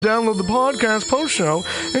Download the podcast post-show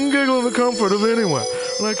and giggle in the comfort of anywhere,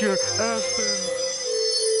 like your Aspen.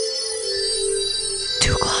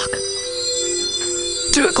 2 o'clock.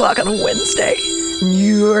 2 o'clock on a Wednesday.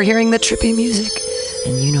 You are hearing the trippy music,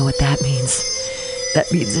 and you know what that means.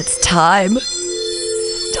 That means it's time.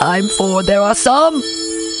 Time for There Are Some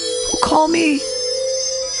Who Call Me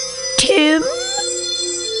Tim.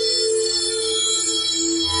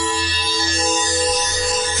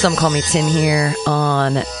 Some Call Me Tim here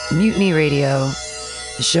on Mutiny Radio,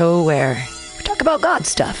 the show where we talk about God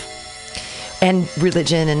stuff and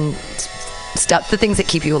religion and stuff, the things that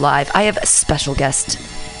keep you alive. I have a special guest,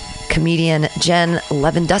 comedian Jen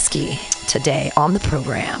Lewandowski, today on the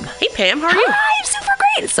program. Hey Pam, how are you? Hi, I'm super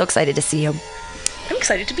great. So excited to see you. I'm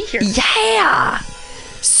excited to be here. Yeah.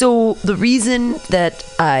 So the reason that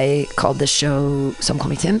I called this show Some Call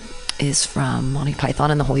Me Tim is from Monty Python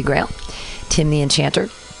and the Holy Grail, Tim the Enchanter.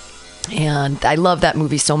 And I love that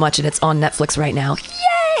movie so much, and it's on Netflix right now.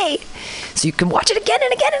 Yay! So you can watch it again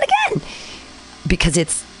and again and again. Because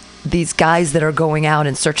it's these guys that are going out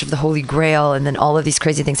in search of the Holy Grail, and then all of these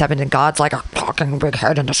crazy things happen, and God's like a talking big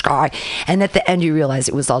head in the sky. And at the end, you realize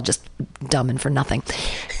it was all just dumb and for nothing.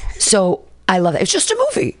 So I love it. It's just a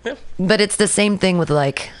movie. Yeah. But it's the same thing with,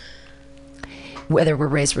 like, whether we're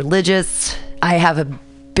raised religious. I have a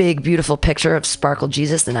big, beautiful picture of Sparkle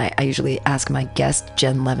Jesus, and I usually ask my guest,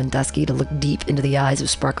 Jen Lewandowski, to look deep into the eyes of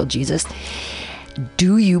Sparkle Jesus.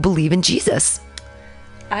 Do you believe in Jesus?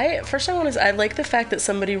 I like the fact that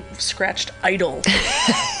somebody scratched idol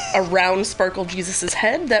around Sparkle Jesus's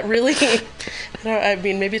head. That really, I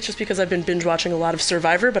mean, maybe it's just because I've been binge watching a lot of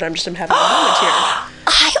Survivor, but I'm having a moment here.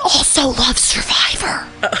 I also love Survivor.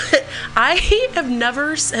 I had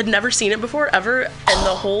never seen it before, ever, in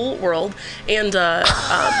the whole world. And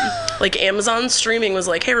like Amazon streaming was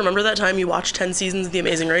like, hey, remember that time you watched 10 seasons of The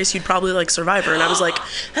Amazing Race? You'd probably like Survivor. And I was like,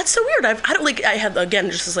 that's so weird. I had, again,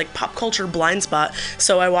 just this like pop culture blind spot.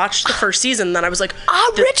 So I watched the first season, and then I was like,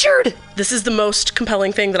 Richard, this is the most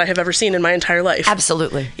compelling thing that I have ever seen in my entire life.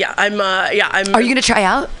 Absolutely. Yeah, I'm. Are you gonna try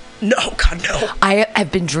out? No, God, no. I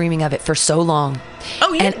have been dreaming of it for so long.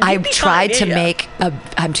 Oh, yeah. And I've tried to make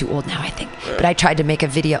I'm too old now, I think. But I tried to make a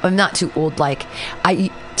video. I'm not too old. Like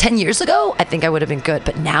 10 years ago, I think I would have been good.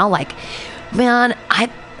 But now, like, man,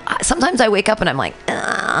 sometimes I wake up and I'm like,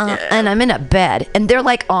 and I'm in a bed, and they're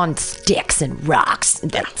like on sticks and rocks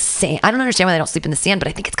and like sand. I don't understand why they don't sleep in the sand, but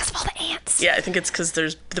I think it's because of all the ants. Yeah, I think it's because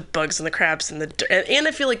there's the bugs and the crabs and and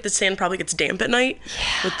I feel like the sand probably gets damp at night.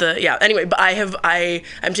 Yeah. Anyway, but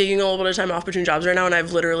I'm taking a little bit of time off between jobs right now, and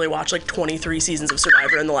I've literally watched like 23 seasons of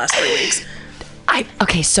Survivor in the last 3 weeks.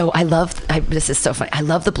 This is so funny. I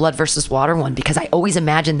love the blood versus water one because I always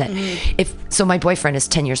imagine that so my boyfriend is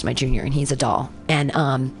 10 years my junior, and he's a doll,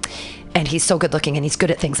 and he's so good looking, and he's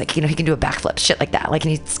good at things like, he can do a backflip, shit like that. Like,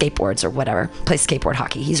 and he skateboards or whatever, plays skateboard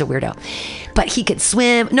hockey. He's a weirdo, but he could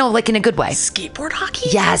swim. No, like in a good way. Skateboard hockey?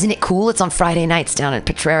 Yeah, isn't it cool? It's on Friday nights down at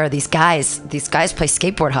Petrera. These guys play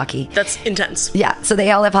skateboard hockey. That's intense. Yeah, so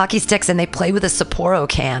they all have hockey sticks, and they play with a Sapporo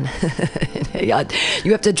can.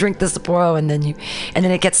 You have to drink the Sapporo, and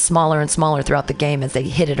then it gets smaller and smaller throughout the game as they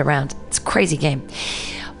hit it around. It's a crazy game.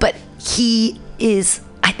 But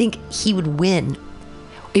I think he would win.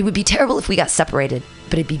 It would be terrible if we got separated,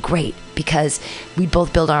 but it'd be great because we'd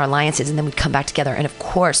both build our alliances, and then we'd come back together. And of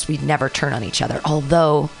course, we'd never turn on each other.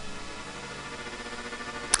 Although,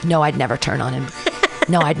 no, I'd never turn on him.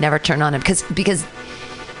 because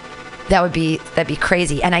that'd be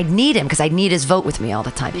crazy. And I'd need him because I'd need his vote with me all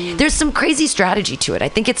the time. There's some crazy strategy to it. I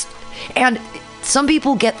think and some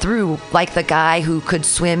people get through, like the guy who could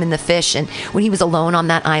swim in the fish, and when he was alone on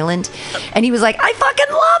that island, and he was like, I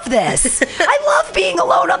fucking love this. I love being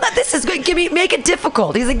alone on that. This is good. Make it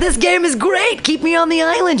difficult. He's like, this game is great. Keep me on the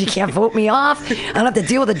island. You can't vote me off. I don't have to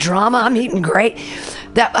deal with the drama. I'm eating great.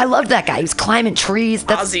 I loved that guy. He was climbing trees.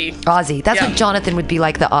 Ozzy. That's what Jonathan would be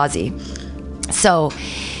like, the Ozzy. So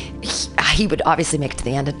he would obviously make it to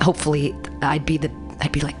the end, and hopefully I'd be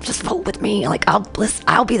like, just vote with me. Like,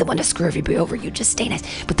 I'll be the one to screw everybody over. You just stay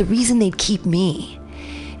nice. But the reason they'd keep me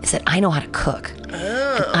is that I know how to cook.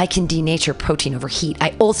 And I can denature protein over heat.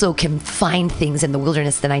 I also can find things in the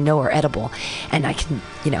wilderness that I know are edible. And I can,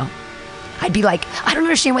 I'd be like, I don't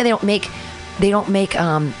understand why they don't make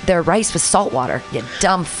their rice with salt water, you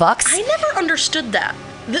dumb fucks. I never understood that.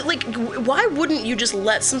 Like, why wouldn't you just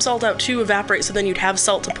let some salt out to evaporate so then you'd have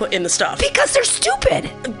salt to put in the stuff? Because they're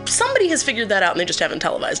stupid. Somebody has figured that out and they just haven't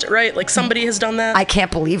televised it, right? Like, somebody has done that. I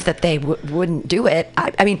can't believe that they wouldn't do it.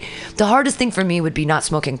 I mean, the hardest thing for me would be not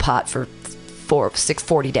smoking pot for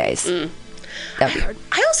 40 days. That'd be hard.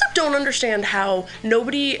 I also don't understand how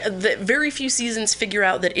that very few seasons figure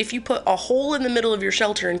out that if you put a hole in the middle of your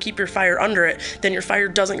shelter and keep your fire under it, then your fire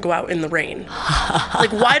doesn't go out in the rain.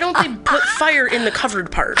 Like, why don't they put fire in the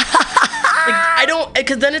covered part? Like, I don't,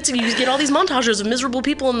 because then you get all these montages of miserable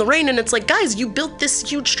people in the rain, and it's like, guys, you built this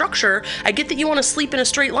huge structure. I get that you want to sleep in a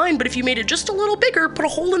straight line, but if you made it just a little bigger, put a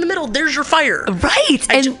hole in the middle, there's your fire.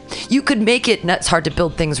 Right. You could make it, it's hard to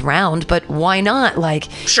build things round, but why not? Like,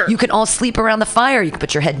 sure. You can all sleep around the fire. You could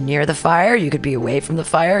put your head near the fire. You could be away from the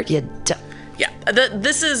fire. Yeah.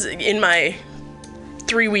 This is in my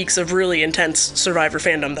 3 weeks of really intense Survivor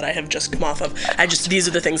fandom that I have just come off of. These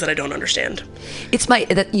are the things that I don't understand. It's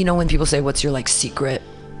when people say, what's your like secret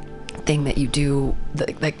thing that you do,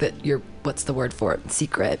 what's the word for it?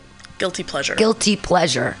 Secret. Guilty pleasure. Guilty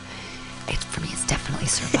pleasure. For me, it's definitely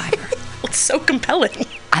Survivor. It's so compelling.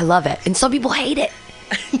 I love it. And some people hate it.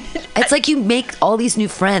 It's like you make all these new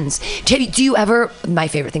friends. Do you ever, my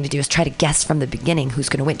favorite thing to do is try to guess from the beginning who's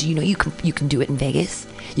going to win. Do you know you can do it in Vegas?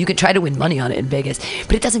 You can try to win money on it in Vegas.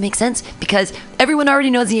 But it doesn't make sense because everyone already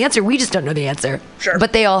knows the answer. We just don't know the answer. Sure.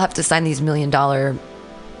 But they all have to sign these $1 million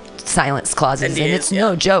silence clauses. Indeed, and it's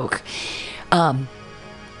no joke.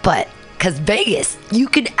 But because Vegas, you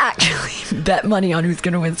can actually bet money on who's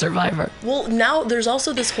going to win Survivor. Well, now there's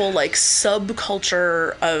also this whole like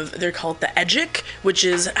subculture of, they call it the edgic, which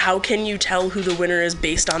is how can you tell who the winner is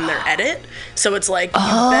based on their edit. So it's like you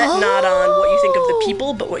bet not on what you think of the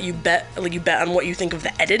people, but what you bet on what you think of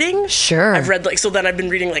the editing. Sure. I've read then I've been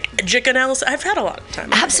reading like edgic analysis. I've had a lot of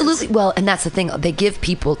time. Absolutely. Well, and that's the thing. They give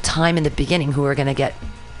people time in the beginning who are going to get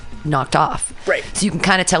knocked off. Right. So you can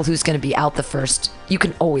kind of tell who's going to be out the first. You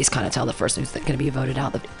can always kind of tell the person who's going to be voted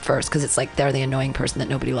out the first because it's like they're the annoying person that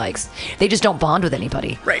nobody likes. They just don't bond with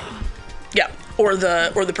anybody. Right. Yeah. Or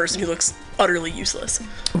the person who looks utterly useless.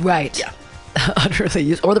 Right. Yeah. Utterly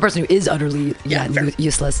useless. Or the person who is utterly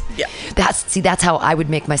useless. Yeah. That's how I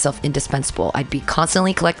would make myself indispensable. I'd be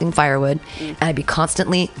constantly collecting firewood and I'd be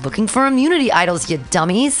constantly looking for immunity idols, you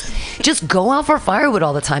dummies. Just go out for firewood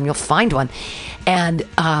all the time. You'll find one. And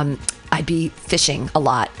I'd be fishing a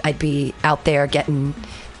lot. I'd be out there getting,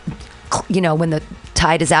 when the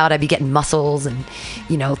tide is out, I'd be getting mussels and,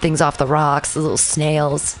 things off the rocks, the little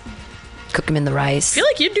snails. Cook them in the rice. I feel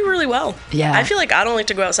like you'd do really well. Yeah. I feel like I don't like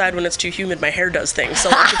to go outside when it's too humid. My hair does things. So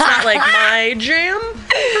like, it's not like my jam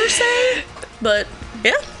per se. But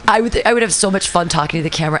yeah. I would have so much fun talking to the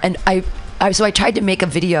camera. And so I tried to make a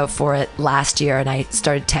video for it last year and I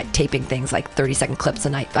started taping things like 30-second clips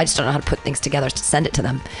and I just don't know how to put things together to send it to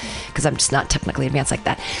them because I'm just not technically advanced like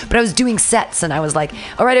that. But I was doing sets and I was like,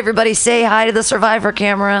 all right, everybody say hi to the Survivor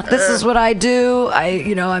camera. This is what I do.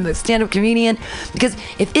 I'm a stand-up comedian. Because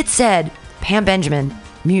if it said Pam Benjamin,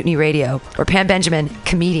 Mutiny Radio, or Pam Benjamin,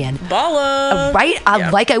 comedian. Balla. Right?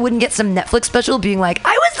 Like I wouldn't get some Netflix special being like,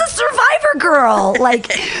 I was the Survivor girl.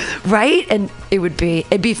 Like, right? And it'd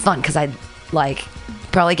be fun because I'd like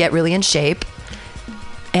probably get really in shape.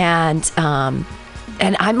 And I'm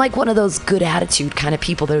like one of those good attitude kind of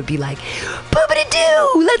people that would be like,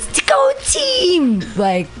 boobity-doo, let's go team.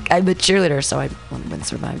 Like, I'm a cheerleader, so I want to win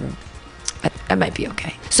Survivor. I might be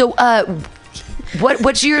okay. So,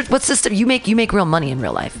 what's system you make real money in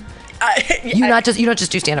real life? You don't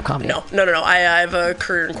just do stand-up comedy. No. I have a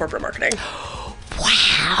career in corporate marketing.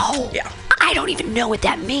 Wow. Yeah. I don't even know what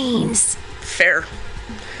that means. Fair.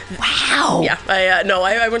 Wow. Yeah.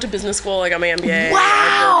 I went to business school. I got my MBA.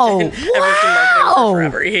 Wow. I worked in marketing for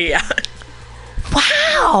forever. Yeah.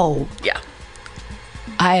 Wow. Yeah.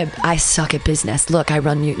 I suck at business. Look, I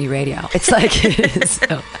run Mutiny Radio. It's like,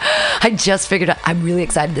 so I just figured out, I'm really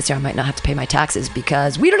excited this year I might not have to pay my taxes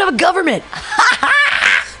because we don't have a government.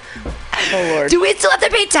 Oh, Lord. Do we still have to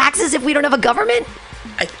pay taxes if we don't have a government?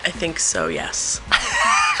 I think so, yes.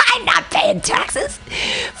 I'm not paying taxes.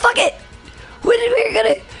 Fuck it.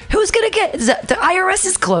 Who's gonna get? The IRS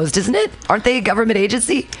is closed, isn't it? Aren't they a government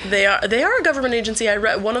agency? They are a government agency. I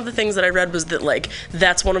read one of the things that I read was that like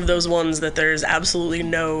that's one of those ones that there's absolutely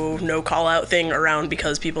no call out thing around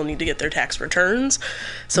because people need to get their tax returns.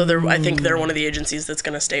 So I think they're one of the agencies that's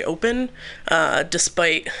going to stay open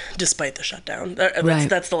despite the shutdown.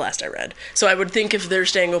 That's the last I read. So I would think if they're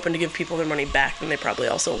staying open to give people their money back, then they probably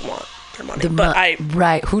also want their money.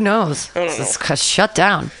 Right? Who knows? I don't know. It's shut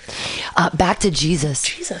down. Back to Jesus.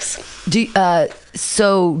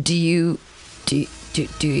 So do you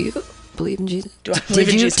believe in Jesus? Do I believe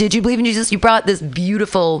in Jesus? Did you believe in Jesus? You brought this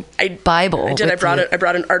beautiful Bible. I did. I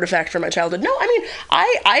brought an artifact from my childhood. No, I mean,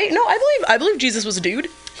 I believe Jesus was a dude.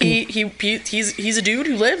 He's a dude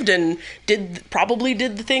who lived and probably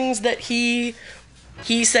did the things that he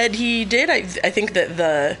said he did. I think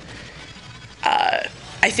that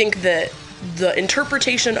the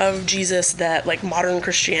interpretation of Jesus that like modern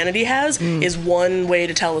Christianity has is one way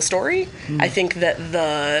to tell a story. I think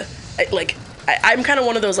that I'm kind of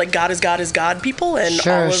one of those like God is God people, and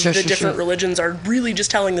all of the different religions are really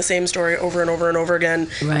just telling the same story over and over and over again,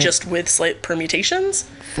 just with slight permutations.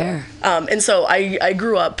 Fair. And so I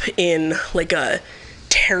grew up in like a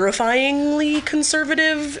terrifyingly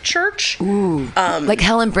conservative church. Like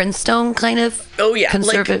Helen Brimstone kind of. Oh yeah,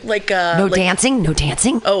 conservative. No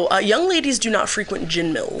dancing. Oh, young ladies do not frequent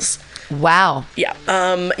gin mills. Wow. Yeah.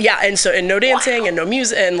 And no dancing and no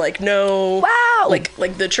music and like no. Wow.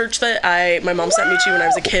 Like the church that my mom sent me to when I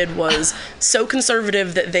was a kid was so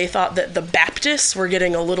conservative that they thought that the Baptists were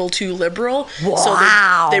getting a little too liberal. Wow. So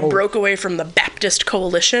they broke away from the Baptist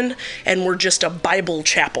coalition and were just a Bible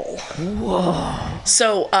chapel. Whoa.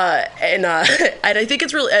 So and I think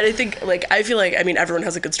it's really, and I think like I feel like, I mean, everyone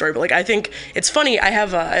has a good story, but like I think it's funny. I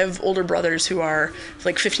have older brothers who are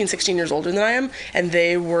like 15, 16 years older than I am, and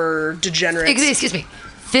they were degenerates. Excuse me.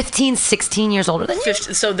 15, 16 years older than you?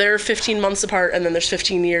 So they're 15 months apart, and then there's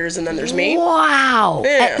 15 years, and then there's me. Wow.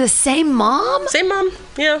 Yeah. At the same mom? Same mom.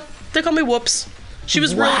 Yeah. They call me Whoops. She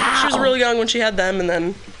was real young when she had them, and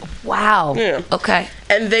then. Wow. Yeah. Okay.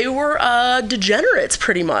 And they were degenerates,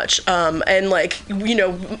 pretty much. And, like, you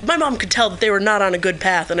know, my mom could tell that they were not on a good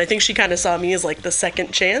path. And I think she kind of saw me as, like, the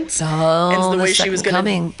second chance. And the way she was going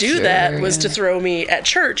to do that was to throw me at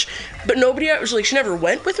church. But nobody was like, she never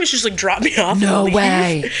went with me. She just, like, dropped me off. No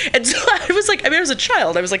way. And so I was like, I was a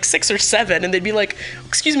child. I was, like, 6 or 7. And they'd be like,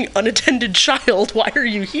 excuse me, unattended child, why are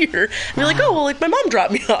you here? And they're like, oh, well, like, my mom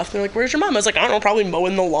dropped me off. And they're like, where's your mom? I was like, I don't know, probably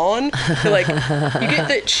mowing the lawn. They're like, you get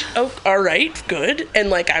that? Oh, all right, good. And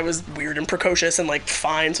like I was weird and precocious and like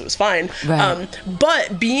fine, so it was fine. Right.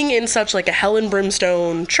 But being in such like a Helen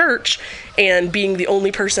Brimstone church and being the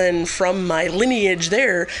only person from my lineage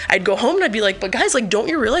there, I'd go home and I'd be like, but guys, like, don't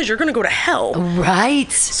you realize you're gonna go to hell?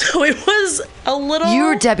 Right. So it was a little. You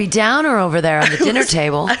were Debbie Downer over there on the dinner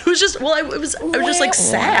table. I was just like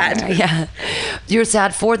sad. Yeah. You were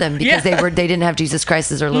sad for them because they didn't have Jesus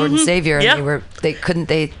Christ as their Lord and Savior, and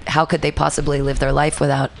how could they possibly live their life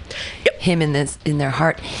without him in their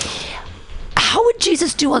heart? How would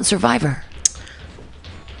Jesus do on Survivor?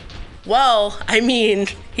 Well, I mean,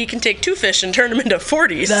 he can take 2 fish and turn them into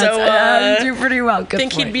 40. Do pretty well. I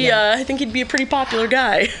think he'd be a pretty popular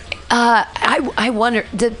guy. I wonder.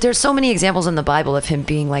 There's so many examples in the Bible of him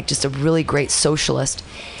being like just a really great socialist,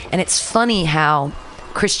 and it's funny how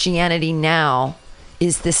Christianity now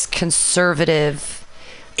is this conservative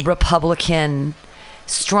Republican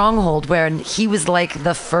stronghold where he was like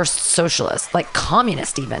the first socialist, like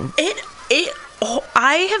communist even.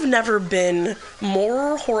 I have never been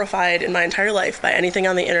more horrified in my entire life by anything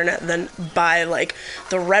on the internet than by like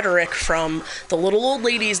the rhetoric from the little old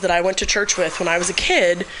ladies that I went to church with when I was a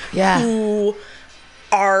kid, who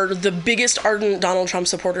are the biggest ardent Donald Trump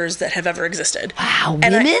supporters that have ever existed. Wow,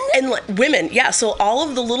 women? Women, yeah. So all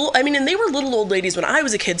of the and they were little old ladies when I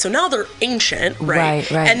was a kid, so now they're ancient, right?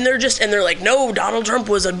 Right. And they're like, no, Donald Trump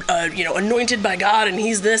was anointed by God, and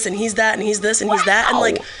he's this, and he's that, and he's this, and he's that, and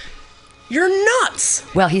like, you're nuts.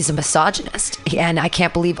 Well, he's a misogynist, and I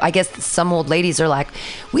can't believe. I guess some old ladies are like,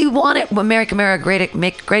 "We want it, make America great again."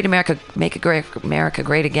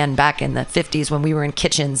 Back in the 50s, when we were in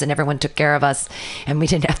kitchens and everyone took care of us, and we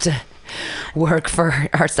didn't have to work for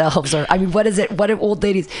ourselves. Or I mean, what is it? What are old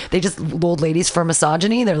ladies? They just old ladies for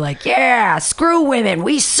misogyny. They're like, yeah, screw women,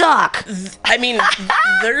 we suck. I mean,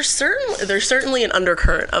 there's certainly an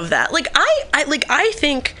undercurrent of that. Like I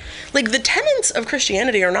think like the tenets of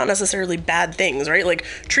Christianity are not necessarily bad things, right? Like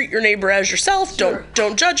treat your neighbor as yourself.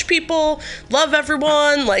 Don't judge people. Love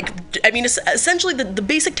everyone. Like I mean, essentially the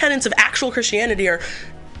basic tenets of actual Christianity are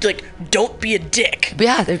like, don't be a dick.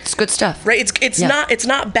 Yeah, it's good stuff. Right? It's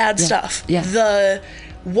not bad stuff. Yeah.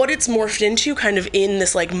 What it's morphed into kind of in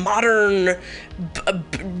this like modern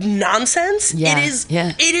nonsense,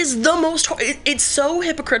 it is the most, it's so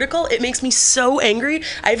hypocritical. It makes me so angry.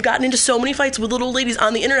 I've gotten into so many fights with little ladies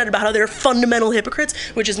on the internet about how they're fundamental hypocrites,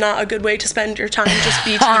 which is not a good way to spend your time, just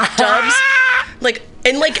be dubs.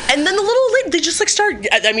 And then the little lady, they just like start,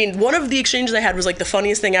 I mean, one of the exchanges I had was like the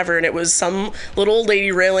funniest thing ever, and it was some little old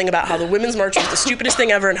lady railing about how the Women's March was the stupidest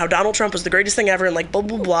thing ever and how Donald Trump was the greatest thing ever and like blah,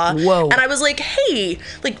 blah, blah. Whoa. And I was like, hey,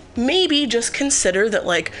 like maybe just consider that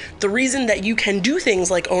like the reason that you can do things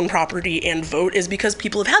like own property and vote is because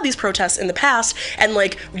people have had these protests in the past, and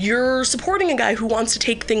like you're supporting a guy who wants to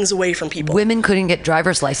take things away from people. Women couldn't get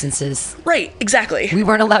driver's licenses. Right, exactly. We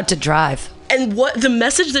weren't allowed to drive. And what the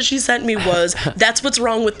message that she sent me was, that's what's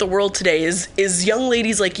wrong with the world today is young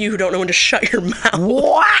ladies like you who don't know when to shut your mouth.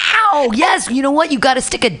 Wow. Yes. You know what? You got to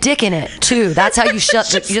stick a dick in it too. That's how you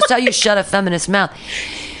how you shut a feminist mouth.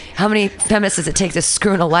 How many feminists does it take to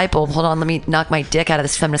screw in a light bulb? Hold on, let me knock my dick out of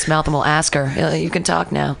this feminist mouth and we'll ask her. You can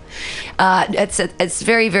talk now. It's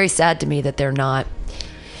very, very sad to me that they're not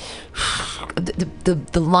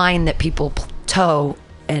the line that people toe,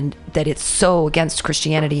 and that it's so against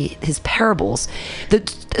Christianity. His parables,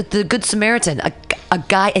 the Good Samaritan, a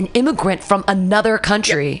guy, an immigrant from another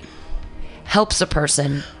country, helps a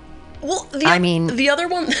person. Well, the other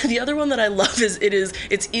one that I love is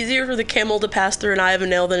it's easier for the camel to pass through an eye of a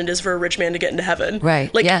nail than it is for a rich man to get into heaven.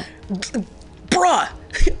 Right. Like, yeah. Bruh,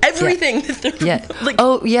 everything. Yeah. Like,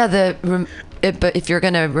 but if you're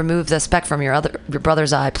gonna remove the speck from your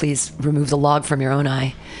brother's eye, please remove the log from your own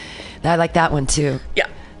eye. I like that one too. Yeah.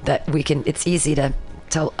 That it's easy to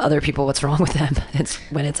tell other people what's wrong with them. It's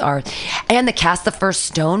when it's ours. And the cast the first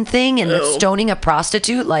stone thing and the stoning a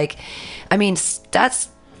prostitute. Like, that's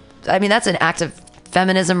an act of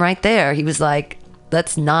feminism right there. He was like,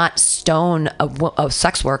 let's not stone a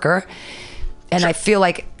sex worker. And I feel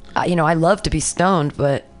like, I love to be stoned,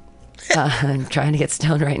 but I'm trying to get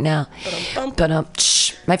stoned right now. But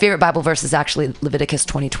my favorite Bible verse is actually Leviticus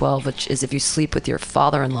 20:12, which is, if you sleep with your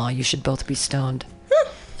father-in-law, you should both be stoned.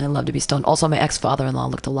 And I love to be stoned. Also, my ex-father-in-law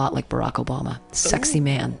looked a lot like Barack Obama. Sexy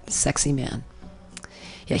man.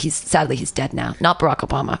 Yeah, sadly he's dead now. Not Barack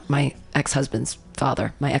Obama, my ex-husband's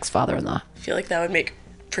father, my ex-father-in-law. I feel like that would make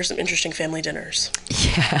for some interesting family dinners.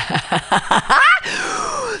 Yeah.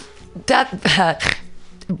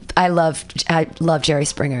 I love Jerry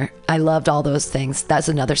Springer. I loved all those things. That's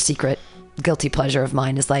another secret guilty pleasure of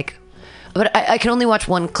mine, is like, but I can only watch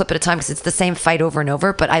one clip at a time because it's the same fight over and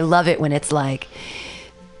over. But I love it when it's like,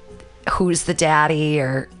 who's the daddy,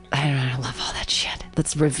 or I don't know. I love all that shit.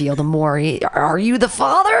 Let's reveal the Maury. Are you the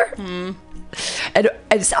father? And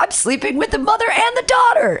I'm sleeping with the mother and the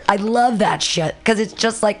daughter. I love that shit because it's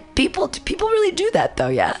just like people really do that though.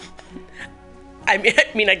 Yeah. I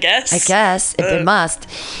mean, I guess. I guess if it must.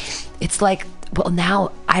 It's like, well,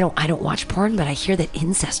 now I don't watch porn, but I hear that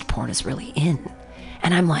incest porn is really in,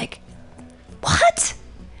 and I'm like, what?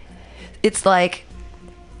 It's like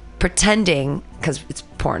pretending, because it's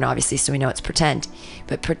porn, obviously, so we know it's pretend,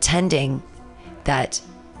 but pretending that.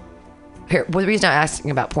 Here, well, the reason I'm asking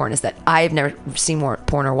about porn is that I've never seen more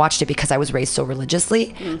porn or watched it because I was raised so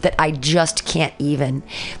religiously that I just can't even.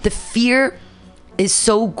 The fear is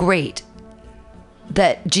so great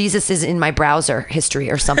that Jesus is in my browser history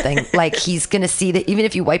or something. Like, he's going to see that even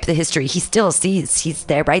if you wipe the history, he still sees. He's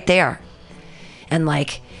there, right there. And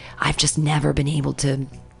like, I've just never been able to.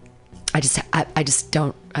 I'm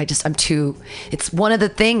too. It's one of the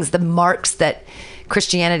things, the marks that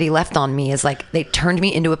Christianity left on me is like, they turned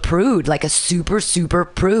me into a prude, like a super, super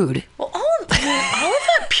prude. Well, all of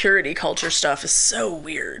that purity culture stuff is so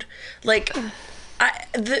weird. Like,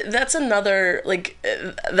 that's another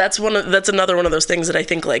another one of those things that I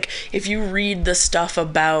think, like, if you read the stuff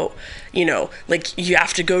about, like, you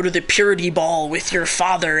have to go to the purity ball with your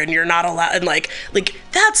father and you're not allowed, and like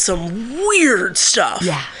that's some weird stuff.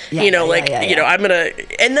 Yeah. I'm gonna,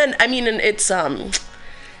 and then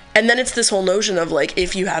and then it's this whole notion of like,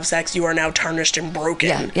 if you have sex, you are now tarnished and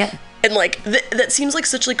broken. Yeah. And like that seems like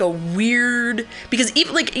such like a weird, because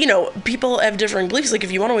even like, people have different beliefs. Like,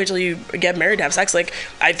 if you want to wait till you get married to have sex, like,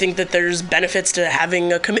 I think that there's benefits to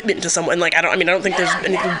having a commitment to someone. Like, I don't think there's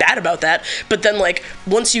anything bad about that. But then like,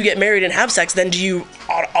 once you get married and have sex, then do you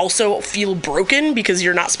also feel broken because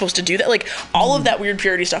you're not supposed to do that? Like, all of that weird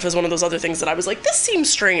purity stuff is one of those other things that I was like, this seems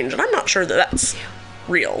strange, and I'm not sure that that's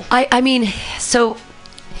real. I mean, so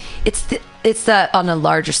it's that on a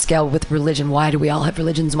larger scale with religion. Why do we all have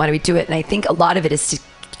religions? Why do we do it? And I think a lot of it is to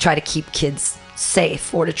try to keep kids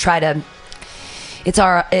safe, or to try to. It's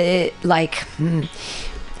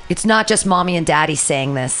it's not just mommy and daddy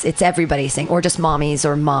saying this. It's everybody saying, or just mommies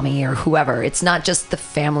or mommy or whoever. It's not just the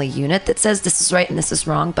family unit that says this is right and this is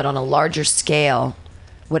wrong, but on a larger scale,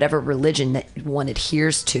 whatever religion that one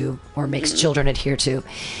adheres to or makes children adhere to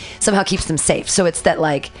somehow keeps them safe. So it's that,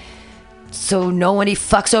 like, so nobody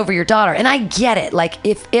fucks over your daughter. And I get it. Like,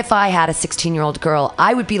 if I had a 16-year-old girl,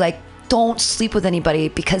 I would be like, don't sleep with anybody,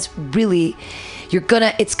 because really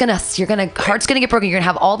heart's gonna get broken. You're gonna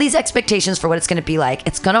have all these expectations for what it's gonna be like.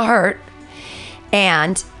 It's gonna hurt,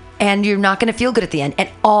 and you're not gonna feel good at the end. And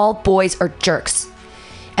all boys are jerks,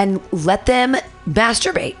 and let them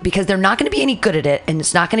masturbate because they're not going to be any good at it, and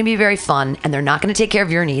it's not going to be very fun, and they're not going to take care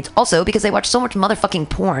of your needs. Also, because they watch so much motherfucking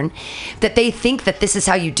porn that they think that this is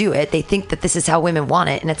how you do it. They think that this is how women want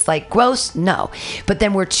it, and it's like, gross, no. But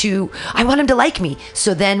then I want him to like me.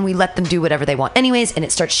 So then we let them do whatever they want anyways, and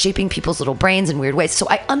it starts shaping people's little brains in weird ways. So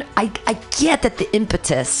I get that the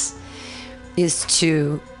impetus is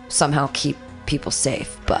to somehow keep people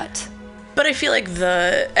safe, but I feel like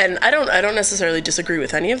and I don't necessarily disagree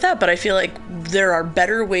with any of that, but I feel like there are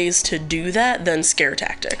better ways to do that than scare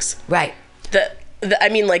tactics. Right. I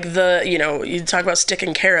mean, like you talk about stick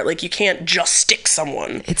and carrot, like you can't just stick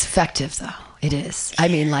someone. It's effective though. It is. I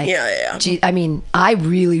mean, like, yeah. I mean, I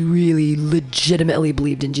really, really legitimately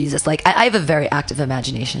believed in Jesus. Like, I have a very active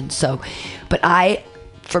imagination. So, but I,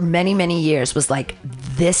 for many, many years was like,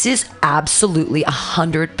 this is absolutely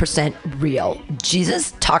 100% real.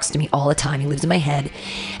 Jesus talks to me all the time. He lives in my head,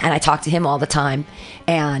 and I talk to him all the time.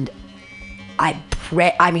 And I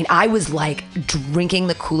pray. I mean, I was like drinking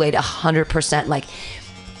the Kool-Aid 100%, like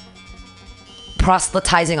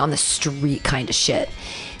proselytizing on the street kind of shit,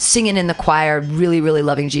 singing in the choir, really, really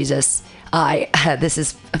loving Jesus. This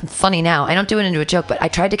is funny now. I don't do it into a joke, but I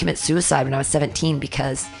tried to commit suicide when I was 17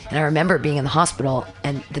 and I remember being in the hospital,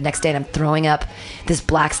 and the next day I'm throwing up this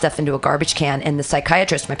black stuff into a garbage can, and the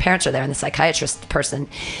psychiatrist, my parents are there, and the psychiatrist person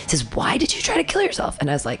says, "Why did you try to kill yourself?" And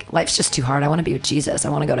I was like, "Life's just too hard. I want to be with Jesus. I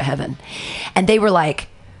want to go to heaven." And they were like,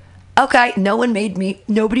 "Okay."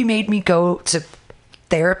 Nobody made me go to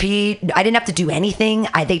therapy. I didn't have to do anything.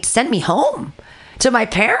 They'd send me home to my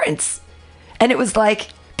parents. And it was like,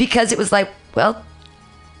 because it was like, well,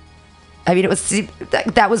 I mean,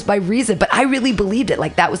 that was my reason, but I really believed it.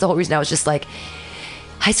 Like, that was the whole reason. I was just like,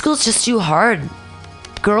 high school's just too hard.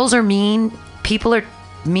 Girls are mean. People are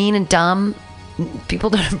mean and dumb. People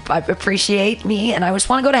don't appreciate me. And I just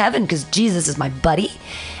want to go to heaven because Jesus is my buddy.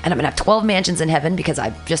 And I'm going to have 12 mansions in heaven because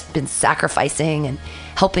I've just been sacrificing and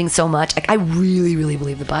helping so much. Like, I really, really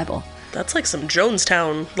believe the Bible. That's like some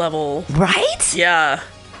Jonestown level. Right? Yeah.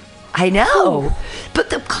 I know. Ooh. But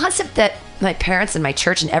the concept that my parents and my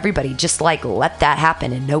church and everybody just like let that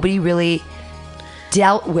happen and nobody really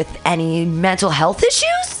dealt with any mental health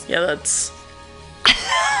issues? Yeah,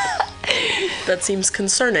 that seems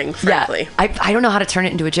concerning, frankly. Yeah, I don't know how to turn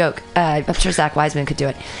it into a joke. I'm sure Zach Wiseman could do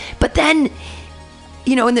it. But then,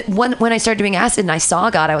 when I started doing acid and I saw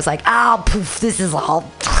God, I was like, oh, poof, this is all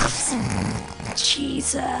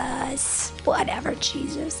Jesus. Whatever,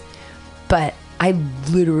 Jesus. But I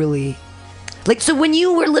literally, like, so when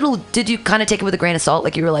you were little, did you kind of take it with a grain of salt?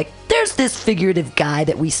 Like, you were like, there's this figurative guy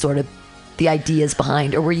that we sort of, the ideas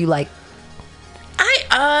behind, or were you like?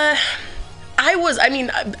 I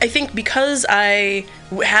think because I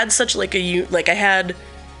had such like I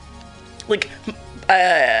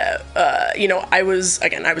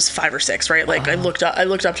was 5 or 6, right? Like, I looked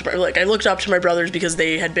up to my brothers because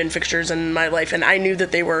they had been fixtures in my life, and I knew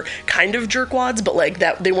that they were kind of jerkwads, but like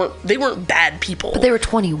that they weren't bad people. But they were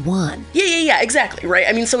 21. Yeah, exactly, right?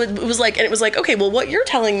 I mean, so it was like, okay, well, what you're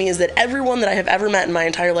telling me is that everyone that I have ever met in my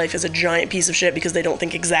entire life is a giant piece of shit because they don't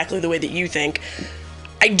think exactly the way that you think.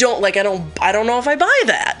 I don't know if I buy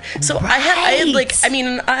that. So right. I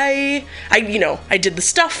did the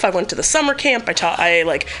stuff. I went to the summer camp.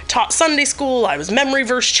 I taught Sunday school. I was memory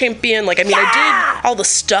verse champion. I did all the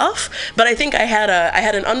stuff, but I think I had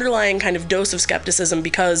an underlying kind of dose of skepticism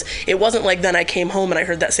because it wasn't like then I came home and I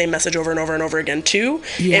heard that same message over and over and over again too.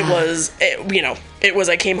 Yeah. It was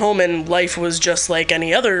I came home and life was just like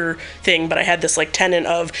any other thing, but I had this like tenet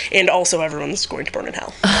of, and also everyone's going to burn in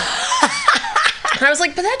hell. And I was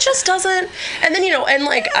like, but that just doesn't. And then,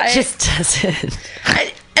 just doesn't.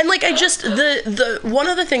 One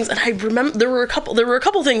of the things that I remember, there were a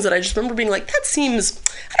couple things that I just remember being like, that seems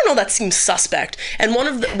suspect. And one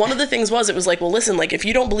of the things was, it was like, well, listen, like, if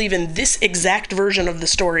you don't believe in this exact version of the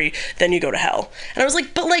story, then you go to hell. And I was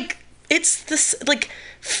like, but like, it's this, like,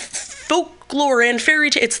 folklore and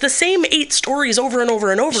fairy tale, it's the same 8 stories over and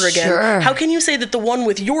over and over again. Sure. How can you say that the one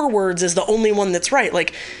with your words is the only one that's right?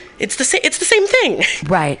 Like, it's the same thing.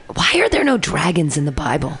 Right. Why are there no dragons in the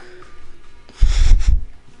Bible?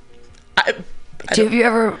 Have you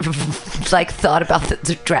ever like thought about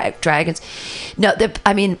the dragons? No,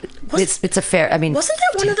 it's a fair. I mean, wasn't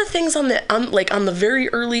that one of the things on the very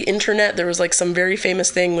early internet? There was like some very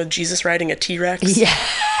famous thing with Jesus riding a T-Rex. Yeah,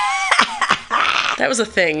 that was a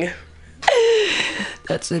thing.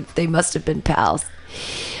 They must have been pals.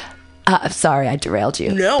 Sorry, I derailed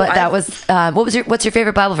you. No, but that was what's your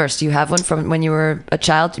favorite Bible verse? Do you have one from when you were a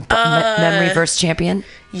child? Memory verse champion.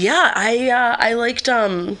 Yeah, I liked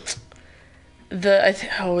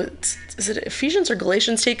is it Ephesians or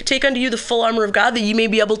Galatians? Take unto you the full armor of God that you may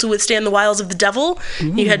be able to withstand the wiles of the devil.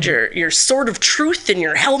 You had your sword of truth and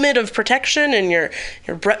your helmet of protection and your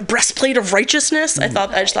breastplate of righteousness. I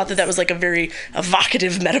just thought that was like a very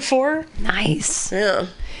evocative metaphor. Nice. Yeah.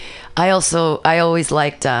 I always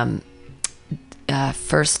liked 2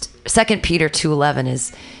 Peter 2:11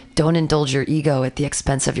 is, don't indulge your ego at the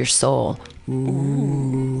expense of your soul.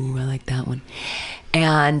 Ooh, I like that one.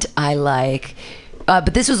 And I like,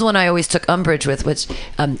 but this was one I always took umbrage with, which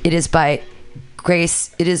it is by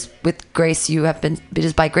grace. It is by grace you have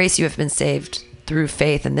been saved through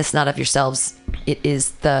faith, and this not of yourselves. It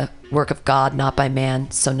is the work of God, not by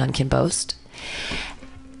man, so none can boast.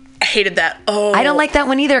 I hated that. Oh, I don't like that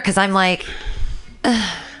one either, because I'm like,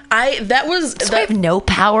 I have no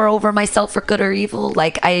power over myself for good or evil.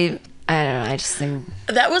 Like I don't know. I just think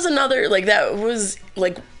that was another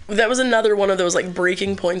one of those like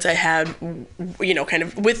breaking points I had, kind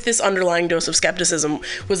of with this underlying dose of skepticism,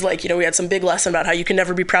 was like, we had some big lesson about how you can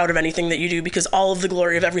never be proud of anything that you do because all of the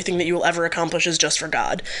glory of everything that you will ever accomplish is just for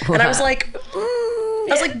God. And I was like,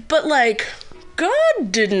 but like,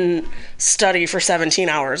 God didn't study for 17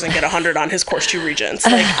 hours and get 100 on his course 2 regents.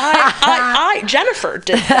 Like I Jennifer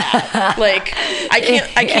did that. Like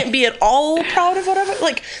I can't be at all proud of whatever.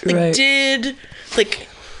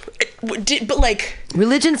 But like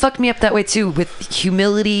religion fucked me up that way too, with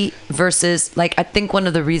humility versus like, I think one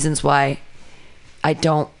of the reasons why I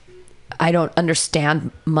don't understand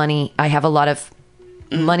money. I have a lot of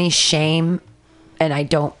money shame, and I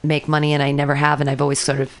don't make money, and I never have, and I've always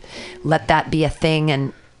sort of let that be a thing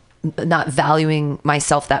and not valuing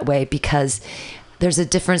myself that way, because there's a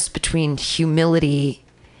difference between humility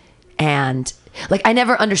and like, I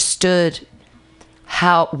never understood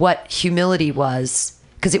what humility was,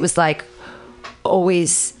 because it was like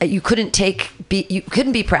always you couldn't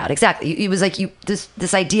be proud. Exactly. It was like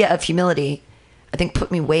this idea of humility, I think,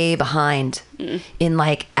 put me way behind in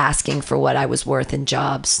like asking for what I was worth in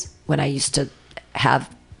jobs when I used to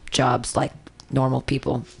have jobs like normal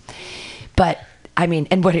people. But I mean,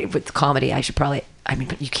 and with comedy,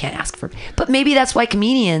 but you can't ask for, but maybe that's why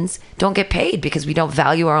comedians don't get paid, because we don't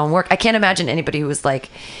value our own work. I can't imagine anybody who was like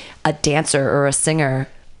a dancer or a singer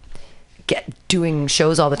doing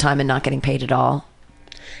shows all the time and not getting paid at all.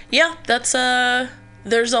 Yeah, that's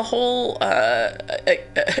there's a whole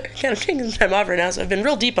kind of taking some time off right now, so I've been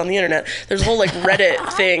real deep on the internet. There's a whole like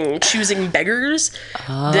Reddit thing, choosing beggars,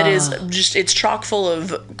 that is just, it's chock full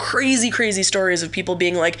of crazy stories of people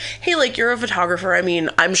being like, hey, like, you're a photographer, I mean,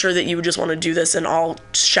 I'm sure that you would just want to do this and I'll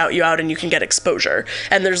shout you out and you can get exposure.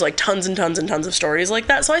 And there's like tons and tons and tons of stories like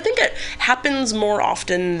that. So I think it happens more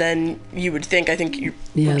often than you would think. I think you're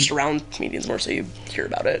just around comedians more, so you hear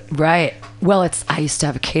about it. Right. Well, I used to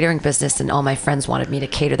have a catering business, and all my friends wanted me to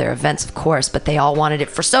cater their events, of course, but they all wanted it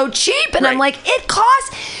for so cheap. And I'm like, it costs,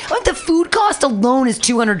 the food cost alone is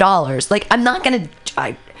 $200. Like, I'm not going to,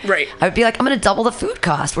 I would be like, I'm going to double the food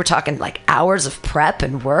cost. We're talking like hours of prep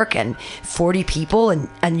and work and 40 people.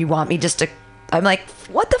 And you want me just to, I'm like,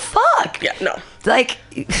 what the fuck? Yeah, no. Like,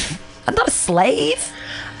 I'm not a slave.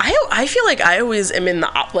 I feel like I always am in the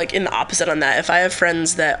opposite on that. If I have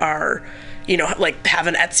friends that are, like have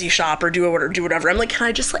an Etsy shop or do whatever, I'm like, can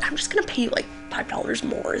I just I'm just gonna pay you like $5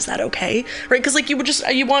 more? Is that okay? Right? Because like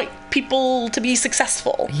you want people to be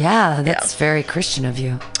successful. Yeah, that's very Christian of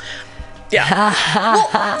you. Yeah.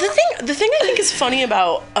 Well, the thing I think is funny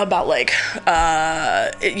about like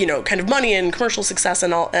kind of money and commercial success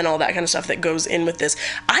and all that kind of stuff that goes in with this.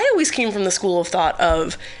 I always came from the school of thought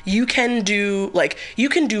of you can do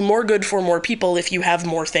more good for more people if you have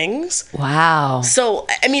more things. Wow. So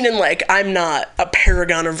I mean, and like, I'm not a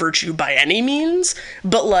paragon of virtue by any means,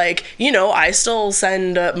 but like, I still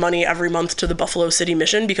send money every month to the Buffalo City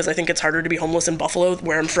Mission because I think it's harder to be homeless in Buffalo,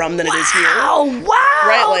 where I'm from, than it is here. Wow.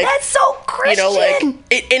 Right? Like, that's so Christian.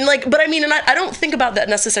 But I mean, and I don't think about that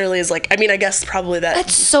necessarily as like, I mean, I guess probably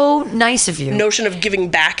that's so nice of you. Notion of giving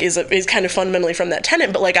back is kind of fundamentally from that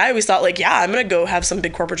tenet. But like, I always thought like, yeah, I'm gonna go have some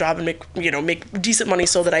big corporate job and make decent money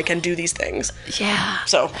so that I can do these things. Yeah.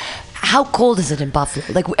 So, how cold is it in Buffalo?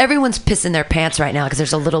 Like, everyone's pissing their pants right now because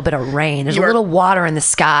there's a little bit of rain. There's a little water in the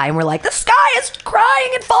sky, and we're like, the sky is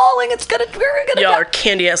crying and falling. We're gonna. Y'all are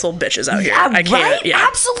candy ass little bitches out here. Yeah, right? Yeah.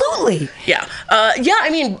 Absolutely. Yeah. Yeah. I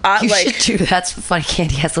mean, you should do. That's funny,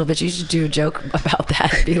 candy ass little bitch. You should do a joke about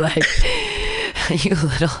that and be like, you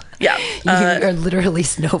little. Yeah. You are literally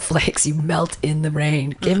snowflakes. You melt in the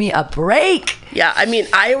rain. Give me a break. Yeah. I mean,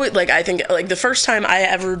 I think like the first time I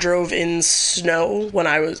ever drove in snow when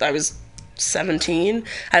I was 17.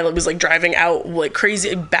 I was like driving out like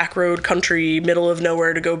crazy back road country, middle of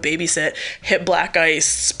nowhere to go babysit, hit black ice,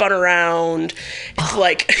 spun around,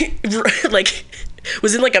 like like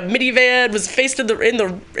was in like a minivan, was faced in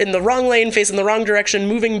the wrong lane, facing the wrong direction,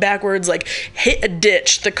 moving backwards, like hit a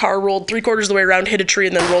ditch. The car rolled 3/4 of the way around, hit a tree,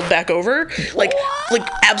 and then rolled back over. Like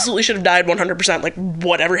absolutely should have died 100%. Like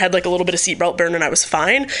whatever, had like a little bit of seatbelt burn and I was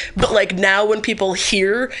fine. But like now when people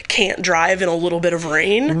here can't drive in a little bit of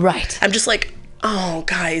rain, right? I'm just like, oh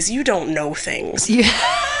guys, you don't know things. Yeah.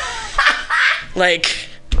 Like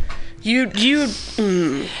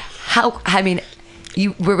How? I mean,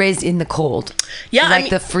 you were raised in the cold. Yeah, like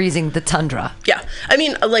the freezing, the tundra. Yeah, I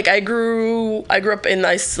mean, like I grew up in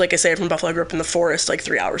like I say, from Buffalo. I grew up in the forest, like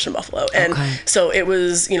 3 hours from Buffalo, and so it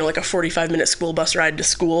was like a 45-minute school bus ride to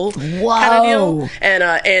school kind of deal.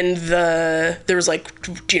 And there was like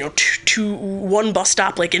one bus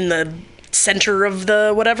stop like in the center of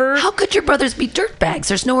the whatever. How could your brothers be dirtbags?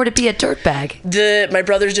 There's nowhere to be a dirtbag. My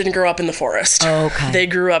brothers didn't grow up in the forest. Oh, okay. They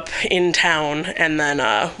grew up in town, and then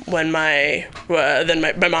when my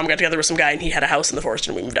mom got together with some guy, and he had a house in the forest,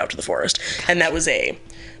 and we moved out to the forest, and that was a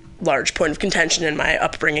large point of contention in my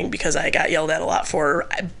upbringing because I got yelled at a lot for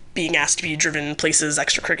being asked to be driven places,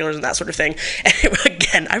 extracurriculars, and that sort of thing. And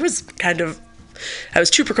again, I was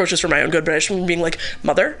too precocious for my own good, but I just remember being like,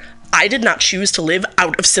 Mother, I did not choose to live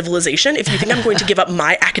out of civilization. If you think I'm going to give up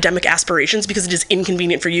my academic aspirations because it is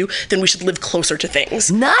inconvenient for you, then we should live closer to things.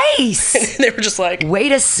 Nice. And they were just like, way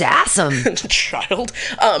to sass them. Child.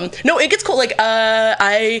 No, it gets cold. Like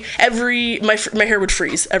my hair would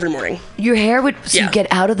freeze every morning. Your hair would you'd get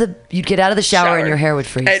out of the shower and your hair would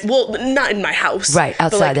freeze. Well, not in my house. Right,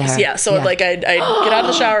 outside the hair. Yeah, so like I'd get out of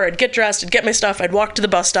the shower, I'd get dressed, I'd get my stuff, I'd walk to the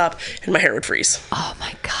bus stop, and my hair would freeze. Oh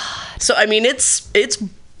my God. So I mean, it's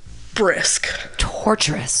brisk.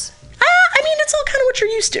 Torturous. I mean, it's all kind of what you're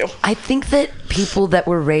used to. I think that people that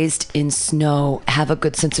were raised in snow have a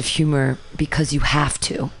good sense of humor because you have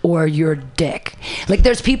to, or you're a dick. Like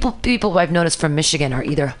there's people who I've noticed from Michigan are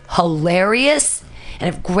either hilarious and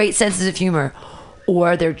have great senses of humor,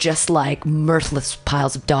 or they're just like mirthless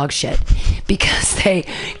piles of dog shit because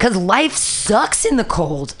life sucks in the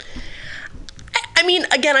cold. I mean,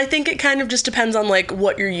 again, I think it kind of just depends on like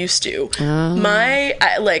what you're used to. I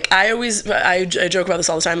joke about this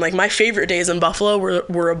all the time. Like my favorite days in Buffalo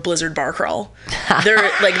were a blizzard bar crawl.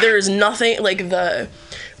 There is nothing like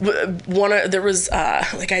when I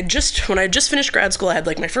just finished grad school, I had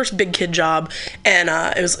like my first big kid job, and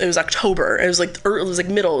it was October. It was like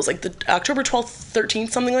middle. It was like the October 12th,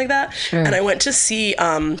 13th, something like that. Sure. And I went to see.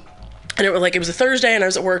 And it was a Thursday, and I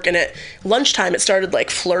was at work, and at lunchtime it started like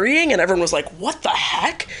flurrying, and everyone was like, "What the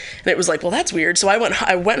heck?" And it was like, "Well, that's weird." So I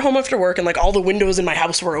went home after work, and like all the windows in my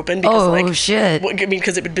house were open because shit. I mean,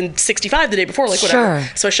 because it had been 65 the day before, like whatever.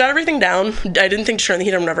 Sure. So I shut everything down. I didn't think to turn the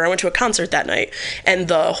heat on, whatever. I went to a concert that night,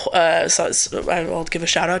 and I'll give a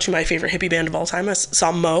shout out to my favorite hippie band of all time. I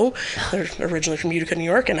saw Mo. They're originally from Utica, New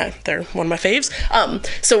York, and they're one of my faves.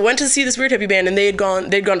 So went to see this weird hippie band, and they'd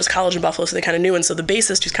gone to college in Buffalo, so they kind of knew. And so the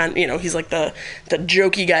bassist, who's kind of he's like the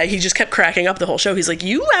jokey guy. He just kept cracking up the whole show. He's like,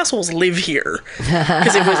 "You assholes live here,"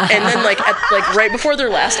 because it was. And then like right before their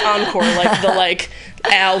last encore, like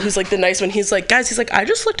Al, who's like the nice one, he's like, "Guys," he's like, "I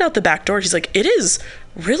just looked out the back door." He's like, "It is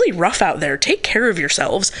really rough out there. Take care of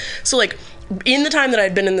yourselves." So like, in the time that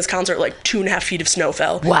I'd been in this concert, like 2.5 feet of snow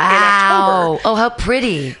fell. Wow. In October. Oh, how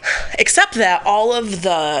pretty. Except that all of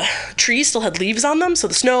the trees still had leaves on them, so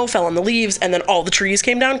the snow fell on the leaves, and then all the trees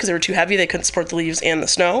came down because they were too heavy. They couldn't support the leaves and the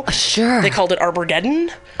snow. Sure. They called it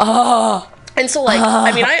Arborgeddon. Oh. And so, like,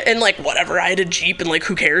 I mean, whatever, I had a Jeep, and, like,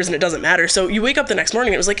 who cares, and it doesn't matter. So you wake up the next morning,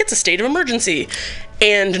 and it was like, it's a state of emergency.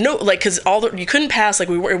 And no, like, because you couldn't pass, like,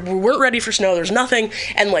 we weren't ready for snow, there's nothing,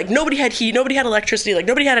 and, like, nobody had heat, nobody had electricity, like,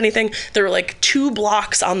 nobody had anything. There were, like, 2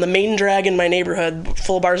 blocks on the main drag in my neighborhood,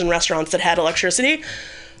 full of bars and restaurants that had electricity.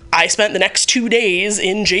 I spent the next 2 days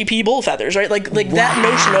in JP Bullfeathers, right? Like wow. That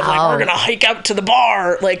notion of, like, we're gonna hike out to the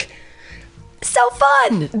bar, like... So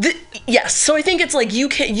fun. Yes. So I think it's like you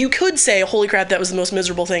could say, holy crap, that was the most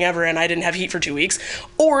miserable thing ever and I didn't have heat for 2 weeks.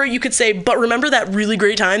 Or you could say, but remember that really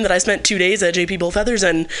great time that I spent 2 days at JP Bullfeathers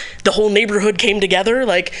and the whole neighborhood came together?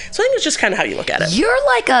 Like, so I think it's just kind of how you look at it. You're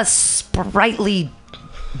like a sprightly,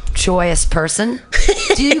 joyous person.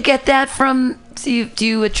 Do you get that from, do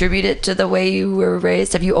you attribute it to the way you were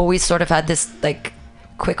raised? Have you always sort of had this like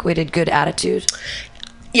quick-witted, good attitude?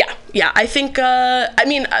 Yeah. I think, I'm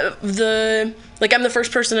the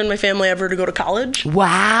first person in my family ever to go to college.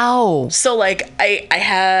 Wow. So, like,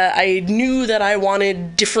 I knew that I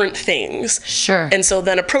wanted different things. Sure. And so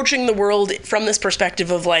then approaching the world from this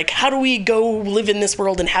perspective of, like, how do we go live in this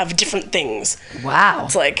world and have different things? Wow.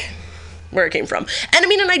 It's like, where it came from. And I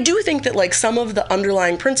mean, and I do think that like some of the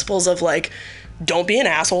underlying principles of like, don't be an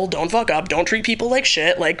asshole, don't fuck up, don't treat people like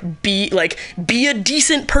shit, be a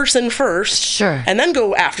decent person first, sure, and then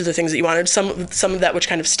go after the things that you wanted. Some of that which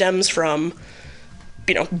kind of stems from,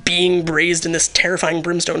 you know, being raised in this terrifying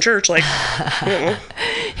brimstone church, like, you know.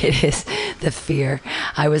 It is the fear.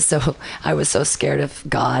 I was so scared of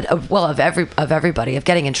God, of everybody, of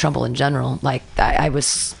getting in trouble in general. Like I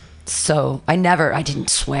didn't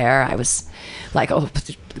swear. I was like, oh,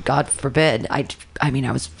 God forbid. I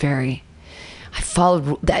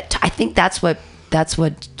followed that. I think that's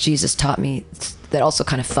what Jesus taught me. That also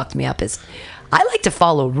kind of fucked me up is I like to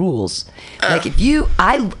follow rules. Like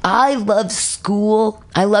I love school.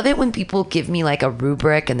 I love it when people give me like a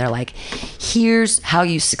rubric and they're like, here's how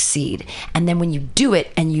you succeed. And then when you do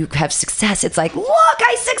it and you have success, it's like, look,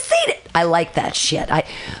 I succeeded. I like that shit.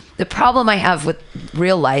 The problem I have with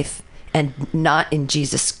real life and not in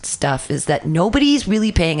Jesus stuff is that nobody's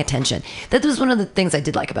really paying attention. That was one of the things I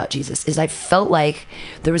did like about Jesus is I felt like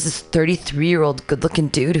there was this 33-year-old good-looking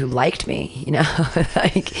dude who liked me, you know,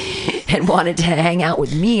 like, and wanted to hang out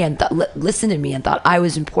with me and listen to me and thought I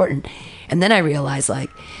was important. And then I realized, like,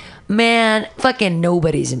 man, fucking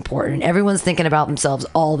nobody's important. Everyone's thinking about themselves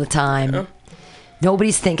all the time. Yeah.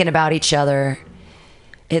 Nobody's thinking about each other.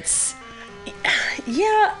 It's...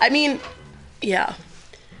 Yeah, I mean, yeah.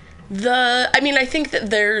 I think that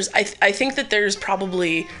there's I think that there's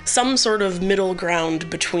probably some sort of middle ground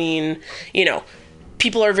between, you know,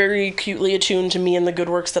 people are very acutely attuned to me and the good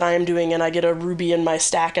works that I am doing, and I get a ruby in my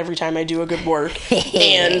stack every time I do a good work,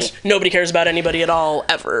 and nobody cares about anybody at all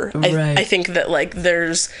ever. Right. I think that like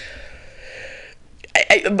there's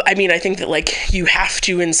I mean, I think that like you have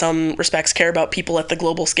to, in some respects, care about people at the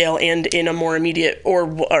global scale and in a more immediate or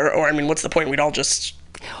I mean, what's the point? We'd all just...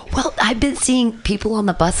 Well, I've been seeing people on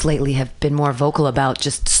the bus lately have been more vocal about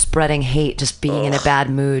just spreading hate, just being in a bad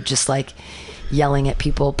mood, just like yelling at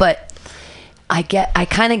people. But I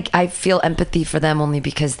feel empathy for them only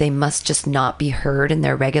because they must just not be heard in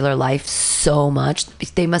their regular life so much.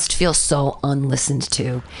 They must feel so unlistened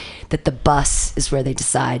to that the bus is where they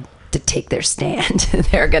decide to take their stand.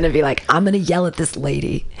 They're going to be like, I'm going to yell at this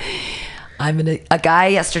lady. A guy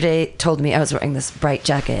yesterday told me I was wearing this bright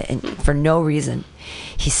jacket, and for no reason,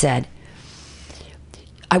 he said,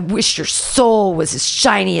 I wish your soul was as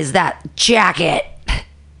shiny as that jacket.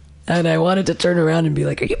 And I wanted to turn around and be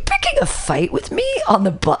like, are you picking a fight with me on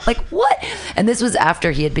the bus? Like, what? And this was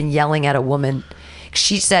after he had been yelling at a woman.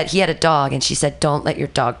 She said, he had a dog, and she said, don't let your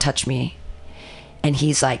dog touch me. And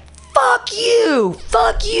he's like, fuck you,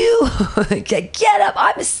 get up,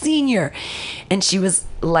 I'm a senior. And she was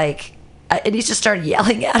like, and he just started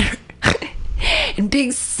yelling at her and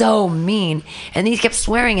being so mean, and he kept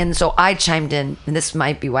swearing. And so I chimed in, and this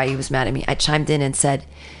might be why he was mad at me. I chimed in and said,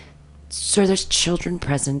 sir, there's children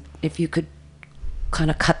present. If you could kind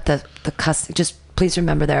of cut the cuss, just please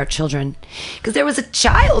remember there are children, because there was a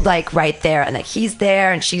child like right there, and like he's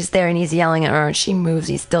there and she's there and he's yelling at her, and she moves,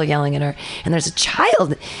 he's still yelling at her, and there's a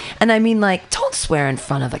child. And I mean, like, don't swear in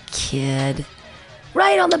front of a kid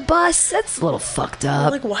right on the bus. That's a little fucked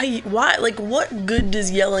up. Like, why like, what good does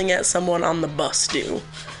yelling at someone on the bus do?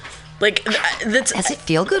 Like, that's... Does it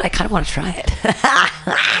feel good? I kind of want to try it.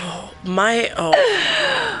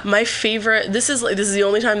 My favorite... This is the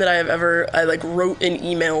only time that I wrote an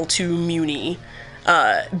email to Muni.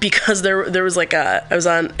 Because there was like I was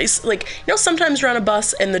on, like, you know, sometimes you're on a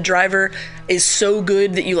bus and the driver is so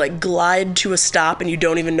good that you like glide to a stop and you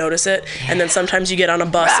don't even notice it. And then sometimes you get on a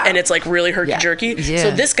bus and it's like really herky-jerky. Yeah.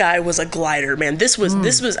 So this guy was a glider, man. This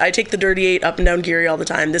was, I take the Dirty 8 up and down Geary all the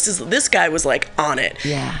time. This guy was like on it.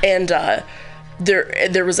 Yeah. And,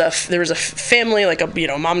 there was a family, like a, you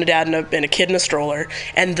know, mom and dad and a kid in a stroller,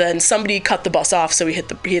 and then somebody cut the bus off, so he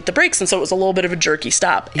hit the brakes, and so it was a little bit of a jerky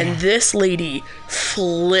stop. Yeah. And this lady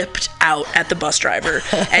flipped out at the bus driver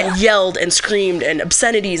and yelled and screamed and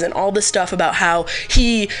obscenities and all this stuff about how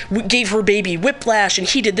he gave her baby whiplash and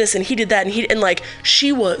he did this and he did that and like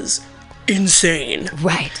she was insane.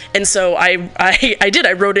 Right. And so I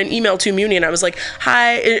wrote an email to Muni and I was like,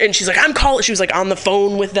 hi, and she's like, she was like on the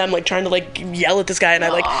phone with them, like trying to like yell at this guy, and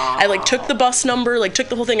I took the bus number, like took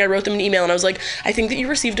the whole thing, I wrote them an email, and I was like, I think that you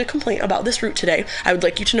received a complaint about this route today. I would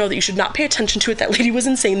like you to know that you should not pay attention to it. That lady was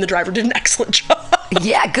insane. The driver did an excellent job.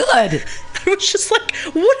 Yeah, good. I was just like,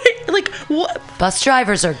 what? Bus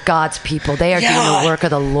drivers are God's people. They are doing the work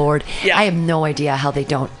of the Lord. Yeah. I have no idea how they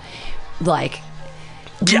don't, like,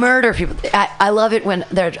 murder people. I love it when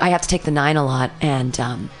I have to take the 9 a lot, and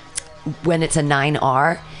when it's a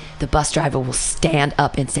 9R, the bus driver will stand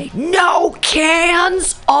up and say, no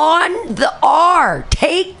cans on the R,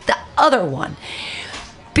 take the other one.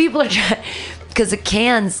 people are trying, because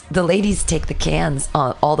the ladies take the cans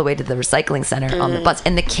all the way to the recycling center on the bus,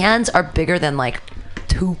 and the cans are bigger than like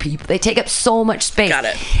 2 people. They take up so much space. Got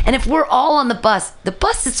it. And if we're all on the bus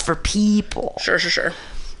is for people. Sure.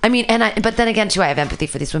 I mean, but then again, too, I have empathy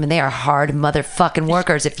for these women. They are hard motherfucking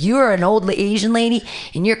workers. If you're an old Asian lady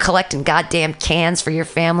and you're collecting goddamn cans for your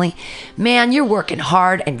family, man, you're working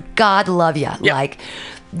hard, and God love you. Yep. Like,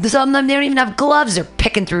 some of them, they don't even have gloves. They're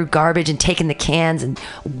picking through garbage and taking the cans and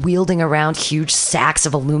wielding around huge sacks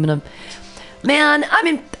of aluminum. Man,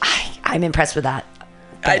 I'm impressed with that.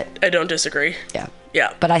 I don't disagree.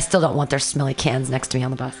 Yeah. But I still don't want their smelly cans next to me on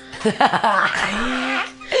the bus.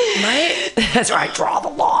 That's where I draw the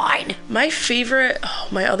line. My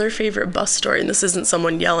other favorite bus story, and this isn't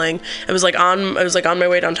someone yelling. I was on my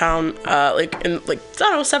way downtown, I don't know,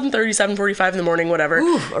 7:30, 7:45 in the morning, whatever.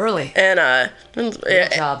 Ooh, early. And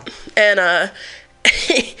Good job. And I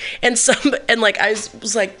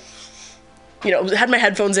was like, you know, had my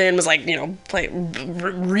headphones in, was like, you know,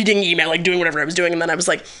 reading email, like doing whatever I was doing, and then I was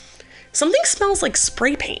like, something smells like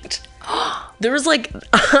spray paint. There was like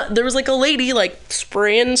a lady like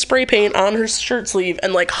spraying spray paint on her shirt sleeve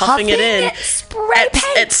and like huffing it in at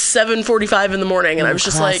 7:45 in the morning, and I was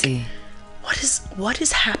just classy. like, what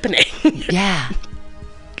is happening? Yeah.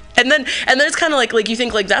 And then it's kind of like you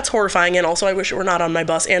think like that's horrifying, and also I wish it were not on my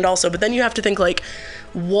bus, and also, but then you have to think like,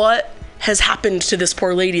 what has happened to this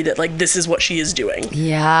poor lady that like this is what she is doing?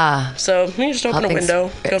 Yeah. So you just open a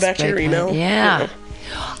window, go back to your email. Yeah. You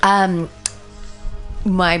know.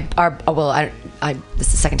 This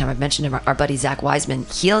is the second time I've mentioned him. Our buddy Zach Wiseman,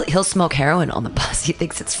 he'll smoke heroin on the bus. He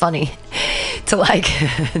thinks it's funny to like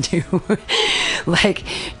do like,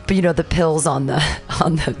 but you know, the pills on the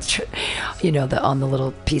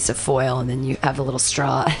little piece of foil, and then you have a little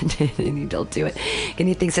straw and you don't do it, and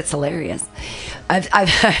he thinks it's hilarious.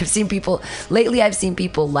 I've seen people lately. I've seen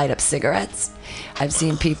people light up cigarettes. I've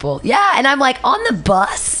seen people, and I'm like, on the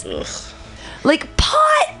bus. Ugh. Like,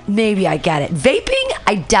 pot, maybe I get it. Vaping,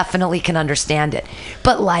 I definitely can understand it.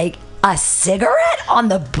 But like a cigarette on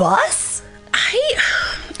the bus?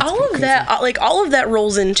 All of that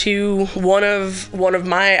rolls into one of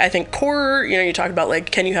my, I think, core, you know, you talk about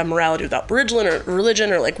like, can you have morality without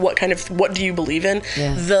religion or like what do you believe in?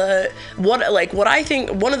 Yeah. What I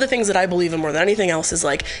think, one of the things that I believe in more than anything else is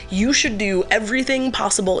like, you should do everything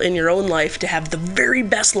possible in your own life to have the very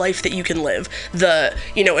best life that you can live.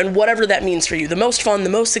 And whatever that means for you, the most fun, the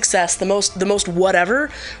most success, the most whatever,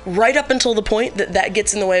 right up until the point that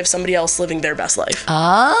gets in the way of somebody else living their best life.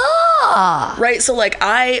 Ah. Right. So like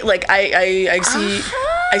I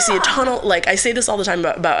see a ton of, like, I say this all the time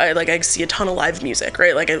about I see a ton of live music,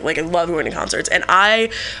 right? I love going to concerts, and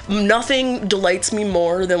nothing delights me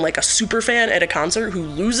more than like a super fan at a concert who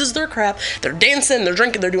loses their crap. They're dancing, they're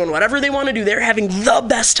drinking, they're doing whatever they want to do. They're having the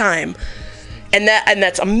best time. And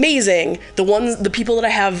that's amazing. The people that I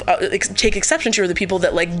have take exception to are the people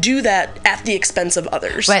that like do that at the expense of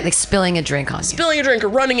others. Right, like spilling a drink on you. Spilling a drink or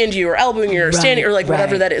running into you or elbowing you or standing or like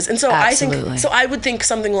whatever that is. And so Absolutely. I would think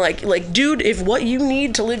something like, dude, if what you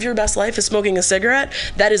need to live your best life is smoking a cigarette,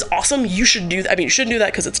 that is awesome. You should do that. I mean, you shouldn't do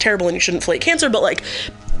that because it's terrible and you shouldn't flake cancer, but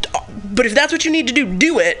if that's what you need to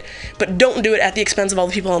do it, but don't do it at the expense of all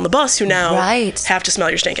the people on the bus who now have to smell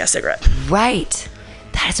your stank ass cigarette. Right.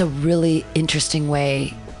 That's a really interesting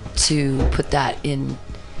way to put that in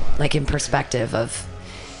perspective of,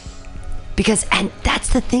 because, and that's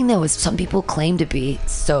the thing though, is some people claim to be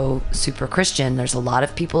so super Christian. There's a lot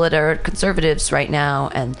of people that are conservatives right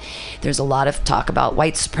now, and there's a lot of talk about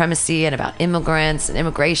white supremacy and about immigrants and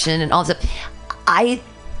immigration and all this stuff. I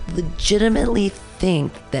legitimately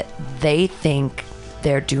think that they think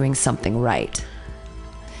they're doing something right.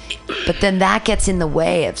 But then that gets in the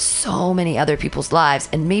way of so many other people's lives.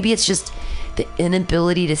 And maybe it's just the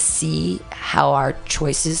inability to see how our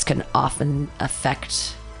choices can often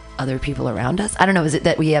affect other people around us. I don't know. Is it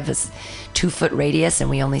that we have this 2-foot radius and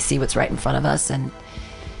we only see what's right in front of us, and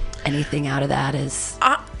anything out of that is...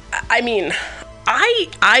 I mean,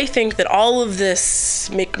 I think that all of this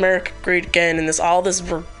Make America Great Again and all this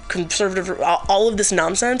conservative, all of this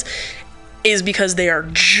nonsense is because they are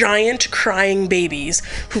giant crying babies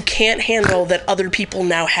who can't handle that other people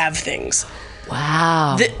now have things.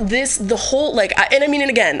 Wow. The whole, like, and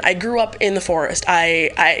again, I grew up in the forest.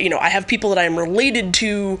 I have people that I'm related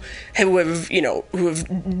to who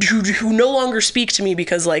no longer speak to me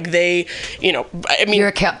because, like, they, I mean.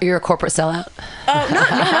 You're a corporate sellout? Not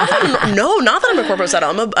that I'm a corporate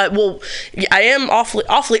sellout. I am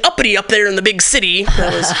awfully uppity up there in the big city.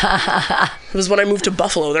 It was when I moved to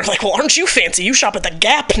Buffalo. They're like, well, aren't you fancy? You shop at the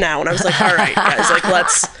Gap now. And I was like, all right, guys, like,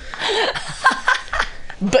 let's.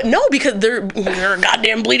 But no, because they're a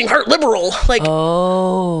goddamn bleeding heart liberal. Like,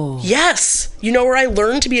 Oh. yes. You know where I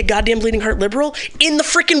learned to be a goddamn bleeding heart liberal? In the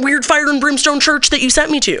freaking weird fire and brimstone church that you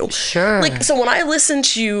sent me to. Sure. Like, so when I listen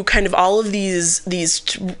to kind of all of these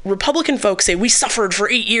Republican folks say, we suffered for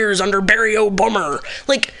 8 years under Barry Obama.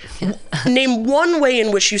 Like, name one way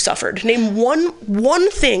in which you suffered. Name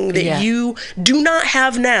one thing that you do not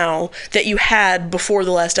have now that you had before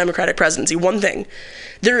the last Democratic presidency. One thing.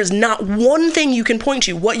 There is not one thing you can point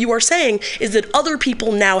to. What you are saying is that other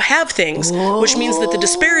people now have things, which means that the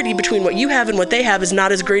disparity between what you have and what they have is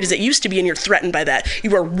not as great as it used to be, and you're threatened by that.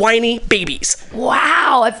 You are whiny babies.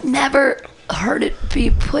 Wow, I've never heard it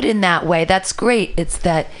be put in that way. That's great. It's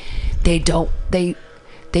that they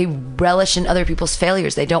relish in other people's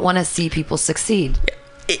failures. They don't want to see people succeed.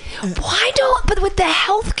 But with the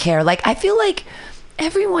healthcare, like, I feel like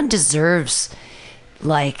everyone deserves,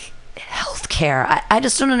 like, healthcare. I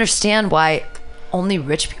just don't understand why only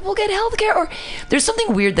rich people get healthcare. Or there's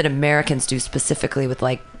something weird that Americans do specifically with,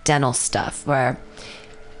 like, dental stuff, where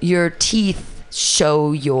your teeth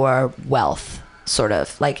show your wealth, sort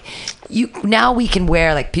of. Like, now we can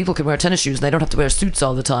wear, like, people can wear tennis shoes and they don't have to wear suits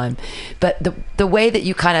all the time. But the way that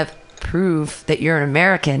you kind of prove that you're an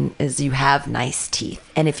American is you have nice teeth.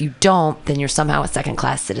 And if you don't, then you're somehow a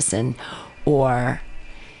second-class citizen. Or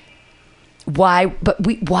why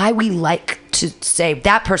we like to say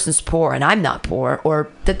that person's poor and I'm not poor, or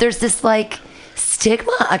that there's this, like,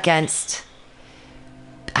 stigma against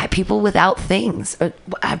people without things,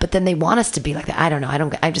 but then they want us to be like that. I don't know.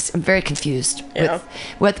 I'm very confused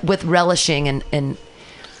with relishing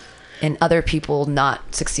and other people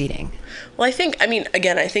not succeeding. Well, I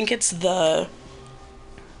think it's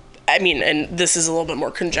and this is a little bit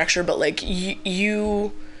more conjecture, but, like,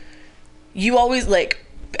 you always, like,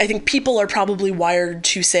 I think people are probably wired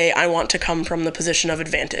to say, I want to come from the position of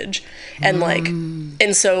advantage. And, like,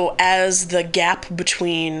 and so as the gap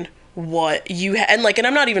between what you and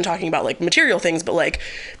I'm not even talking about, like, material things, but, like,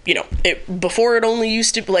 you know, before it only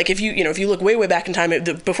used to, like, if you look way back in time,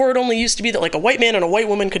 before it only used to be that, like, a white man and a white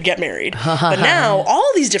woman could get married. But now all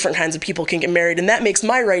these different kinds of people can get married, and that makes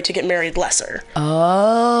my right to get married lesser.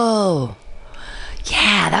 Oh.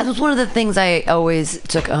 Yeah, that was one of the things I always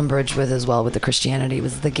took umbrage with as well with the Christianity,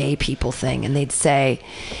 was the gay people thing. And they'd say,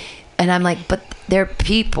 and I'm like, but they're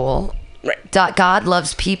people. Right. God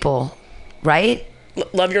loves people, right?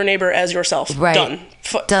 Love your neighbor as yourself. Right. Done.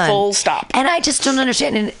 Done. Full stop. And I just don't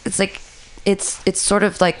understand. And it's like, it's sort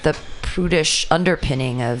of like the prudish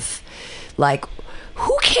underpinning of, like,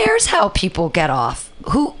 who cares how people get off?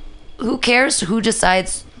 Who cares who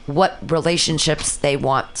decides what relationships they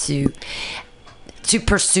want to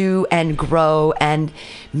pursue and grow? And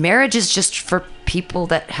marriage is just for people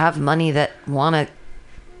that have money, that want to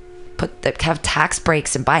have tax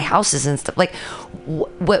breaks and buy houses and stuff. Like,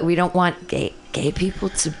 what, we don't want gay people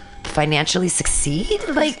to financially succeed?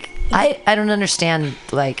 Like, I don't understand,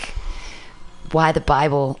 like, why the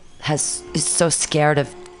Bible is so scared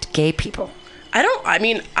of gay people. I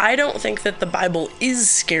don't think that the Bible is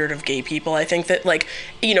scared of gay people. I think that, like,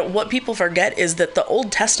 you know, what people forget is that the Old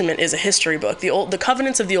Testament is a history book. The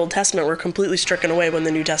covenants of the Old Testament were completely stricken away when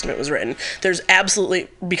the New Testament was written. There's absolutely,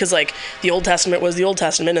 because, like, the Old Testament was the Old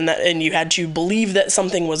Testament, and you had to believe that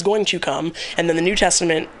something was going to come, and then the New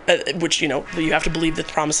Testament, which, you know, you have to believe that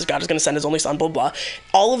the promises God is going to send his only son, blah, blah, blah.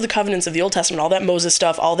 All of the covenants of the Old Testament, all that Moses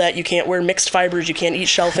stuff, all that you can't wear mixed fibers, you can't eat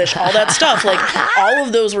shellfish, all that stuff, like, all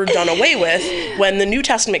of those were done away with when the New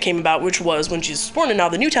Testament came about, which was when Jesus was born. And now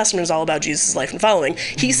the New Testament is all about Jesus' life and following.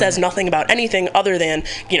 He says nothing about anything other than,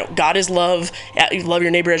 you know, God is love, love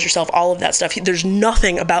your neighbor as yourself, all of that stuff. There's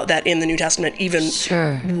nothing about that in the New Testament, even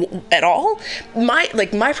at all. My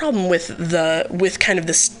problem with kind of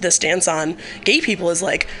the stance on gay people is,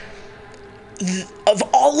 like, of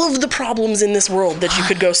all of the problems in this world that you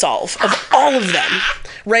could go solve, of all of them,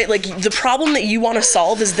 right? Like, the problem that you want to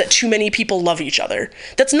solve is that too many people love each other.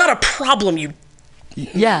 That's not a problem,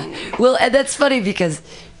 Yeah. Well, and that's funny, because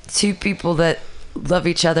two people that love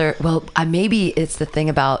each other, well, maybe it's the thing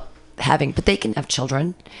about but they can have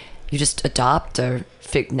children. You just adopt, or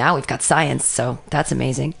now we've got science, so that's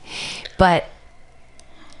amazing. But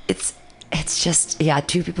it's just,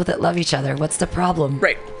 two people that love each other. What's the problem?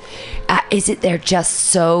 Right. Is it they're just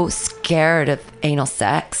so scared of anal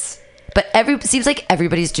sex? But seems like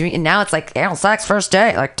everybody's doing it now. It's like anal sex first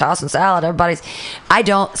day, like tossing salad. I'm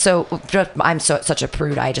such a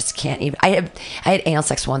prude. I just can't even. I had anal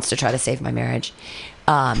sex once to try to save my marriage,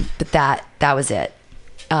 but that was it.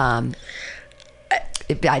 I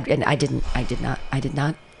did not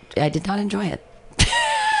enjoy it.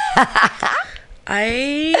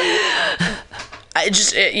 I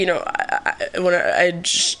just,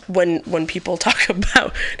 when people talk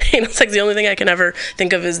about anal sex, the only thing I can ever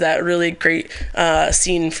think of is that really great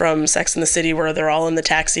scene from Sex and the City where they're all in the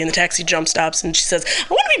taxi and the taxi jump stops and she says, "I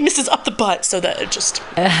want to be Mrs. Up the Butt," so that it just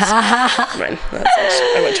I went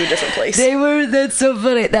to a different place. That's so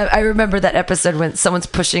funny. I remember that episode when someone's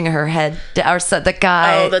pushing her head down, or the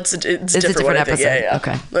guy. Oh, it's a different episode. Yeah.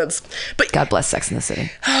 Okay. But God bless Sex and the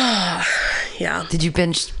City. Yeah. Did you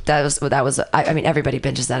binge? That was. I mean, everybody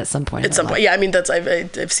binges that at some point. At some point, yeah. I mean,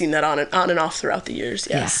 I've seen that on and off throughout the years.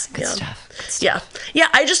 Yes. Yeah. Good stuff. Yeah.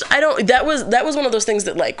 I don't. That was one of those things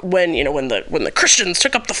that, like, when the Christians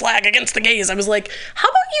took up the flag against the gays, I was like, how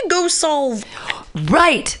about you go solve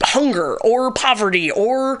hunger or poverty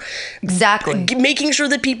or making sure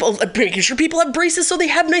people have braces so they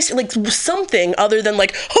have nice, like, something other than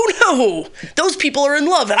like, oh no, those people are in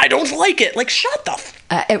love and I don't like it. Like, shut the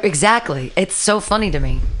exactly. It's so funny to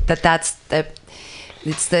me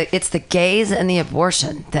it's the gays and the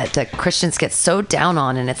abortion that the Christians get so down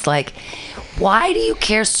on, and it's like, why do you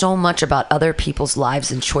care so much about other people's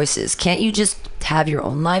lives and choices? Can't you just have your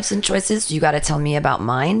own lives and choices? You got to tell me about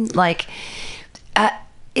mine. Like,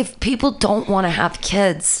 if people don't want to have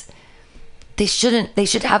kids, they should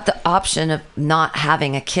have the option of not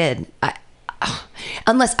having a kid.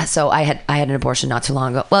 Unless, I had an abortion not too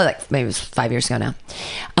long ago. Well, like maybe it was 5 years ago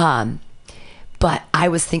now. But I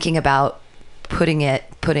was thinking about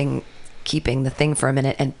keeping the thing for a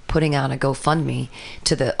minute and putting on a GoFundMe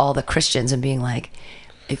to all the Christians and being like,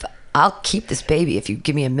 if I'll keep this baby if you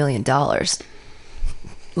give me $1 million.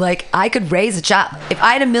 Like, I could raise a child. If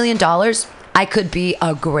I had $1 million, I could be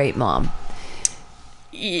a great mom.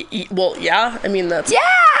 Well, yeah. I mean, that's... Yeah!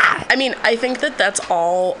 I mean, I think that's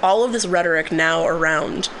all of this rhetoric now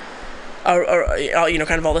around...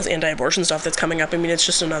 kind of all this anti-abortion stuff that's coming up. I mean, it's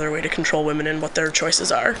just another way to control women and what their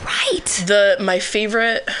choices are. Right. My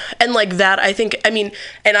favorite, and like that, I think, I mean,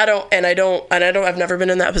 I've never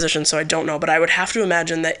been in that position, so I don't know, but I would have to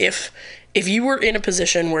imagine that if you were in a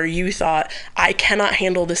position where you thought, I cannot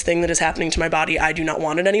handle this thing that is happening to my body, I do not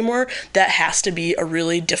want it anymore, that has to be a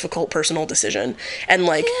really difficult personal decision. And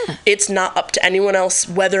like, It's not up to anyone else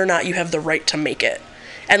whether or not you have the right to make it.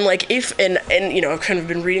 And like if I've kind of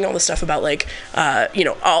been reading all this stuff about like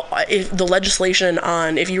if the legislation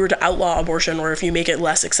on if you were to outlaw abortion or if you make it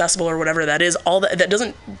less accessible or whatever that is, all that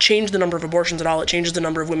doesn't change the number of abortions at all. It changes the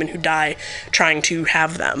number of women who die trying to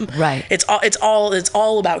have them. Right. It's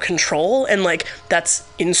all about control, and like that's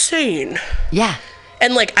insane. Yeah.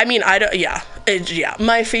 And like I mean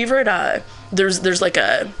my favorite there's like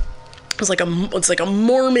a it's like a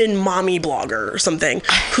Mormon mommy blogger or something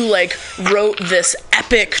who like wrote this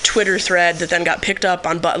epic Twitter thread that then got picked up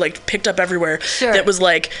everywhere. Sure. That was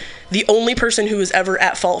like, the only person who is ever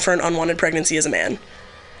at fault for an unwanted pregnancy is a man.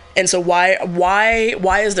 And so why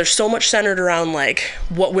is there so much centered around like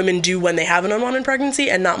what women do when they have an unwanted pregnancy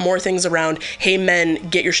and not more things around, hey men,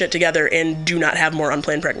 get your shit together and do not have more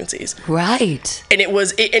unplanned pregnancies. Right. And it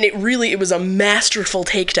was a masterful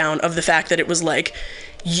takedown of the fact that it was like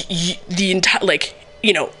the entire like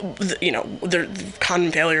the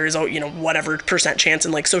condom failure is whatever percent chance,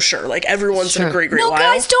 and like so sure, like every once in a great while.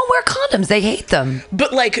 Guys don't wear condoms, they hate them.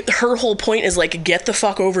 But like her whole point is like, get the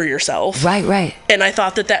fuck over yourself. Right. And I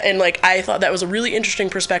thought I thought that was a really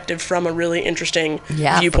interesting perspective from a really interesting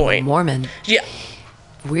viewpoint. From a Mormon. Yeah.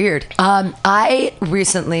 Weird. I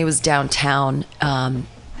recently was downtown.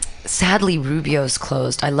 Sadly, Rubio's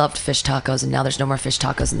closed. I loved fish tacos, and now there's no more fish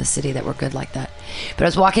tacos in the city that were good like that. But I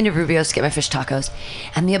was walking to Rubio's to get my fish tacos,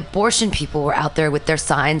 and the abortion people were out there with their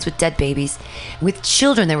signs with dead babies, with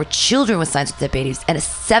children. There were children with signs with dead babies, and a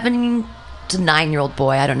 7 to 9-year-old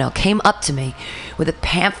boy, I don't know, came up to me with a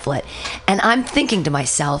pamphlet, and I'm thinking to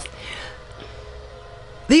myself,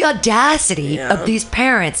 the audacity of these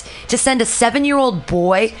parents to send a 7-year-old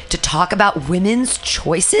boy to talk about women's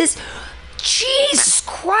choices. Jesus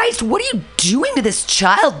Christ, what are you doing to this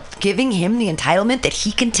child? Giving him the entitlement that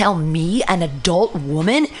he can tell me, an adult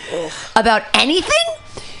woman, about anything?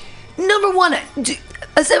 Number one,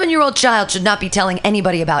 a 7-year-old child should not be telling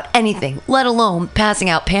anybody about anything, let alone passing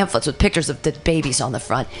out pamphlets with pictures of the babies on the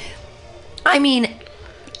front. I mean,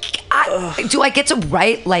 do I get to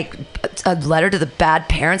write like a letter to the bad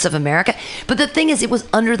parents of America? But the thing is, it was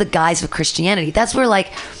under the guise of Christianity. That's where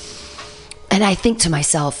like, and I think to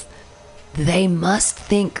myself, they must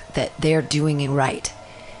think that they're doing it right.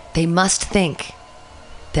 They must think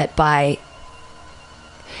that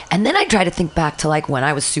and then I try to think back to like when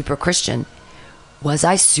I was super Christian. Was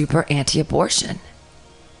I super anti-abortion?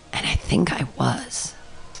 And I think I was.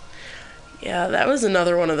 Yeah, that was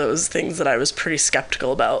another one of those things that I was pretty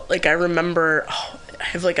skeptical about. Like I remember, I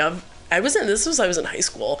have like a I was in high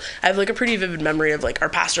school. I have like a pretty vivid memory of like our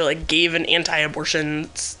pastor like gave an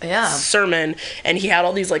anti-abortion sermon, and he had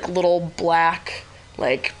all these like little black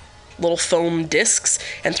like little foam discs,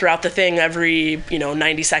 and throughout the thing every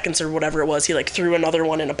 90 seconds or whatever it was, he like threw another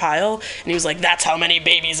one in a pile, and he was like, that's how many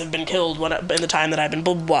babies have been killed in the time that I've been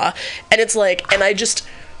blah blah blah. And it's like, and I just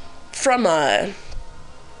from a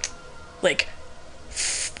like,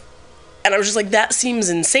 and I was just like, that seems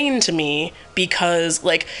insane to me, because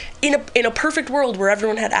like in a perfect world where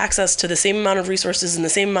everyone had access to the same amount of resources and the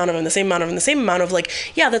same amount of like,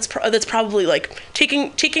 yeah, that's probably like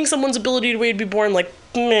taking someone's ability to be born, like,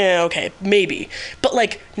 okay, maybe, but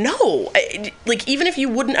like, no, like even if you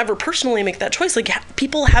wouldn't ever personally make that choice, like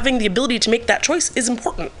people having the ability to make that choice is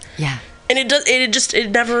important. Yeah. And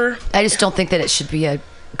it never. I just don't think that it should be a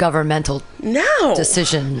governmental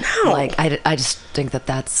decision. No. Like I just think that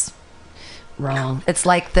that's wrong. It's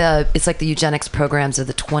like the eugenics programs of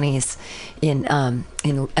the 20s in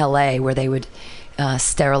LA, where they would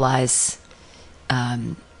sterilize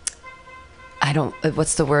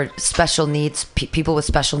what's the word, special needs, people with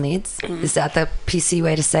special needs. Mm-hmm. Is that the PC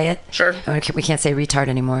way to say it? Sure. We can't say retard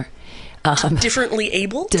anymore. Differently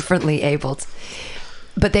abled,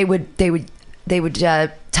 but they would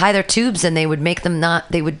tie their tubes, and they would make them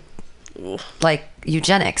like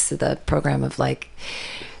eugenics, the program of like,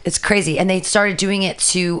 it's crazy. And they started doing it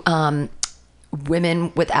to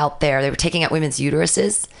women they were taking out women's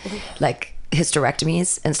uteruses, like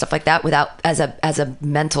hysterectomies and stuff like that, without as a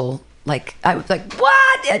mental, like, I was like,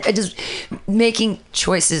 what? I just making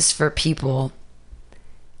choices for people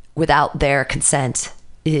without their consent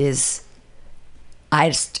is,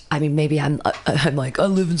 maybe I'm like, I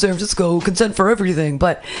live in San Francisco, consent for everything,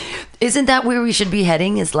 but isn't that where we should be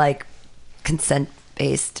heading? Is like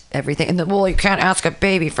consent-based everything, and you can't ask a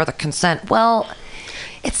baby for the consent. Well,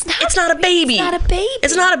 it's not a baby.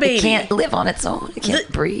 It's not a baby. It can't live on its own. It can't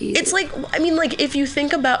breathe. It's like, I mean, like if you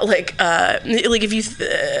think about like if you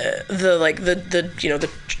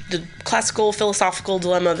the classical philosophical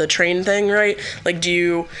dilemma, the train thing, right? Like, do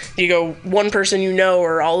you go one person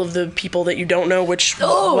or all of the people that you don't know,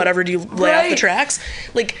 whatever do you lay off the tracks?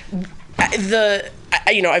 Like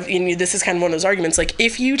this is kind of one of those arguments. Like,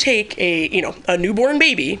 if you take a newborn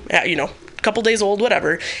baby, couple days old,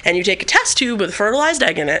 whatever, and you take a test tube with a fertilized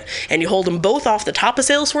egg in it, and you hold them both off the top of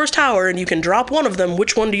Salesforce Tower, and you can drop one of them,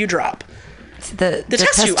 which one do you drop? The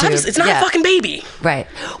test tube. It's not a fucking baby. Right.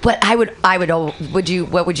 But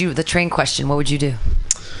the train question, what would you do?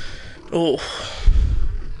 Oh.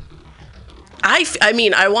 I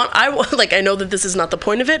know that this is not the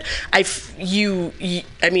point of it. You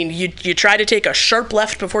try to take a sharp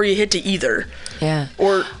left before you hit to either. Yeah.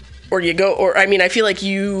 Or you go, I feel like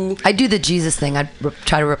I do the Jesus thing. I'd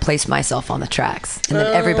try to replace myself on the tracks, and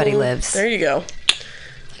then everybody lives. There you go.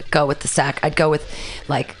 I'd go with the sack. I'd go with,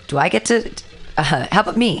 like, do I get to, how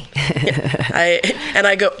about me?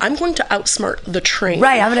 I go, I'm going to outsmart the train.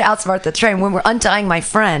 Right, I'm going to outsmart the train. When we're untying my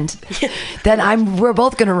friend, then we're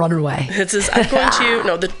both going to run away. There's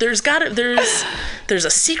a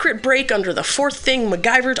secret break under the fourth thing,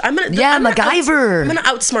 MacGyver. MacGyver. I'm going to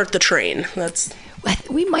outsmart the train.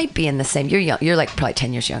 We might be in the same. You're young. You're like probably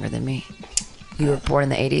 10 years younger than me. You were born in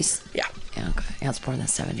the 80s? Yeah. Yeah, okay. I was born in the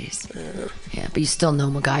 70s. Yeah, but you still know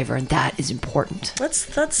MacGyver, and that is important.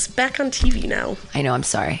 That's back on TV now. I know, I'm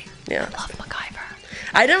sorry. Yeah. I love MacGyver.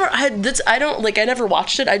 I never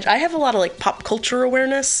watched it. I have a lot of like pop culture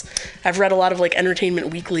awareness. I've read a lot of like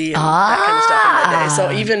Entertainment Weekly and that kind of stuff in the day.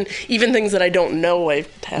 So even things that I don't know, I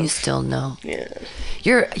have. You still know. Yeah.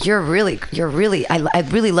 You're really I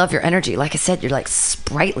really love your energy. Like I said, you're like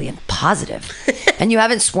sprightly and positive. And you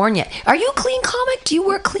haven't sworn yet. Are you a clean comic? Do you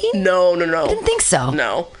work clean? No. I didn't think so.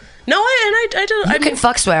 No, I don't. You can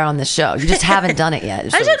fuck swear on this show. You just haven't done it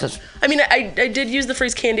yet. I did use the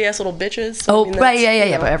phrase candy ass little bitches. So right,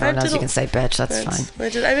 yeah. But everyone knows you can say bitch. That's fine.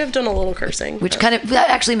 I have done a little cursing. That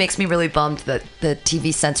actually makes me really bummed that the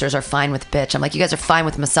TV censors are fine with bitch. I'm like, you guys are fine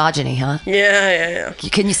with misogyny, huh? Yeah.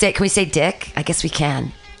 Can we say dick? I guess we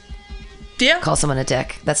can. Yeah. Call someone a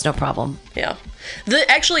dick. That's no problem. Yeah.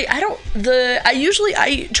 I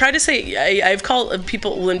try to say, I've called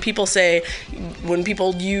people, when people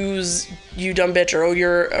use you dumb bitch, or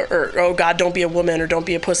oh God, don't be a woman, or don't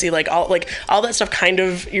be a pussy, all that stuff kind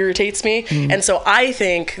of irritates me. And so I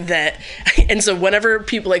think that, and so whenever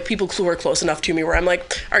people who are close enough to me where I'm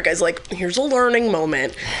like, all right guys, like, here's a learning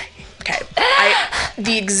moment. Okay.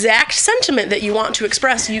 The exact sentiment that you want to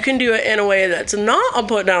express, you can do it in a way that's not a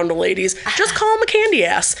put down to ladies. Just call them a candy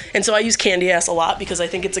ass. And so I use candy ass a lot because I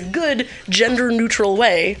think it's a good gender neutral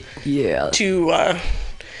way to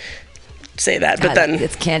say that, God, but then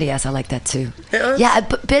it's candy ass. I like that too. Yeah.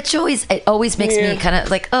 But bitch always makes me kind of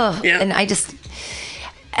like, and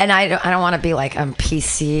I don't want to be like, I'm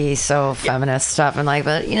PC, so feminist stuff, and like,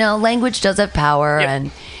 but language does have power,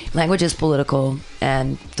 and language is political,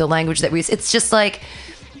 and the language that it's just like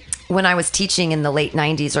when I was teaching in the late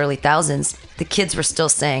 90s, early thousands, the kids were still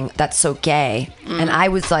saying that's so gay, and I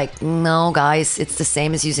was like, no guys, it's the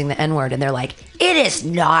same as using the N-word, and they're like, it is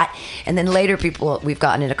not. And then later we've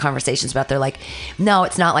gotten into conversations about, they're like, no,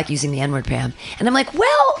 it's not like using the N-word, Pam. And I'm like,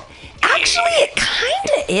 well, actually it kind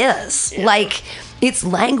of is. Like, it's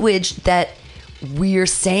language that we're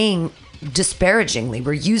saying disparagingly.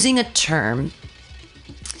 We're using a term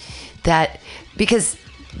that, because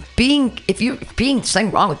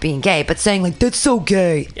something wrong with being gay, but saying like, that's so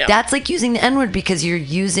gay, that's like using the N-word, because you're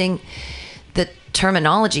using the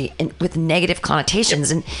terminology with negative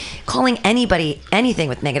connotations, and calling anybody anything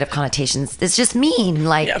with negative connotations is just mean.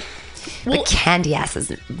 Like, but candy ass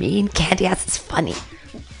isn't mean. Candy ass is funny.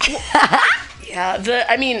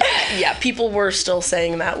 People were still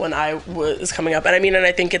saying that when I was coming up, and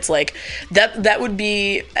I think it's like that would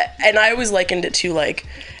be, and I always likened it to like,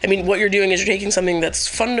 what you're doing is you're taking something that's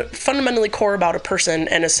fundamentally core about a person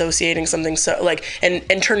and associating something so like,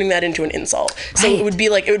 and turning that into an insult. So it would be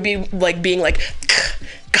like being like,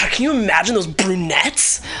 God, can you imagine those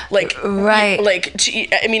brunettes? Like, right. Like,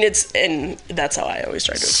 it's, and that's how I always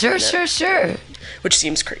try to explain it. Sure. Which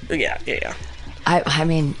seems crazy. Yeah.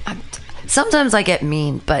 Sometimes I get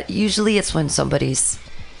mean, but usually it's when somebody's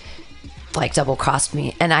like double-crossed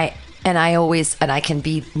me, and I can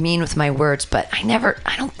be mean with my words, but I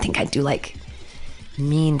don't think I do like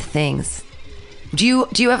mean things. Do you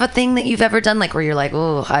have a thing that you've ever done, like, where you're like,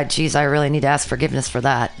 oh, geez, I really need to ask forgiveness for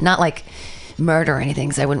that? Not like murder or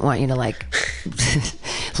anything, so I wouldn't want you to like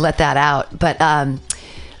let that out. But I'm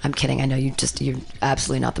kidding. I know you're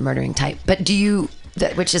absolutely not the murdering type. But do you?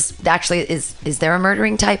 Which is actually is there a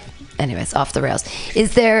murdering type? Anyways, off the rails.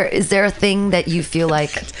 Is there a thing that you feel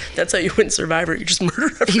like that's how you win Survivor? You just murder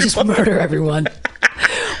everyone. You just murder everyone.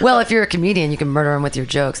 Well, if you're a comedian, you can murder them with your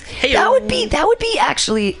jokes. Hey, that would be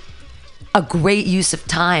actually a great use of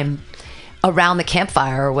time around the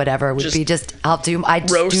campfire or whatever. Would be just I do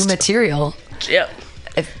material. Yep.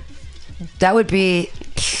 That would be.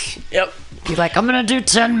 Yep. Be like, I'm gonna do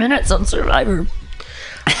 10 minutes on Survivor.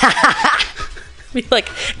 Be like,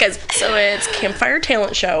 guys, so it's campfire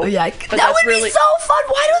talent show. Yeah, that would be so fun.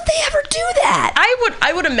 Why don't they ever do that?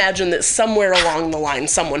 I would imagine that somewhere along the line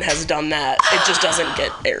someone has done that. It just doesn't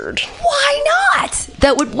get aired. Why not?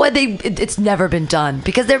 It's never been done,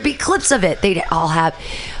 because there'd be clips of it. They'd all have,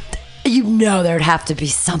 there'd have to be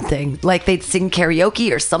something, like they'd sing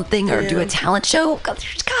karaoke or something, or do a talent show.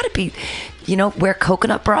 There's got to be, wear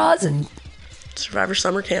coconut bras and Survivor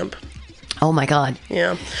Summer Camp. Oh my God.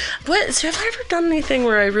 Yeah. Have I ever done anything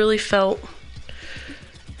where I really felt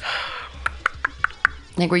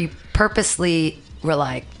like, where you purposely were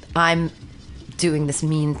like, I'm doing this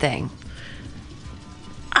mean thing?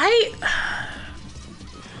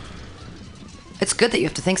 It's good that you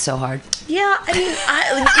have to think so hard. Yeah,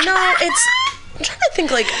 it's, I'm trying to think,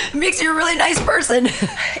 like, it makes you a really nice person.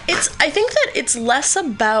 I think that it's less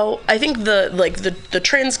about, I think the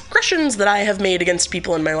transgressions that I have made against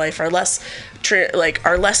people in my life are less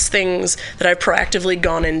things that I've proactively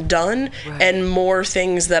gone and done, right, and more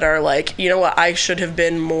things that are like, what, I should have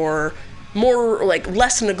been more like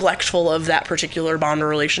less neglectful of that particular bond or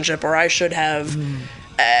relationship, or I should have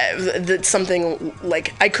that something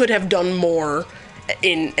like I could have done more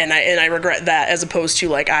and I regret that, as opposed to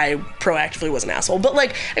like I proactively was an asshole. But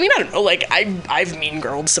like, I don't know, like I've mean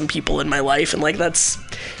girled some people in my life, and like that's,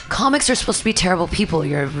 comics are supposed to be terrible people.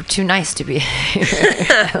 You're too nice to be.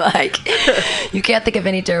 Like, you can't think of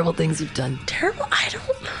any terrible things you've done. Terrible? I don't.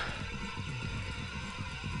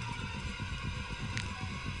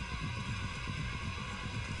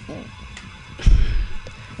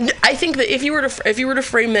 I think that if you were to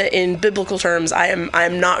frame it in biblical terms, I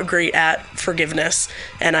am not great at forgiveness,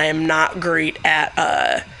 and I am not great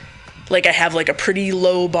at like, I have like a pretty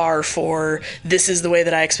low bar for, this is the way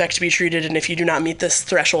that I expect to be treated, and if you do not meet this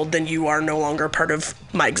threshold, then you are no longer part of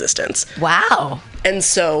my existence. Wow. And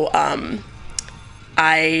so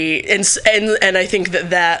I think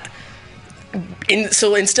that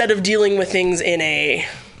instead of dealing with things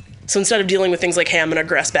like, hey, I'm going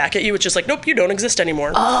to aggress back at you, it's just like, nope, you don't exist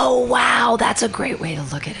anymore. Oh, wow. That's a great way to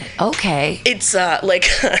look at it. Okay. It's like,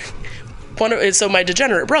 so my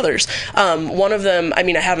degenerate brothers, one of them, I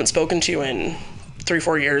haven't spoken to in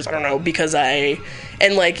 3-4 years, I don't know, because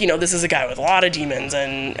And like, you know, this is a guy with a lot of demons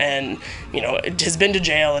and you know, has been to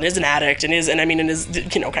jail and is an addict and is,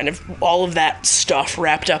 you know, kind of all of that stuff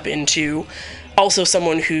wrapped up into also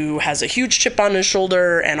someone who has a huge chip on his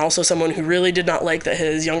shoulder, and also someone who really did not like that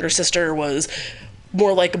his younger sister was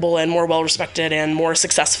more likable and more well-respected and more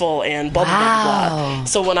successful and blah, blah, blah, blah.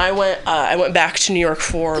 So when I went back to New York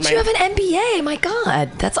for you have an MBA. My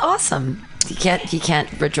God, that's awesome. He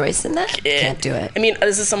can't rejoice in that? Can't do it. I mean,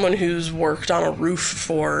 this is someone who's worked on a roof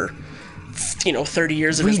for, you know, 30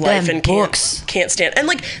 years of his life and can't stand. And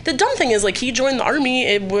like, the dumb thing is, like, he joined the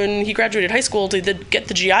army when he graduated high school to get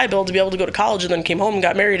the GI Bill to be able to go to college, and then came home and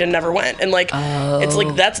got married and never went. And like, it's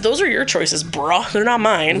like, those are your choices, bruh. They're not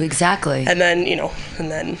mine. Exactly. And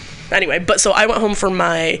then, anyway, but so I went home for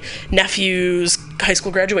my nephew's high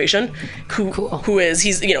school graduation,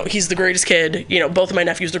 he's the greatest kid. You know, both of my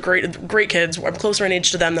nephews are great kids. I'm closer in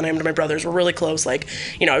age to them than I am to my brothers. We're really close. Like,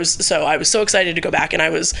 you know, I was so excited to go back, and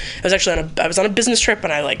I was actually on a business trip,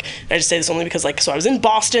 and I just say this only because, like, so I was in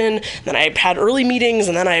Boston, then I had early meetings,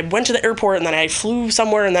 and then I went to the airport, and then I flew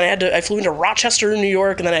somewhere, and then I flew into Rochester, New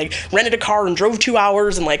York, and then I rented a car and drove 2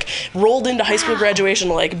 hours and like rolled into high school graduation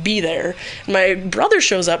to like be there. And my brother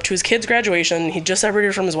shows up to his kid's graduation. He just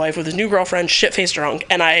separated from his wife with his new girlfriend, shit-faced drunk,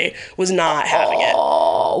 and I was not having it.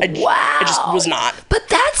 Wow. I just was not. But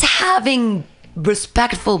that's having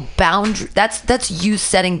respectful boundaries. That's you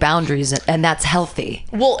setting boundaries, and that's healthy.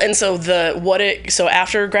 Well, and so so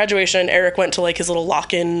after graduation, Eric went to like his little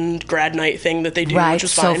lock-in grad night thing that they do, which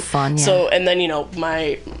was fine. So fun. Yeah. So, and then,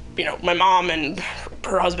 my mom and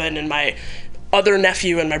her husband and my other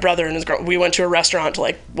nephew and my brother and his girl, we went to a restaurant to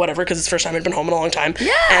like whatever, because it's the first time I'd been home in a long time.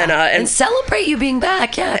 Yeah. And celebrate you being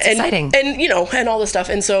back. Yeah, it's exciting. And and all this stuff.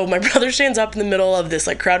 And so my brother stands up in the middle of this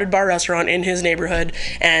like crowded bar restaurant in his neighborhood,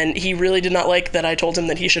 and he really did not like that I told him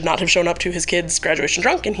that he should not have shown up to his kid's graduation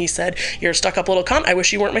drunk, and he said, "You're a stuck-up little cunt. I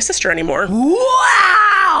wish you weren't my sister anymore."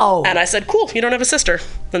 Wow. And I said, "Cool, you don't have a sister."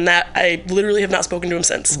 And that, I literally have not spoken to him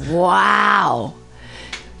since. Wow.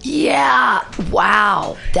 Yeah.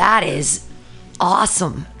 Wow. That is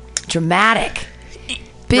awesome. Dramatic.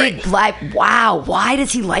 Big life. Wow. Why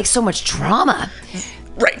does he like so much drama?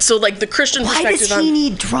 Right. So like the Christian perspective. Why does he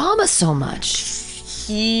need drama so much?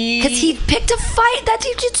 Because he picked a fight.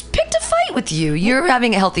 He just picked a fight with you. You're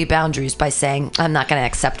having healthy boundaries by saying, I'm not going to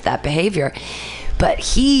accept that behavior. But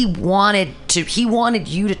he wanted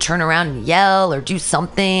you to turn around and yell or do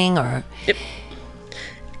something or... Yep.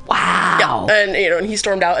 Wow. Yeah. And and he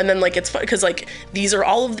stormed out, and then like it's fun because like these are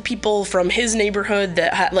all of the people from his neighborhood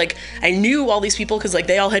that like I knew all these people because like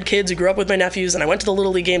they all had kids who grew up with my nephews, and I went to the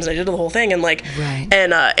Little League games and I did the whole thing, and like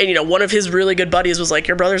and one of his really good buddies was like,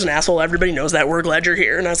 "Your brother's an asshole, everybody knows that, we're glad you're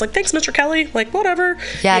here." And I was like, "Thanks, Mr. Kelly," like whatever.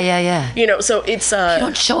 Yeah. So it's you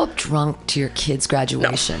don't show up drunk to your kid's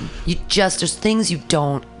graduation. No. There's things you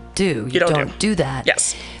don't do. You don't do that.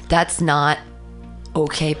 Yes. That's not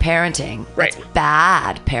okay parenting. Right. That's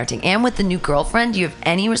bad parenting. And with the new girlfriend, do you have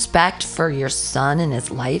any respect for your son and his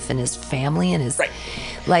life and his family and his... Right.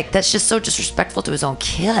 Like, that's just so disrespectful to his own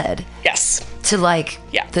kid. Yes. To like...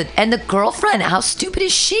 Yeah. And the girlfriend, how stupid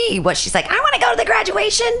is she? She's like, I want to go to the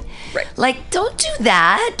graduation? Right. Like, don't do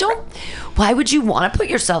that. Why would you want to put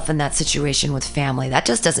yourself in that situation with family? That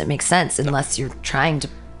just doesn't make sense unless you're trying to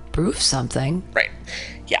prove something. Right.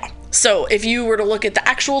 Yeah. So if you were to look at the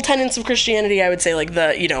actual tenets of Christianity, I would say like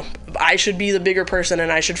I should be the bigger person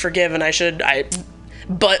and I should forgive and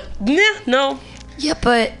no. Yeah,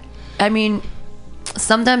 but I mean,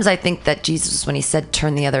 sometimes I think that Jesus, when he said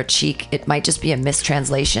turn the other cheek, it might just be a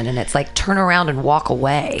mistranslation, and it's like turn around and walk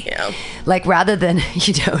away. Yeah. Like rather than,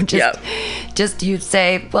 just you'd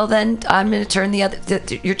say, well then I'm going to turn the other,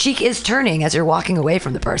 your cheek is turning as you're walking away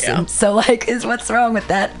from the person. Yeah. So like, what's wrong with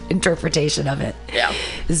that interpretation of it? Yeah.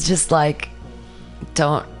 It's just like,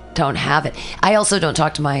 don't have it. I also don't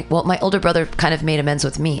talk to my older brother kind of made amends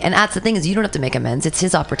with me. And that's the thing, is you don't have to make amends. It's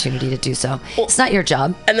his opportunity to do so. Well, it's not your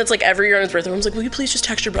job. And that's like every year on his birthday, everyone's like, will you please just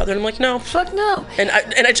text your brother? And I'm like, no. Fuck no. And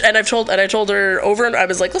I told her over, and I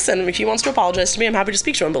was like, listen, if he wants to apologize to me, I'm happy to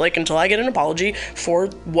speak to him. But like, until I get an apology for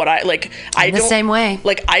what I don't, same way.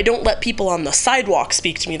 Like, I don't let people on the sidewalk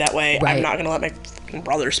speak to me that way. Right. I'm not going to let my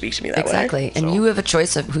brother speak to me that way. Exactly. And so. You have a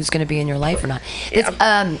choice of who's going to be in your life or not.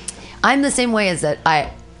 Yeah. I'm the same way as that.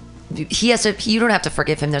 You don't have to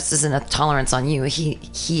forgive him. This isn't a tolerance on you.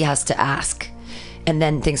 He has to ask, and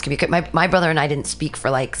then things can be good. My brother and I didn't speak for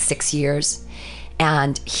like 6 years,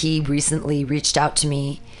 and he recently reached out to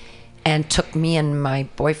me and took me and my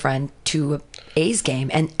boyfriend to a A's game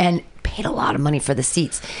and paid a lot of money for the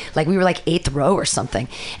seats. Like we were like 8th row or something,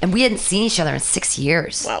 and we hadn't seen each other in 6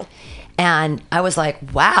 years. Wow. And I was like,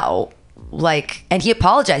 wow, like, and he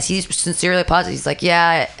apologized. He sincerely apologized. He's like,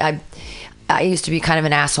 yeah, I used to be kind of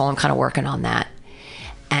an asshole. I'm kind of working on that.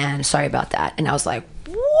 And sorry about that. And I was like,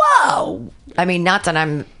 whoa. I mean, not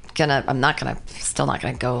that still not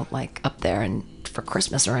gonna go like up there and for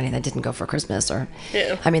Christmas or anything. I didn't go for Christmas I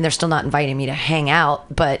mean, they're still not inviting me to hang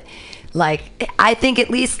out, but like, I think at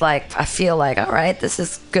least like, I feel like, all right, this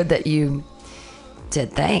is good that you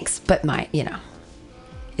did. Thanks. But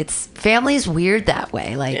it's family's weird that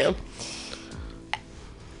way. Like,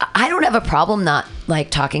 I don't have a problem not like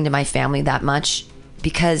talking to my family that much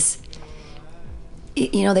because,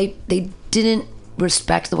 you know, they didn't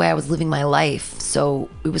respect the way I was living my life. So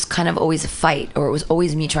it was kind of always a fight, or it was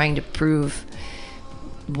always me trying to prove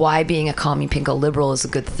why being a commie pinko liberal is a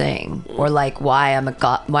good thing, or like why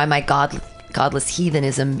my godless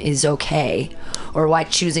heathenism is okay, or why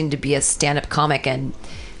choosing to be a stand-up comic and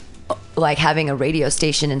like having a radio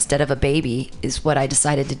station instead of a baby is what I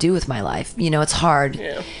decided to do with my life. You know, it's hard.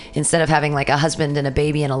 Yeah. Instead of having like a husband and a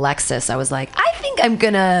baby and a Lexus, I was like, I think I'm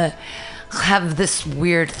gonna have this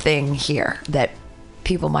weird thing here that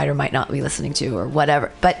people might or might not be listening to or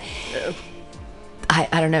whatever. But I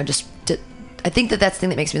don't know, I think that's the thing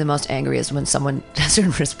that makes me the most angry is when someone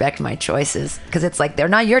doesn't respect my choices, because it's like, they're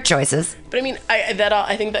not your choices. But I mean,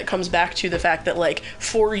 I think that comes back to the fact that like,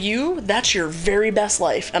 for you, that's your very best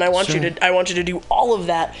life, and I want you to do all of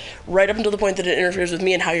that right up until the point that it interferes with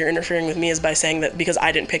me, and how you're interfering with me is by saying that because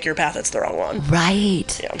I didn't pick your path, it's the wrong one.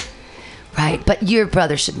 Right. Yeah. Right, but your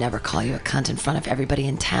brother should never call you a cunt in front of everybody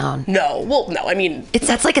in town. No, well, no, I mean,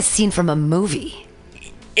 that's like a scene from a movie.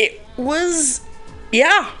 It was,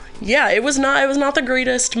 yeah, it was not the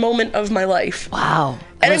greatest moment of my life. Wow.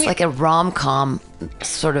 It was like a rom-com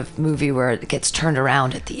sort of movie where it gets turned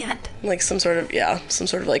around at the end. Like some sort of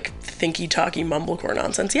like thinky-talky mumblecore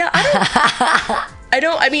nonsense. Yeah,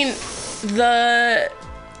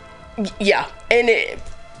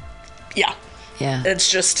 it's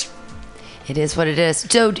just... It is what it is.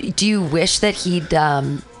 So, do you wish that he'd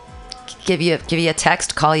give you a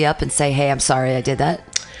text, call you up, and say, "Hey, I'm sorry, I did that"?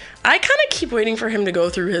 I kind of keep waiting for him to go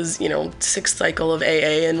through his, 6th cycle of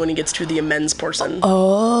AA, and when he gets to the amends portion,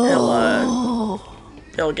 he'll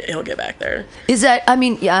get back there. Is that? I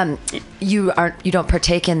mean, you don't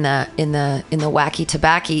partake in the wacky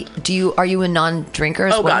tobacco. Are you a non-drinker?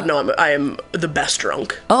 Oh God, no! I am the best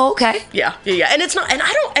drunk. Oh, okay. Yeah. And it's not, and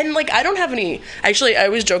I don't have any. Actually, I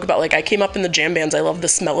always joke about like I came up in the jam bands. I love the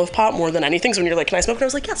smell of pot more than anything. So when you're like, "Can I smoke?" And I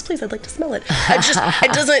was like, "Yes, please. I'd like to smell it."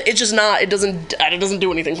 It doesn't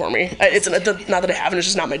do anything for me. It's not that I haven't. It's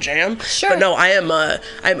just not my jam. Sure. But no, I am a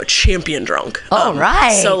champion drunk. Oh,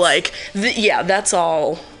 right. So like, that's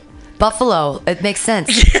all. Buffalo, it makes sense.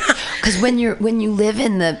 Because when you live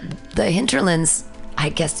in the hinterlands, I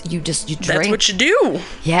guess you drink. That's what you do.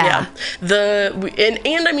 Yeah.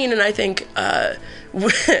 I think when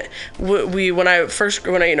I was first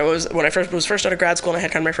out of grad school and I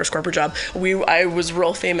had kind of my first corporate job, I was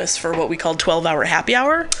real famous for what we called 12-hour happy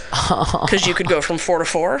hour, because you could go from 4 to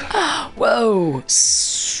 4. Whoa.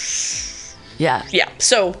 Yeah. Yeah.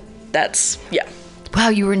 So that's Wow,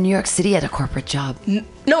 you were in New York City at a corporate job.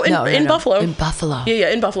 No, in Buffalo. In Buffalo.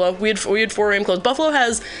 Yeah, in Buffalo. We had 4 a.m. close.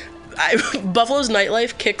 Buffalo's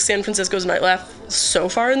nightlife kicks San Francisco's nightlife so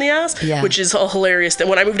far in the ass, which is a hilarious thing.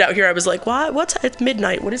 When I moved out here, I was like, it's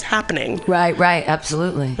midnight. What is happening? Right,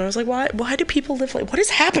 absolutely. And I was like, why do people live like, what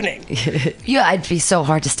is happening? Yeah, it'd be so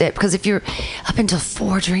hard to stay up, because if you're up until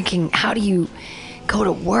 4 drinking, how do you go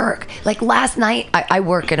to work? Like last night, I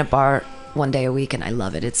work in a bar 1 day a week, and I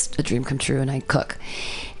love it. It's a dream come true, and I cook.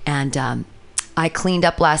 And I cleaned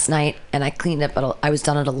up last night, and I was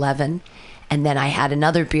done at 11, and then I had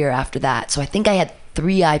another beer after that. So I think I had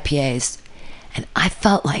 3 IPAs, and I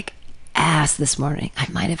felt like ass this morning. I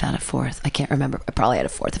might have had a 4th. I can't remember. I probably had a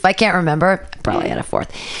 4th. If I can't remember, I probably had a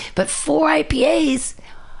 4th. But 4 IPAs,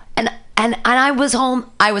 and I was home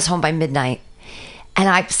by midnight.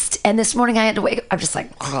 And this morning I had to wake up. I'm just like,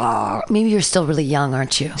 oh, maybe you're still really young,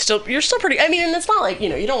 aren't you? You're still pretty. I mean, and it's not like,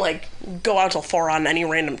 you don't like go out till 4 on any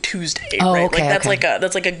random Tuesday, right? Okay, like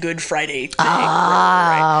that's like a Good Friday thing.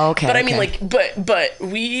 Right? Okay. But I mean, like, but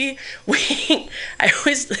we I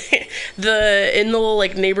always in the little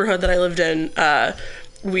like neighborhood that I lived in. I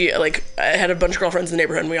had a bunch of girlfriends in the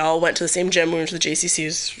neighborhood, and we all went to the same gym. We went to the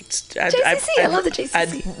JCC. I love the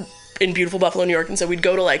JCC. In beautiful Buffalo, New York, and so we'd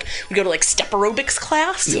go to step aerobics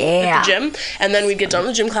class at the gym, and then we'd get done with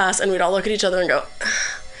the gym class, and we'd all look at each other and go,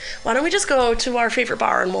 why don't we just go to our favorite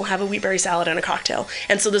bar and we'll have a wheatberry salad and a cocktail.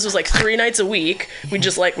 And so this was like 3 nights a week. We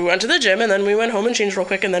just like, we went to the gym and then we went home and changed real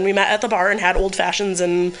quick and then we met at the bar and had old fashions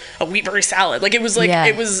and a wheatberry salad. Like it was like,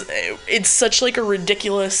 it's such like a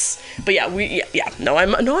ridiculous, but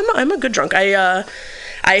I'm a good drunk.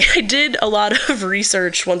 I did a lot of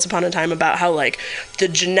research once upon a time about how like the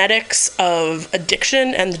genetics of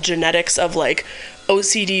addiction and the genetics of like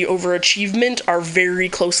OCD overachievement are very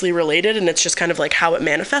closely related, and it's just kind of like how it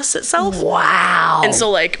manifests itself. Wow. And so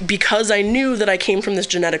like, because I knew that I came from this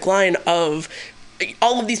genetic line of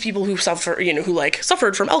all of these people who suffer, who like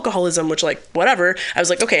suffered from alcoholism, which like whatever, I was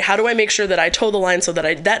like, okay, how do I make sure that I toe the line so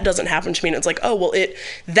that that doesn't happen to me? And it's like, oh, well,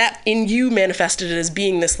 that in you manifested it as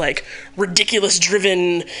being this like ridiculous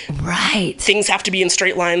driven, right, things have to be in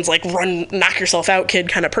straight lines, like run, knock yourself out kid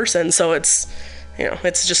kind of person. So it's,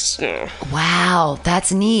 it's just, Wow,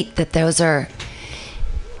 that's neat that those are,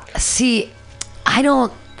 see, I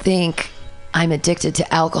don't think I'm addicted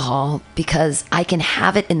to alcohol because I can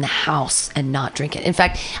have it in the house and not drink it. In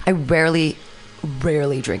fact, I rarely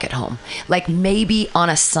drink at home. Like maybe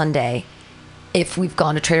on a Sunday, if we've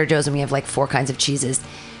gone to Trader Joe's and we have like 4 kinds of cheeses,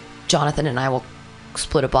 Jonathan and I will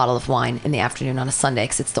split a bottle of wine in the afternoon on a Sunday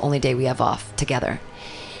because it's the only day we have off together.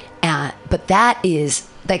 But that is,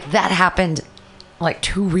 like, that happened like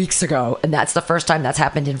 2 weeks ago, and that's the first time that's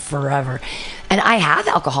happened in forever. And I have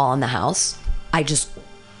alcohol in the house. If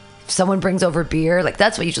someone brings over beer, like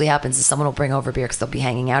that's what usually happens is someone will bring over beer because they'll be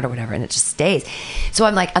hanging out or whatever, and it just stays. So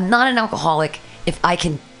I'm like, I'm not an alcoholic if I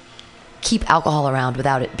can keep alcohol around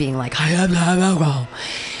without it being like, I have to have alcohol.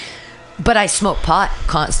 But I smoke pot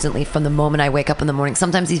constantly from the moment I wake up in the morning.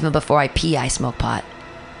 Sometimes even before I pee, I smoke pot.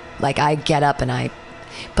 Like I get up and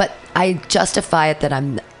but I justify it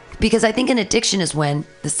that because I think an addiction is when,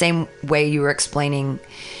 the same way you were explaining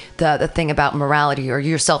the thing about morality or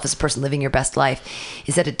yourself as a person living your best life,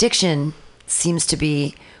 is that addiction seems to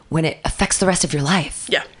be when it affects the rest of your life.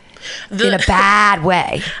 Yeah. In a bad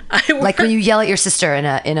way. Like when you yell at your sister in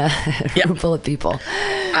a room full of people.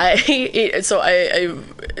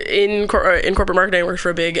 In corporate marketing, I worked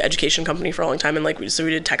for a big education company for a long time, and we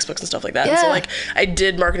did textbooks and stuff like that. Yeah. And so I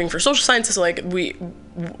did marketing for social sciences. So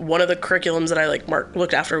one of the curriculums that I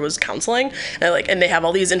looked after was counseling, and they have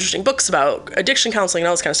all these interesting books about addiction counseling and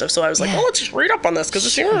all this kind of stuff. So I was like, well, let's just read up on this because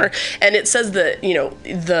it's sure. And it says that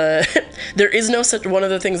there is no such, one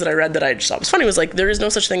of the things that I read that I just thought was funny was there is no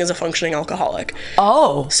such thing as a functioning alcoholic.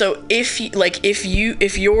 Oh. So if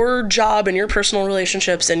your job and your personal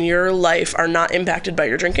relationships and your life are not impacted by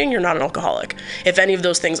your drinking, you're not an alcoholic. If any of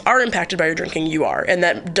those things are impacted by your drinking, you are. And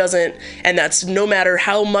that's no matter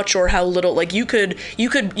how much or how little. You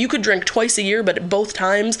could drink twice a year, but both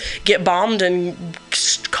times get bombed and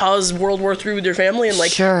cause World War III with your family, and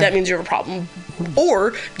sure. That means you have a problem.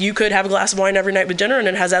 Or you could have a glass of wine every night with dinner and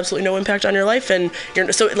it has absolutely no impact on your life, and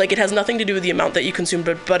it has nothing to do with the amount that you consume,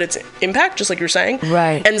 but its impact, just like you're saying.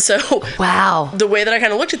 Right. And so wow. The way that I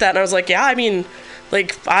kind of looked at that, and I was like, yeah, I mean,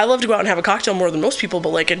 I love to go out and have a cocktail more than most people,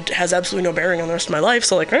 but it has absolutely no bearing on the rest of my life.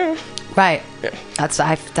 So right. Yeah. That's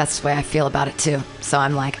the way I feel about it too. So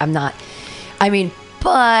I'm not. I mean,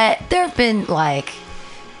 but there have been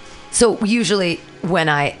so usually when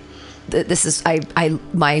my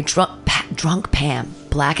drunk Pam,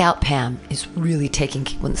 blackout Pam is really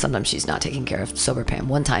when sometimes she's not taking care of sober Pam.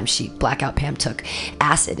 One time blackout Pam took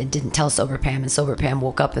acid and didn't tell sober Pam, and sober Pam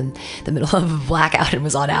woke up in the middle of a blackout and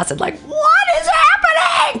was on acid what is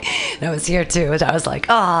happening? And I was here too, and I was like,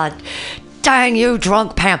 oh, dang you,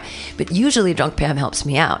 drunk Pam. But usually drunk Pam helps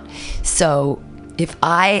me out. So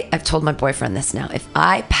I've told my boyfriend this now, if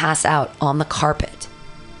I pass out on the carpet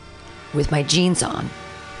with my jeans on,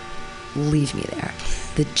 leave me there.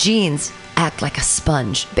 The jeans act like a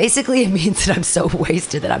sponge. Basically, it means that I'm so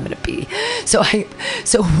wasted that I'm gonna pee. So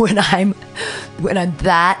when I'm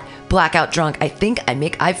that blackout drunk, I think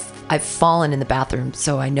I've fallen in the bathroom,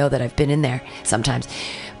 so I know that I've been in there sometimes.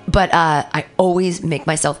 But I always make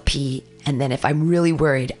myself pee, and then if I'm really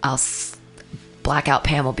worried, blackout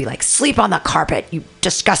Pam will be like, sleep on the carpet, you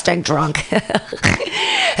disgusting drunk.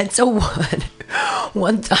 And so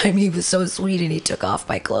one time he was so sweet and he took off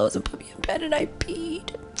my clothes and put me in bed and I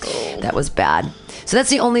peed. Oh. That was bad. So that's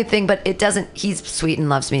the only thing, but he's sweet and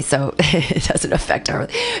loves me, so it doesn't affect our,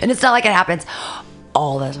 and it's not like it happens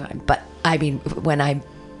all the time. But I mean, when I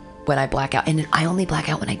black out, and I only black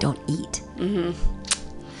out when I don't eat. Mm-hmm.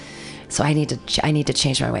 So I need to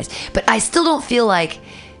change my ways. But I still don't feel like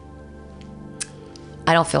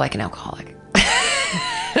an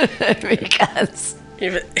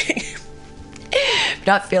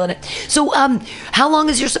not feeling it. So, how long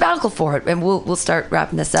is your sabbatical for? And we'll start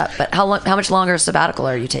wrapping this up. But how much longer sabbatical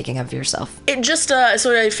are you taking of yourself? It just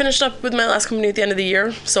so I finished up with my last company at the end of the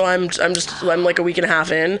year. So I'm like a week and a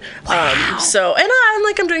half in. Wow.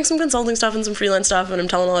 I'm doing some consulting stuff and some freelance stuff, and I'm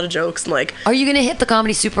telling a lot of jokes and like. Are you gonna hit the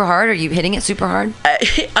comedy super hard? Are you hitting it super hard?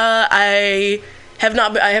 I have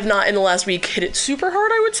not in the last week hit it super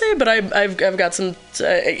hard, I would say, but I've got some.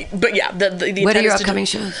 But yeah, the What are your upcoming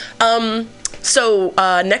shows? So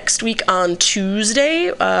next week on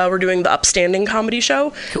Tuesday, we're doing the Upstanding comedy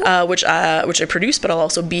show, cool. which I produce, but I'll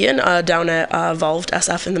also be in down at Evolved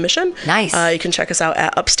SF in the Mission. Nice. You can check us out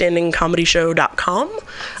at upstandingcomedyshow.com.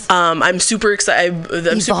 I'm super excited.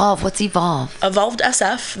 Evolve. What's Evolve? Evolved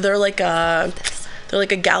SF. They're like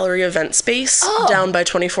a gallery event space down by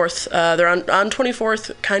 24th. They're on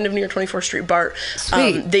 24th, kind of near 24th Street BART.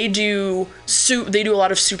 Sweet. They do a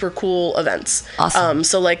lot of super cool events. Awesome.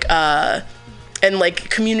 So like and like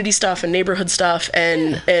community stuff and neighborhood stuff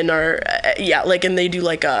and and they do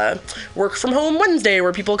like a work from home Wednesday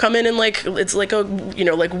where people come in and like it's like a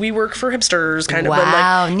like we work for hipsters kind of.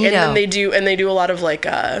 Wow, and then they do a lot of like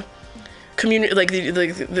community, like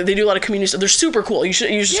they do a lot of community stuff. They're super cool. You should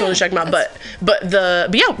totally check them out. But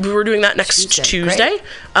yeah, we're doing that next Tuesday.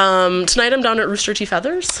 Tonight I'm down at Rooster T.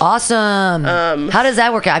 Feathers. Awesome. How does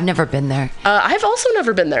that work out? I've never been there. I've also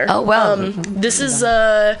never been there. Oh well. This is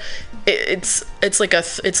it's like a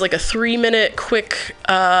 3-minute quick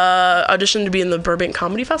audition to be in the Burbank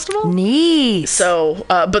Comedy Festival. Neat. So,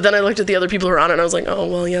 but then I looked at the other people who are on it, and I was like, oh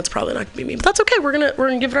well, yeah, it's probably not gonna be me, but that's okay. We're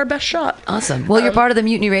gonna give it our best shot. Awesome. Well, you're part of the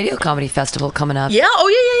Mutiny Radio Comedy Festival coming up. Yeah.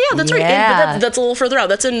 Oh yeah. That's right. But that's a little further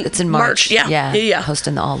out. It's in March. Yeah.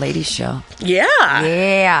 Hosting the all ladies show. Yeah.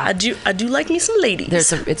 Yeah. I do like me some ladies. There's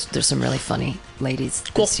some really funny ladies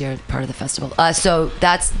this year, part of the festival. So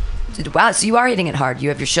that's. Wow, so you are hitting it hard. You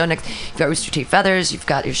have your show you've got Rooster Teeth Feathers, you've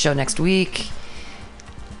got your show next week.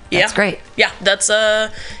 That's great. Yeah, that's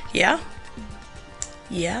yeah.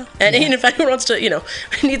 And if anyone wants to,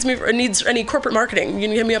 needs any corporate marketing, you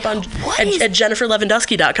can hit me up on at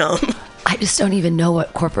jenniferlevandusky.com. I just don't even know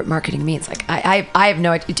what corporate marketing means. Like I have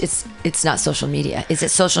no idea. It's not social media. Is it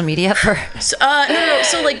social media for? No.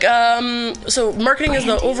 So marketing is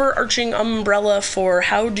the overarching umbrella for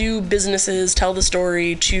how do businesses tell the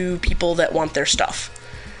story to people that want their stuff.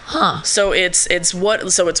 Huh. So it's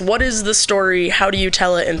what is the story? How do you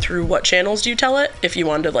tell it, and through what channels do you tell it? If you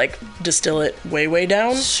wanted to like distill it way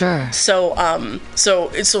down. Sure. So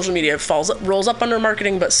it's social media. It rolls up under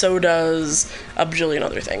marketing, but so does a bajillion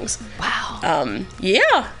other things. Wow.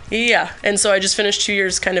 Yeah. And so I just finished 2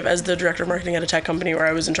 years kind of as the director of marketing at a tech company where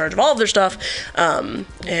I was in charge of all of their stuff.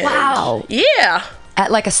 Wow. Yeah.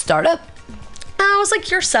 At like a startup? I was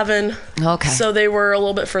like year 7. Okay. So they were a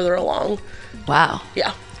little bit further along. Wow.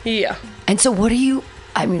 Yeah. And so what are you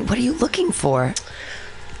looking for?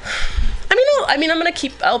 I'm gonna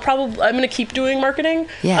keep doing marketing.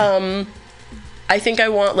 Yeah. I think I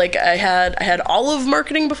want, like, I had all of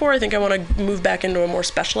marketing before. I think I want to move back into a more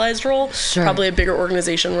specialized role. Sure. Probably a bigger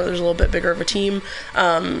organization where there's a little bit bigger of a team.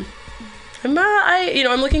 I'm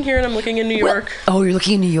looking here and I'm looking in New York. Oh, you're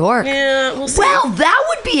looking in New York? Yeah, we'll see. Well, that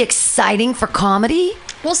would be exciting for comedy.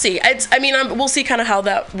 We'll see. We'll see kind of how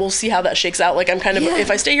that shakes out. Like, I'm kind of,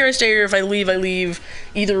 if I stay here, I stay here. If I leave, I leave.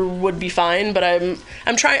 Either would be fine, but I'm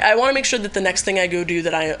trying, I want to make sure that the next thing I go do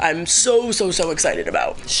that I'm so excited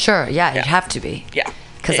about. Sure, yeah. You'd have to be. Yeah.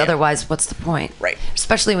 Because otherwise, what's the point? Right.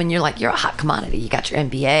 Especially when you're a hot commodity. You got your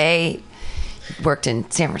MBA, worked in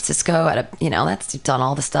San Francisco you've done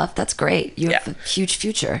all the stuff. That's great. You have a huge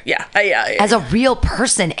future. Yeah. As a real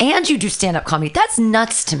person, and you do stand-up comedy. That's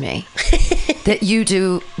nuts to me that you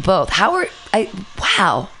do both.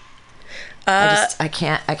 Wow. I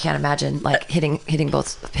can't imagine like hitting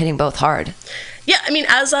both hard. Yeah, I mean,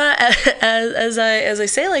 as I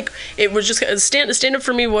say, like, it was just stand up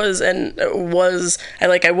for me I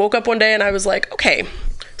woke up one day and I was like, okay,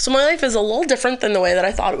 so my life is a little different than the way that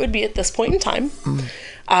I thought it would be at this point in time.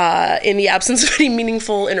 In the absence of any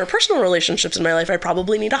meaningful interpersonal relationships in my life, I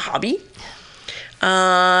probably need a hobby.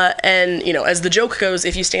 And as the joke goes,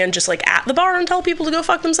 if you stand just like at the bar and tell people to go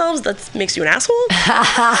fuck themselves, that makes you an asshole.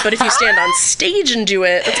 But if you stand on stage and do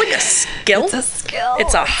it, it's like a skill. It's a skill.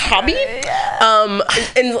 It's a hobby. Yeah.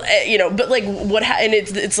 But like and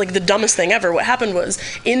it's like the dumbest thing ever. What happened was,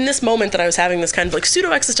 in this moment that I was having this kind of like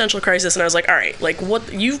pseudo existential crisis, and I was like, all right, like,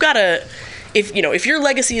 what you've got to. If your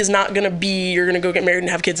legacy is not going to be you're going to go get married and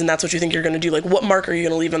have kids and that's what you think you're going to do, like, what mark are you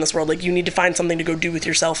going to leave on this world? Like, you need to find something to go do with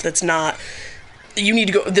yourself that's not you need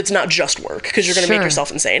to go. That's not just work, because you're going to make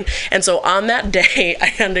yourself insane. And so on that day, I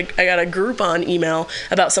got a Groupon email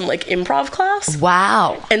about some like improv class.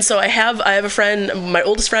 Wow. And so I have a friend, my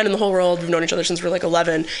oldest friend in the whole world. We've known each other since we were like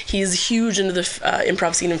 11. He's huge into the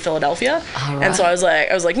improv scene in Philadelphia. All right. And so I was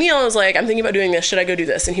like, Neil, I was like, I'm thinking about doing this. Should I go do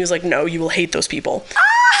this? And he was like, no, you will hate those people.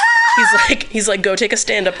 He's like, go take a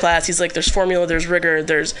stand-up class. He's like, there's formula, there's rigor,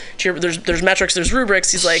 there's metrics, there's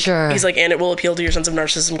rubrics. He's like, and it will appeal to your sense of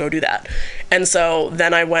narcissism. Go do that. And so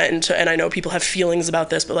then I went into, and I know people have feelings about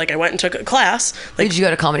this, but like I went and took a class. Like, did you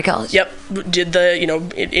go to comedy college? Yep, did the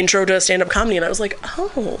intro to stand-up comedy, and I was like,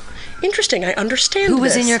 oh, interesting. I understand. Who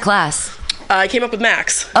was in your class? I came up with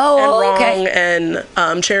Max and Wrong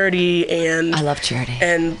and Charity, and I love Charity,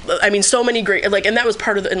 and I mean so many great, like, and that was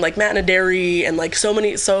part of the, and like Matt and Derry, and like so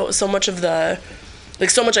much of the, like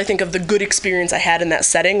so much I think of the good experience I had in that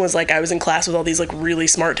setting was like I was in class with all these like really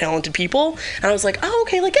smart, talented people, and I was like, oh,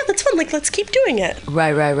 okay, like, yeah, that's fun, like, let's keep doing it.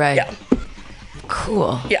 Right. Yeah.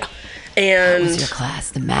 Cool. Yeah. And what was your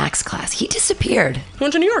class? The Max class. He disappeared. He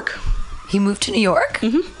went to New York. He moved to New York?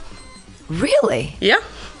 Mm-hmm. Really? Yeah.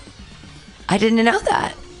 I didn't know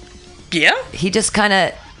that. Yeah. He just kind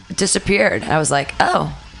of disappeared. I was like,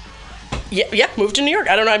 oh. Yeah, moved to New York.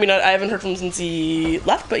 I don't know. I mean, I haven't heard from him since he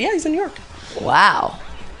left, but yeah, he's in New York. Wow.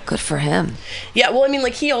 Good for him. Yeah, well, I mean,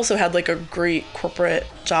 like, he also had, like, a great corporate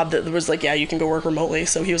job that was like, yeah, you can go work remotely.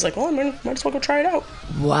 So he was like, well, I might as well go try it out.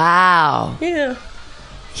 Wow. Yeah.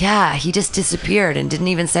 Yeah, he just disappeared and didn't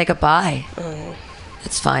even say goodbye. Oh.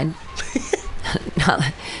 It's fine.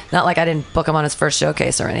 Not like I didn't book him on his first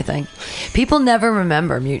showcase or anything. People never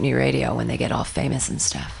remember Mutiny Radio when they get all famous and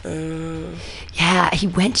stuff. Yeah, he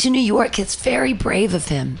went to New York. It's very brave of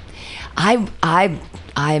him. I'm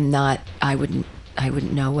not. I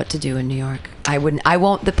wouldn't know what to do in New York. I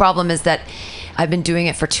won't. The problem is that I've been doing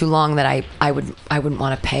it for too long that I wouldn't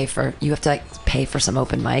want to pay for. You have to like pay for some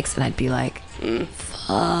open mics, and I'd be like,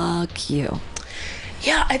 fuck you.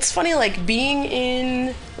 Yeah, it's funny, like being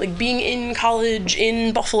in college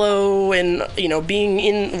in Buffalo, and being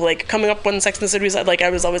in, like, coming up when Sex and the City was, like, I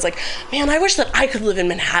was always like, man, I wish that I could live in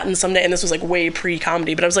Manhattan someday. And this was like way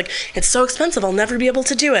pre-comedy, but I was like, it's so expensive, I'll never be able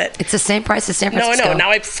to do it. It's the same price as San Francisco. No, I know. Now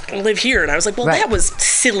I fucking live here, and I was like, well, right. That was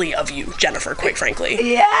silly of you, Jennifer. Quite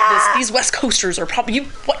frankly. Yeah. These West Coasters are probably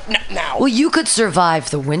what now? Well, you could survive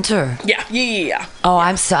the winter. Yeah. Oh,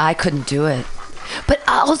 yeah. I couldn't do it, but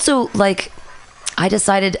also like. I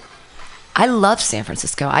decided I love San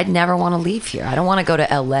Francisco. I'd never want to leave here. I don't want to go to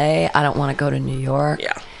LA. I don't want to go to New York.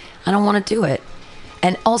 Yeah. I don't want to do it.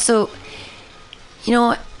 And also,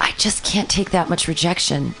 I just can't take that much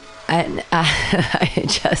rejection. And I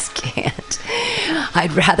just can't.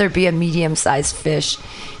 I'd rather be a medium-sized fish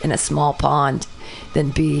in a small pond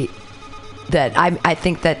than be that. I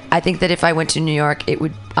think that if I went to New York, it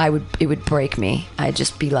would break me. I'd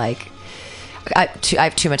just be like, I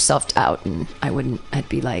have too much self-doubt, and I'd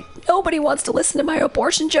be like, nobody wants to listen to my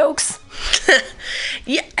abortion jokes.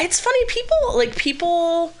 Yeah, it's funny.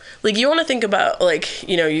 People, you want to think about, like,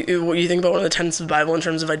 you think about one of the tenets of the Bible in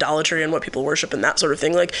terms of idolatry and what people worship and that sort of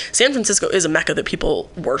thing. Like, San Francisco is a mecca that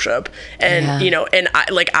people worship. And, and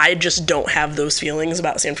I just don't have those feelings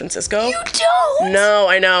about San Francisco. You don't? No,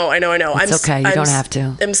 I know. It's okay. You don't have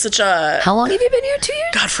to. I'm such a... How long have you been here? 2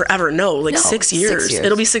 years? God, forever. No, 6 years. 6 years.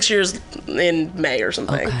 It'll be 6 years in May or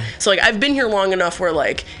something. Okay. So, like, I've been here long enough where,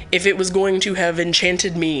 like, if it was going to have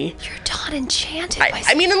enchanted me... You're not enchanted.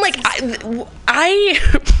 I mean, and, like, I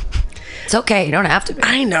It's okay. You don't have to be.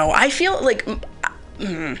 I know. I feel like...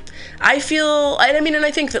 and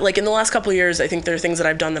I think that, like, in the last couple of years, I think there are things that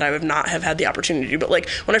I've done that I would not have had the opportunity to do. But, like,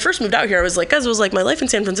 when I first moved out here, I was like, guys, it was like, my life in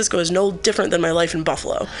San Francisco is no different than my life in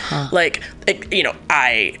Buffalo. Huh. Like,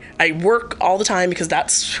 I work all the time because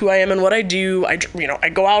that's who I am and what I do. I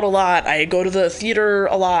go out a lot. I go to the theater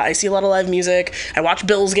a lot. I see a lot of live music. I watch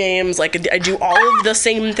Bills games. Like, I do all of the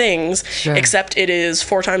same things, sure. Except it is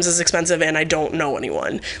 4 times as expensive, and I don't know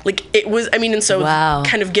anyone. Like, it was, and so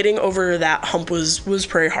kind of getting over that hump was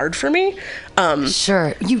pretty hard for me.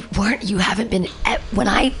 Sure. You haven't been,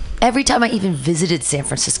 every time I even visited San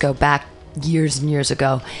Francisco back years and years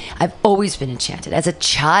ago, I've always been enchanted. As a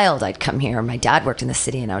child, I'd come here. My dad worked in the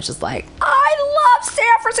city, and I was just like, I love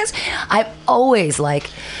San Francisco. I've always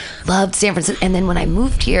loved San Francisco. And then when I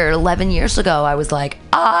moved here 11 years ago, I was like,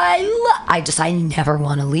 I never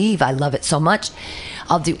want to leave. I love it so much.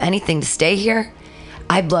 I'll do anything to stay here.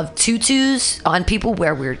 I love tutus on people,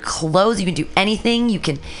 wear weird clothes. You can do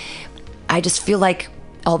anything. I just feel like,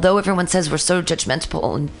 although everyone says we're so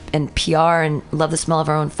judgmental and PR and love the smell of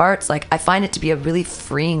our own farts, like, I find it to be a really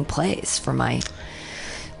freeing place for my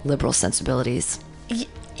liberal sensibilities.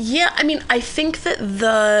 Yeah, I think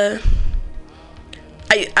that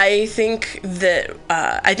I think that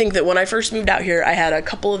when I first moved out here, I had a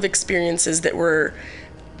couple of experiences that were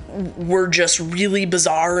just really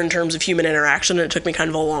bizarre in terms of human interaction, and it took me kind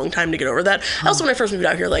of a long time to get over that. Also, when I first moved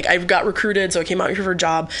out here, like, I got recruited, so I came out here for a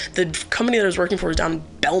job. The company that I was working for was down in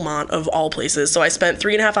Belmont, of all places, so I spent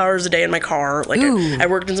 3.5 hours a day in my car. Like, I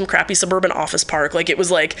worked in some crappy suburban office park. Like, it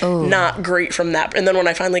was, like, not great from that. And then when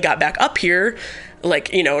I finally got back up here,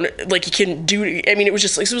 like, you know, like, you couldn't do, I mean, it was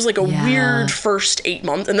just like, so it was like a weird first 8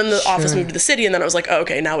 months, and then the office moved to the city, and then I was like, oh,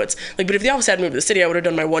 okay, now it's like, but if the office had moved to the city, I would have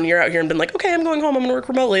done my 1 year out here and been like, okay, I'm going home, I'm gonna work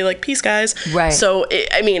remotely, like, peace, guys. Right. So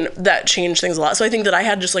I mean, that changed things a lot. So I think that I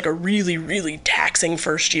had just like a really, really taxing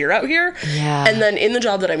first year out here. Yeah. And then in the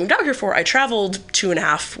job that I moved out here for, I traveled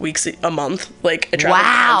 2.5 weeks a month. Like, I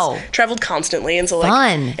traveled traveled constantly, and so like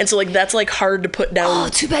fun. And so like that's like hard to put down. Oh,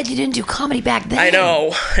 too bad you didn't do comedy back then. I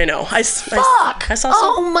know. I Fuck. I saw some.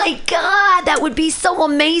 Oh my God, that would be so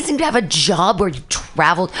amazing to have a job where you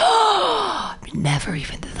traveled. Never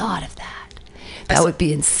even thought of that. That would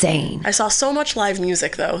be insane. I saw so much live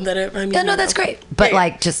music though that I mean. Yeah, no, that's great. But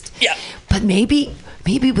But maybe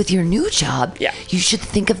with your new job, you should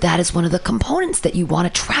think of that as one of the components that you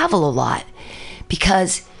want to travel a lot,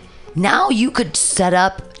 because now you could set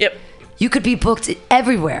up. Yep. You could be booked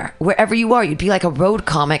everywhere, wherever you are. You'd be like a road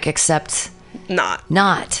comic, except not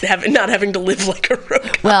having to live like a road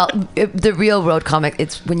comic. Well, the real road comic,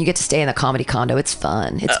 it's when you get to stay in a comedy condo. It's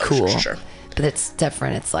fun. It's cool. Sure. But it's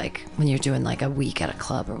different. It's like when you're doing like a week at a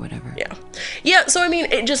club or whatever. Yeah. So I mean,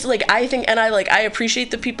 it just like, I think, and I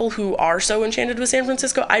appreciate the people who are so enchanted with San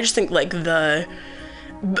Francisco. I just think like the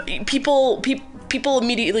people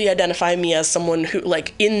immediately identify me as someone who,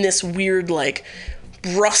 like, in this weird like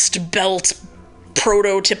Rust Belt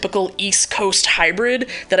prototypical East Coast hybrid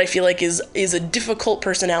that I feel like is a difficult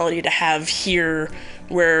personality to have here,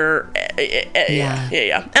 where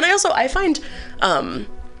and I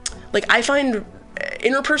find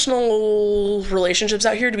interpersonal relationships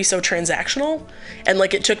out here to be so transactional, and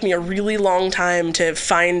like, it took me a really long time to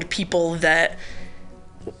find people that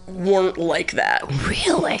weren't like that.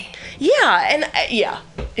 Really? Yeah. And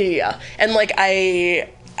and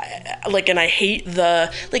like, and I hate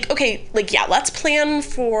the, like, okay, like, yeah, let's plan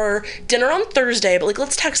for dinner on Thursday, but like,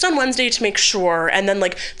 let's text on Wednesday to make sure, and then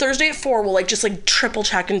like Thursday at 4 we'll like just like triple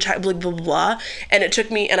check and check, blah blah blah. And it took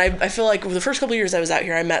me, and I feel like the first couple of years I was out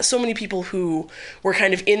here, I met so many people who were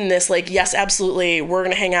kind of in this like, yes, absolutely, we're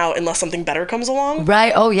gonna hang out unless something better comes along.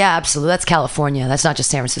 Right. Oh yeah, absolutely. That's California. That's not just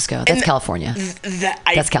San Francisco. That's California.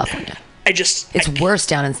 That's California. It's worse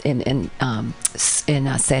down in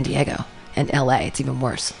San Diego and LA. It's even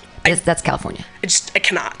worse. That's California. I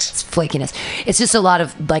cannot. It's flakiness. It's just a lot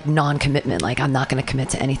of like non-commitment. Like, I'm not going to commit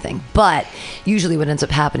to anything. But usually what ends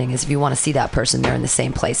up happening is if you want to see that person, they're in the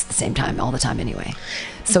same place at the same time all the time anyway.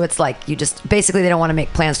 So it's like, you just basically, they don't want to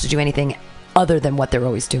make plans to do anything other than what they're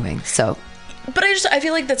always doing. So. But I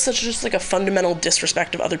feel like that's just like a fundamental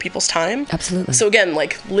disrespect of other people's time. Absolutely. So again,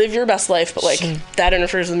 like, live your best life, but like, that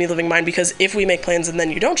interferes with me living mine, because if we make plans and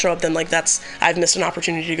then you don't show up, then like, I've missed an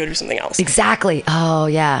opportunity to go do something else. Exactly. Oh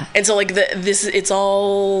yeah. And so like, it's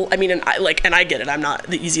all, I mean, and I get it. I'm not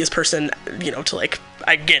the easiest person, you know, to like,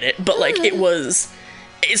 I get it, but like, it was.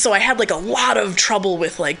 So I had like a lot of trouble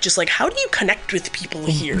with like, just like, how do you connect with people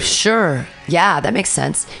here? Sure. Yeah, that makes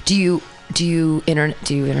sense. Do you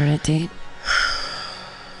internet date?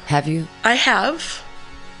 Have you? I have.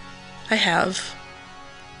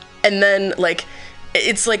 And then like,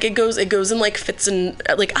 it's like, it goes in like fits, and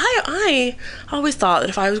like, I always thought that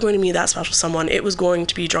if I was going to meet that special someone, it was going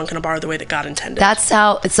to be drunk in a bar the way that God intended. That's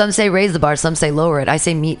how some say raise the bar, some say lower it. I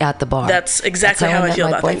say meet at the bar. That's exactly how I feel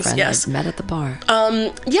about things. Yes. I met at the bar.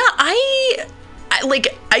 Yeah,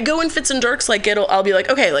 I go in fits and jerks. Like, I'll be like,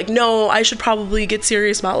 okay, like, no, I should probably get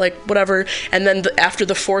serious about like whatever. And then after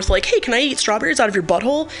the fourth, like, hey, can I eat strawberries out of your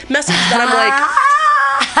butthole message? Then I'm like,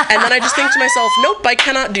 and then I just think to myself, nope, I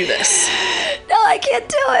cannot do this. No, I can't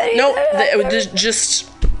do it.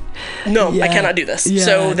 Nope, I cannot do this. Yeah,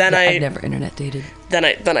 so then I've never internet dated. Then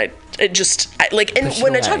I like, and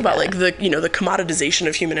when I talk about like the, you know, the commoditization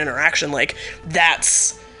of human interaction, like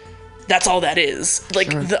that's all that is.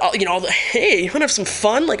 Like, you know, hey, you want to have some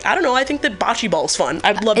fun? Like, I don't know. I think that bocce ball is fun.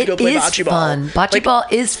 I'd love to go play bocce ball. Bocce ball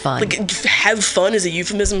is fun. Like, have fun is a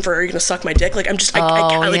euphemism for, are you going to suck my dick? Like, I'm just, I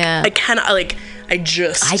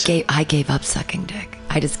gave up sucking dick.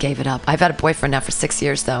 I just gave it up. I've had a boyfriend now for 6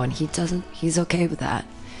 years though, and he's okay with that.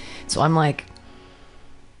 So I'm like,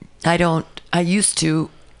 I used to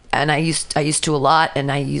a lot,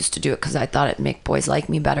 and I used to do it because I thought it'd make boys like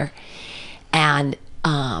me better. And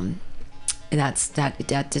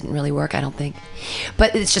that didn't really work, I don't think.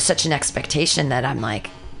 But it's just such an expectation that I'm like,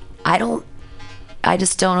 I don't I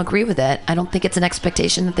just don't agree with it. I don't think it's an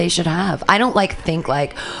expectation that they should have. I don't think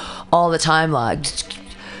all the time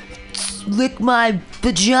lick my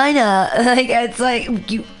vagina. It's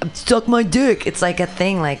like you suck my dick. It's like a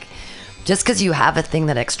thing. Like just because you have a thing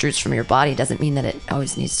that extrudes from your body doesn't mean that it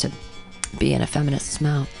always needs to be in a feminist's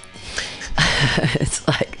mouth. It's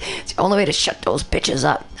like it's the only way to shut those bitches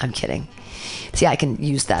up. I'm kidding. See, I can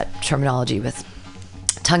use that terminology with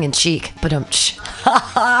tongue in cheek, but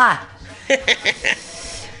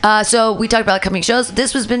so we talked about coming shows.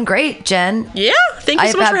 This has been great, Jen. Yeah, thank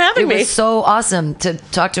you so much for having me. It was so awesome to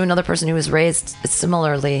talk to another person who was raised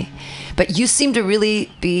similarly. But you seem to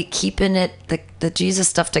really be keeping the Jesus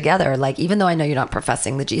stuff together. Like, even though I know you're not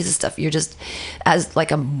professing the Jesus stuff, you're just, as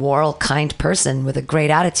like a moral, kind person with a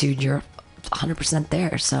great attitude, you're 100%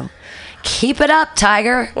 there. So keep it up,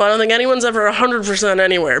 Tiger. Well, I don't think anyone's ever 100%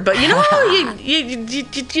 anywhere. But you know, you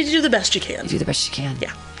do the best you can. You do the best you can.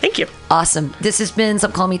 Yeah. Thank you. Awesome. This has been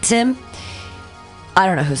Some Call Me Tim. I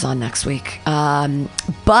don't know who's on next week,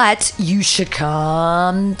 but you should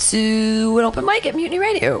come to an open mic at Mutiny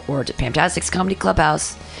Radio or to Pamtastic's Comedy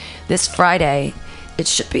Clubhouse this Friday. It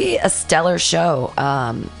should be a stellar show.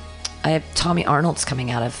 I have Tommy Arnold's coming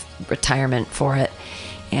out of retirement for it,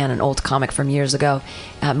 and an old comic from years ago.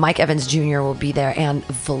 Mike Evans Jr. will be there, and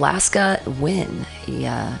Velasca Wynn. He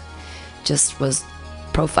just was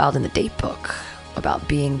profiled in the date book about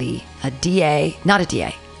being a DA, not a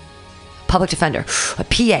DA, public defender, a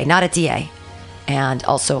PA, not a DA, and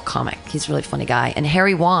also a comic. He's a really funny guy. And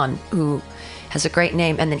Harry Wan, who has a great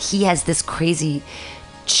name, and then he has this crazy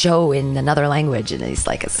show in another language, and he's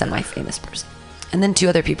like a semi-famous person. And then two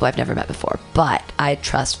other people I've never met before, but I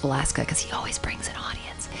trust Velasca because he always brings an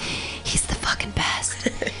audience. He's the fucking best.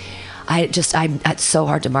 It's so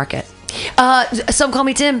hard to market. Some Call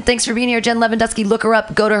Me Tim. Thanks for being here, Jen Lewandowski. Look her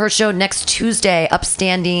up. Go to her show next Tuesday.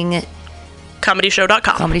 Upstanding.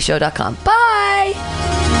 ComedyShow.com. ComedyShow.com. Bye.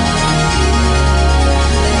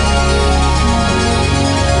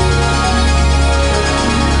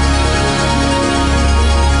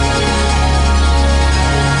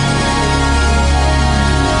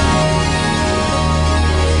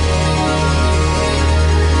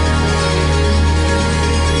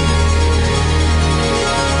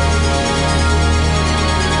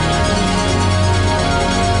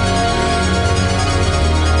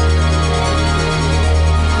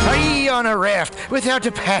 On a raft without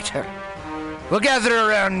a paddle. We'll gather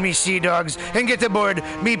around me sea dogs and get aboard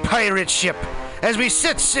me pirate ship as we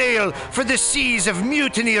set sail for the seas of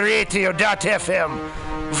MutinyRadio.fm.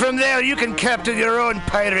 From there you can captain your own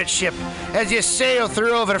pirate ship as you sail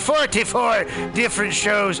through over 44 different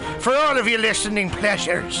shows for all of your listening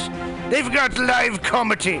pleasures. They've got live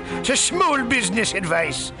comedy to small business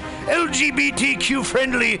advice, LGBTQ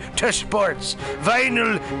friendly to sports,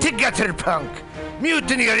 vinyl to gutter punk.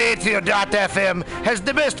 MutinyRadio.fm has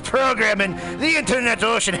the best programming the internet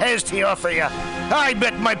ocean has to offer you. I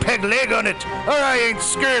bet my peg leg on it, or I ain't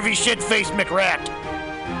scurvy shit-faced McRat.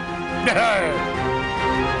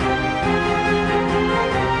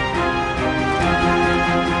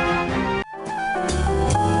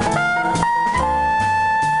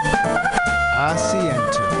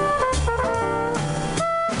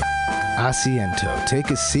 Asiento.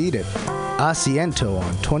 Take a seat at Asiento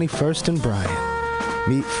on 21st and Bryant.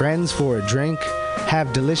 Meet friends for a drink,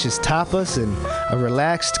 have delicious tapas, and a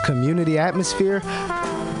relaxed community atmosphere.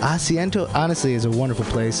 Asiento, honestly, is a wonderful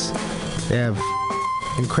place. They have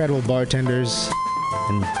incredible bartenders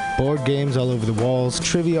and board games all over the walls,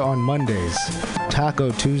 trivia on Mondays, Taco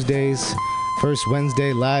Tuesdays, First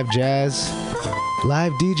Wednesday live jazz,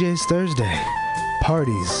 live DJs Thursday,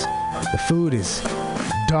 parties. The food is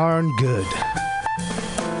darn good.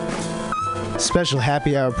 Special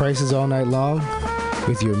happy hour prices all night long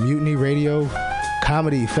with your Mutiny Radio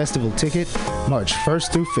Comedy Festival ticket, March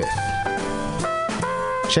 1st through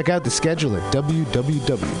 5th. Check out the schedule at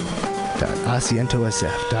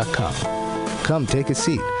www.asientosf.com. Come take a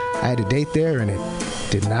seat. I had a date there and it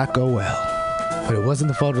did not go well. But it wasn't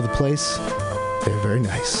the fault of the place. They're very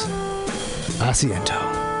nice. Asiento.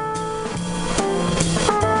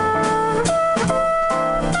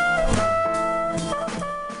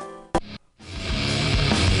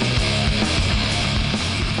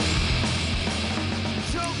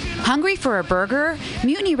 Hungry for a burger?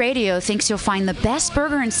 Mutiny Radio thinks you'll find the best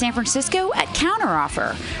burger in San Francisco at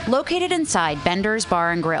Counteroffer, located inside Bender's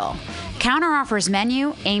Bar and Grill. Counteroffer's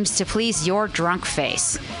menu aims to please your drunk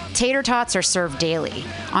face. Tater tots are served daily.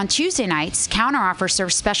 On Tuesday nights, Counteroffer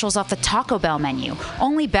serves specials off the Taco Bell menu,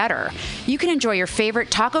 only better. You can enjoy your favorite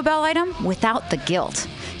Taco Bell item without the guilt.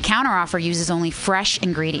 Counteroffer uses only fresh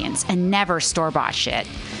ingredients and never store-bought shit.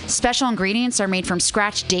 Special ingredients are made from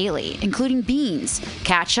scratch daily, including beans,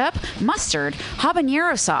 ketchup, mustard,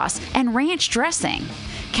 habanero sauce, and ranch dressing.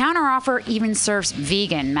 Counteroffer even serves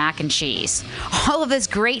vegan mac and cheese. All of this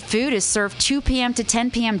great food is served 2 p.m. to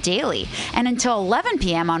 10 p.m. daily and until 11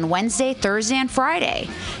 p.m. on Wednesday, Thursday, and Friday.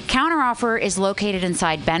 Counteroffer is located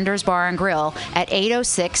inside Bender's Bar and Grill at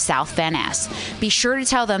 806 South Van Ness. Be sure to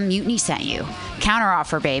tell them Mutiny sent you.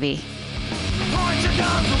 Counteroffer, baby.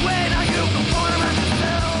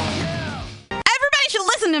 Everybody should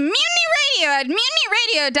listen to Mutiny Radio at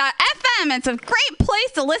MutinyRadio.fm. It's a great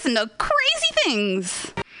place to listen to crazy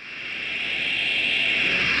things.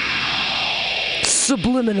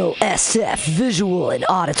 Subliminal SF visual and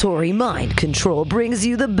auditory mind control brings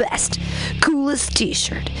you the best, coolest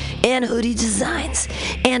t-shirt and hoodie designs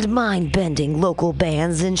and mind-bending local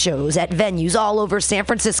bands and shows at venues all over San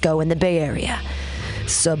Francisco and the Bay Area.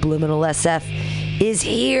 Subliminal SF is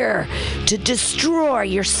here to destroy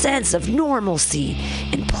your sense of normalcy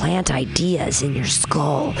and plant ideas in your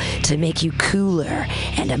skull to make you cooler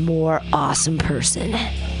and a more awesome person.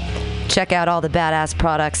 Check out all the badass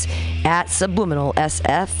products at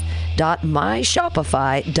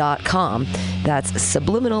subliminalsf.myshopify.com. That's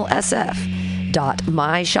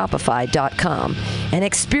subliminalsf.myshopify.com and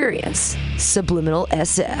experience Subliminal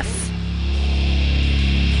SF.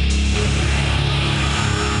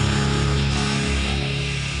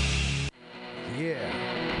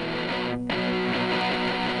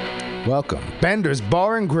 Welcome. Bender's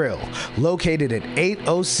Bar and Grill, located at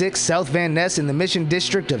 806 South Van Ness in the Mission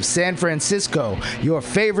District of San Francisco. Your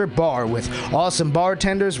favorite bar with awesome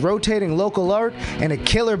bartenders, rotating local art, and a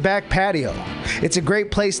killer back patio. It's a great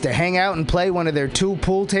place to hang out and play one of their 2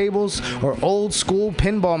 pool tables or old school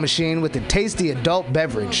pinball machine with a tasty adult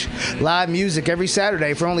beverage. Live music every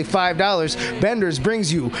Saturday for only $5. Bender's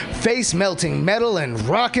brings you face-melting metal and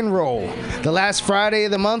rock and roll. The last Friday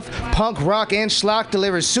of the month, punk, rock, and schlock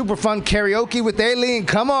delivers super fun karaoke with Aileen.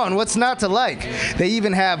 Come on, what's not to like? They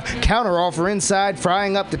even have counteroffer inside,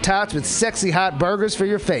 frying up the tots with sexy hot burgers for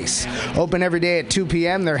your face. Open every day at 2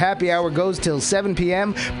 p.m. Their happy hour goes till 7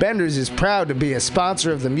 p.m. Bender's is proud to be a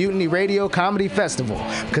sponsor of the Mutiny Radio Comedy Festival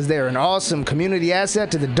because they're an awesome community asset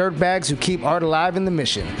to the dirtbags who keep art alive in the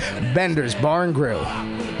Mission. Bender's Bar and Grill.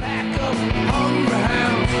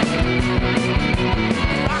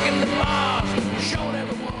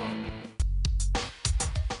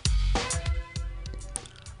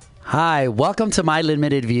 Hi, welcome to My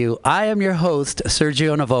Limited View. I am your host,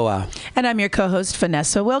 Sergio Navoa. And I'm your co-host,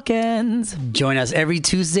 Vanessa Wilkins. Join us every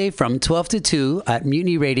Tuesday from 12 to 2 at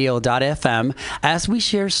MutinyRadio.fm as we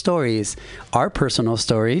share stories, our personal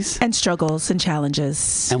stories. And struggles and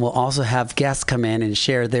challenges. And we'll also have guests come in and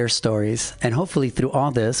share their stories. And hopefully through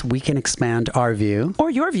all this, we can expand our view. Or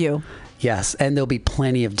your view. Yes, and there'll be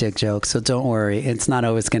plenty of dick jokes, so don't worry. It's not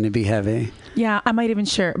always going to be heavy. Yeah, I might even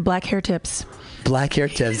share black hair tips. Black hair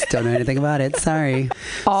tips. Don't know anything about it. Sorry.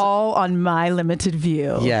 All on My Limited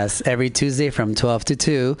View. Yes, every Tuesday from 12 to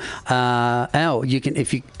 2. You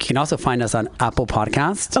can also find us on Apple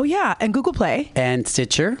Podcasts. Oh yeah, and Google Play and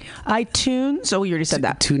Stitcher, iTunes. Oh, you already said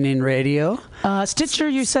that. TuneIn Radio. Stitcher,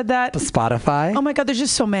 you said that. Spotify. Oh my God, there's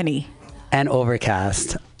just so many. And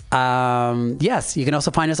Overcast. Yes, you can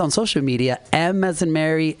also find us on social media. M as in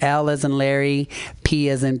Mary, L as in Larry, P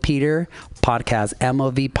as in Peter, podcast.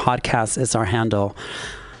 MOV Podcast is our handle.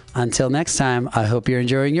 Until next time, I hope you're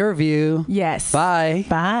enjoying your view. Yes. Bye.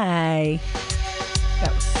 Bye.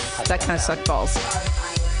 That kind of sucked balls.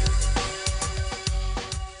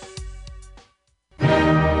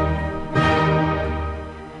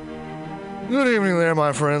 Good evening there,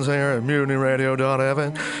 my friends here at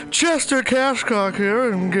MutinyRadio.fm. Chester Cashcock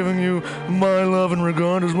here, and giving you my love and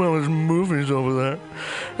regard as well as movies over there.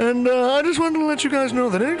 And I just wanted to let you guys know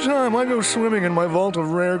that anytime I go swimming in my vault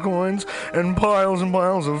of rare coins and piles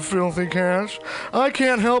of filthy cash, I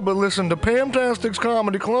can't help but listen to Pamtastic's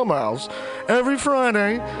Comedy Clubhouse every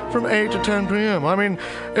Friday from 8 to 10 p.m. I mean,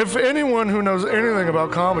 if anyone who knows anything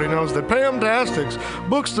about comedy knows that Pamtastic's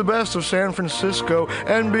books the best of San Francisco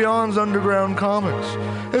and beyond's underground comics.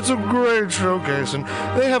 It's a great showcase, and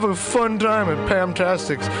they have a fun time at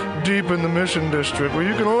Pamtastic's deep in the Mission District, where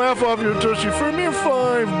you can laugh off your tushy for a mere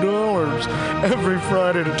 $5 every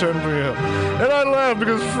Friday to 10 p.m. And I laugh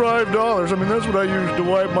because $5, I mean, that's what I use to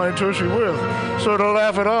wipe my tushy with. So to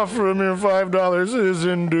laugh it off for a mere $5 is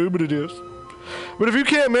indubitious. But if you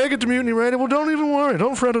can't make it to Mutiny Radio, well, don't even worry.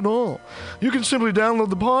 Don't fret at all. You can simply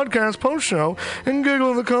download the podcast post-show and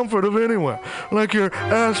giggle in the comfort of anywhere, like your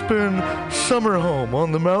Aspen summer home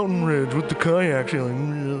on the mountain ridge with the kayak. You're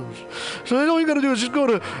like, yes. So all you got to do is just go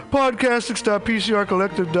to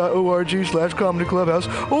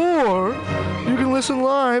podcastics.pcrcollective.org/comedyclubhouse, or you can listen Listen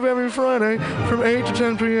live every Friday from 8 to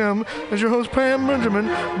 10 p.m. as your host Pam Benjamin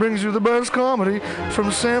brings you the best comedy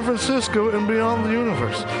from San Francisco and beyond the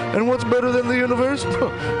universe. And what's better than the universe?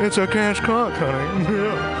 It's a cash cock, honey.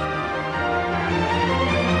 Yeah.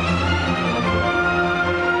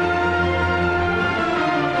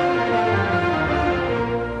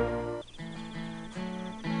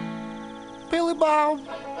 Billy Bob,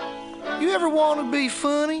 you ever want to be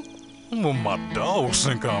funny? Well, my dogs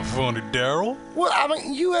think I'm funny, Daryl. Well, I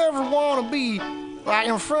mean, you ever want to be, like,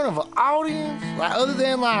 in front of an audience? Like, other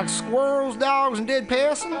than, like, squirrels, dogs, and dead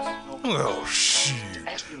peasants? Oh,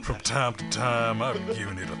 shit. From time to time, I've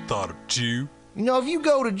given it a thought or two. You know, if you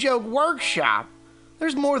go to Joke Workshop,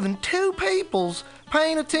 there's more than 2 peoples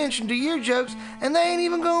paying attention to your jokes, and they ain't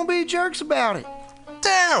even gonna be jerks about it.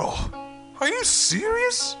 Daryl, are you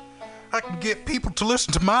serious? I can get people to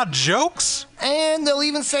listen to my jokes? And they'll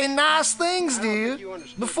even say nice things to you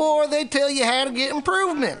before they tell you how to get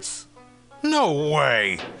improvements. No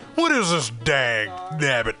way. What is this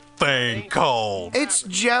dag-nabbit thing called? It's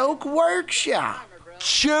Joke Workshop.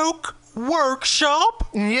 Joke Workshop?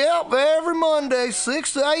 Yep, every Monday,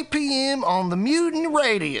 6 to 8 p.m. on the Mutiny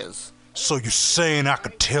Radios. So you're saying I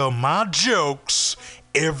could tell my jokes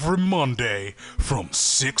every Monday from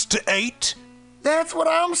 6 to 8? That's what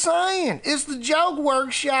I'm saying. It's the Joke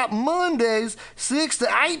Workshop Mondays, 6 to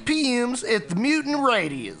 8 p.m. at the Mutiny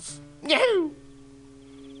Radios. Yahoo!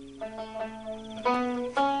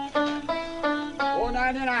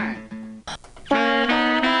 $4.99.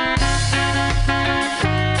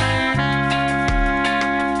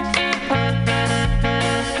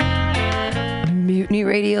 Mutiny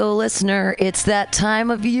Radio listener, it's that time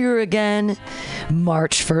of year again.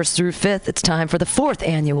 March 1st through 5th, it's time for the 4th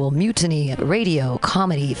annual Mutiny Radio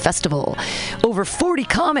Comedy Festival. Over 40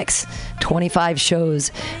 comics, 25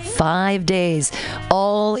 shows, 5 days,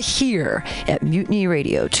 all here at Mutiny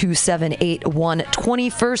Radio, 2781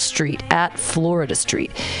 21st Street at Florida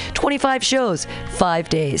Street. 25 shows, 5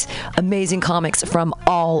 days, amazing comics from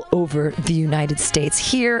all over the United States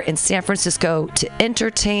here in San Francisco to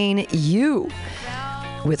entertain you,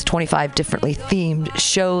 with 25 differently themed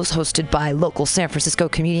shows hosted by local San Francisco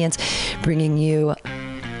comedians, bringing you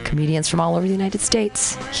comedians from all over the United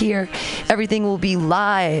States here. Everything will be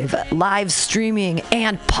live streaming,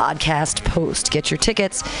 and podcast post. Get your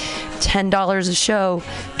tickets, $10 a show,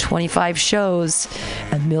 25 shows,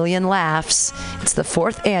 a million laughs. It's the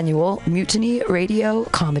 4th annual Mutiny Radio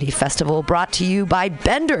Comedy Festival, brought to you by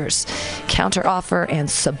Benders, Counteroffer, and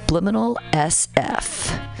Subliminal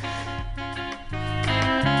SF.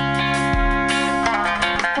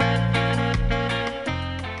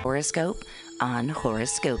 Horoscope on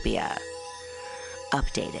Horoscopia.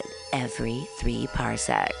 Updated every 3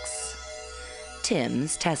 parsecs.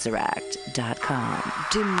 TimsTesseract.com.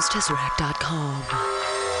 TimsTesseract.com.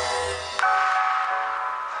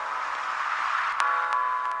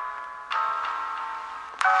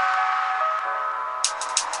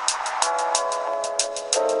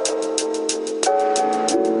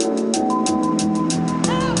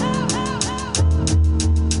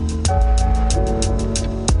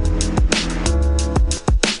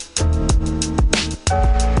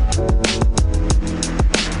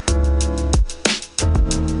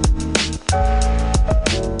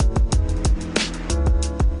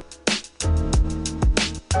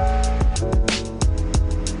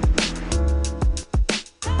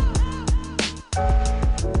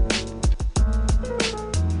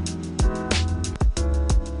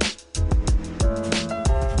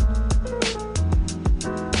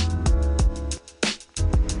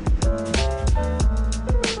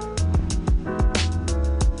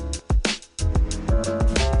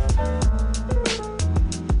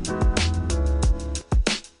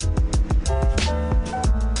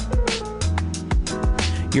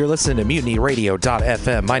 You're listening to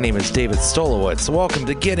MutinyRadio.fm. My name is David Stolowitz. Welcome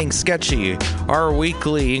to Getting Sketchy, our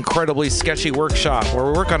weekly, incredibly sketchy workshop where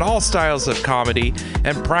we work on all styles of comedy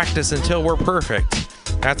and practice until we're perfect.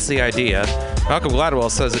 That's the idea. Malcolm Gladwell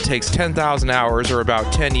says it takes 10,000 hours, or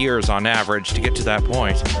about 10 years on average, to get to that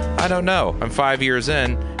point. I don't know. I'm 5 years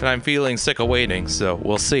in, and I'm feeling sick of waiting, so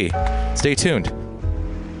we'll see. Stay tuned.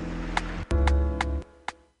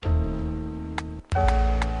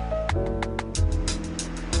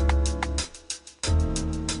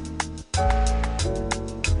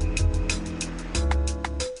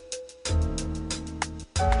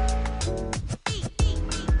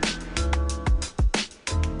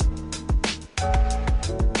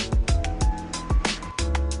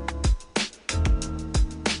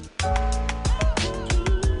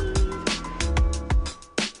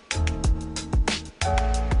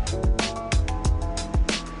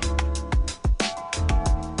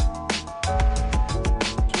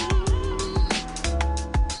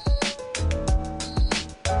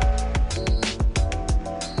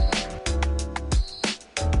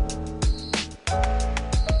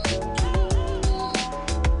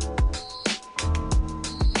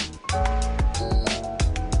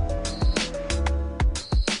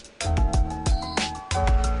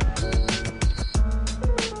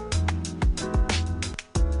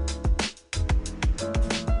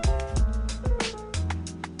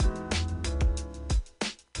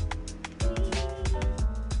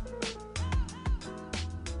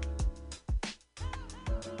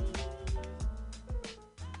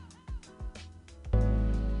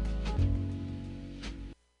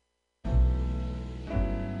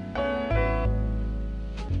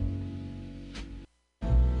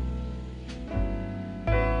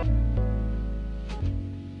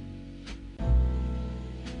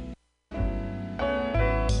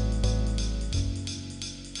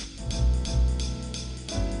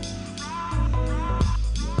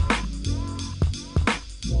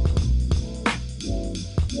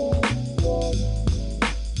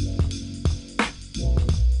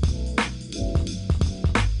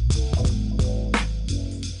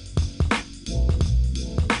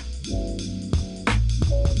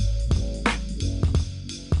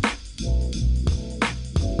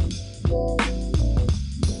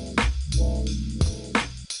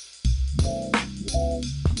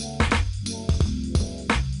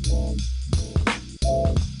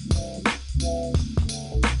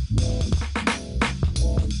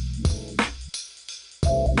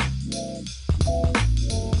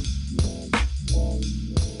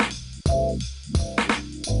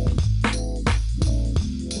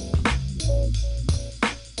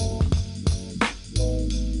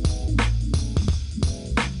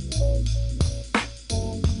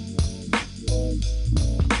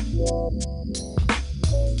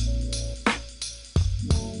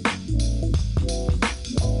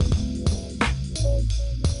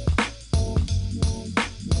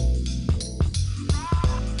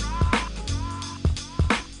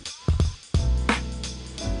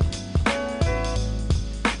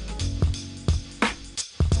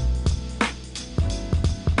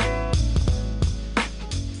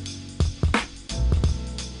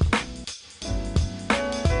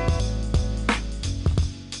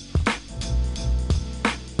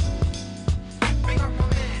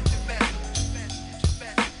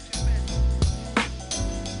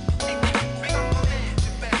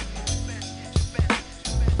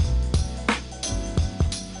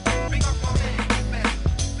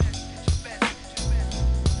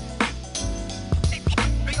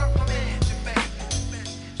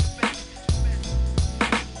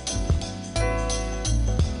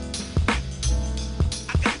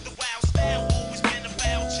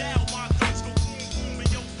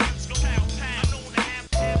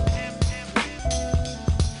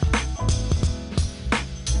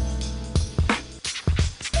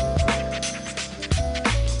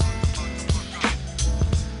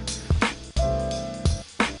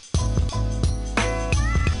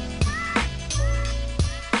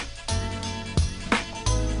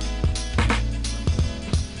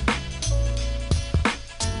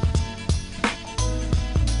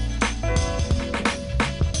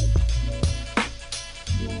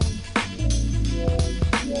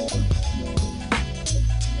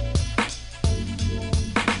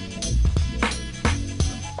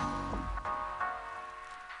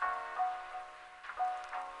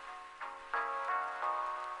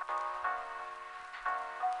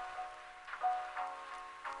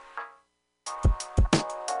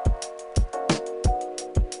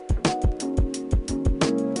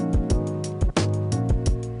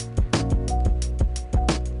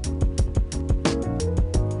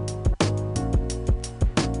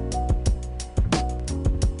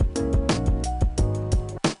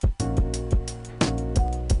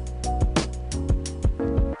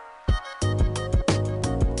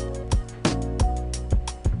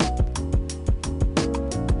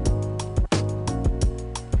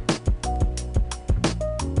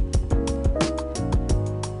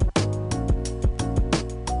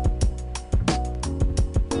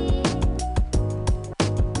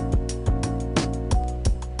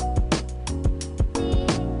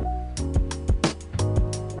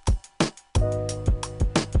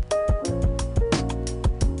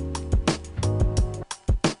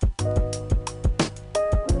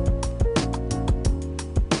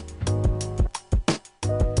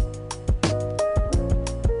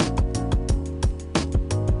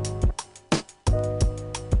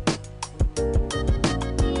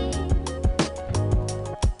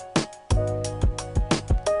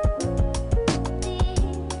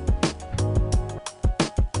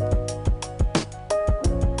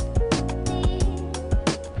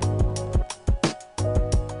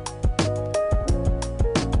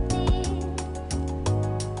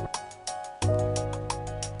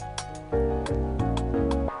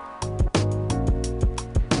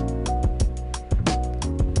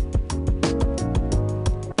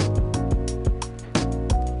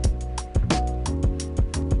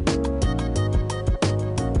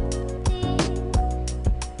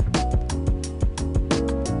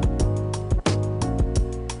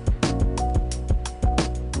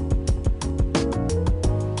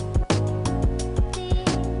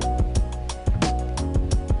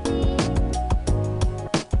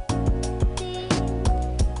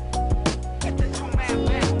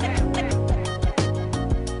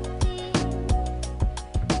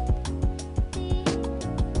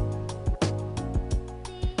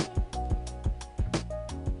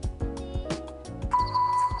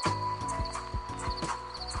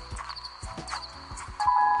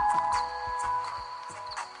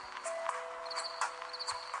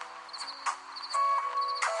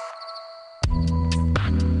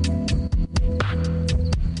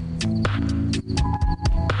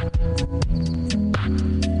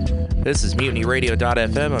 This is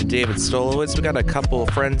MutinyRadio.fm. I'm David Stolowitz. We got a couple of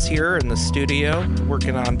friends here in the studio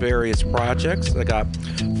working on various projects. I got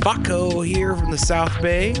Faco here from the South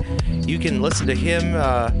Bay. You can listen to him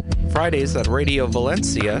Fridays at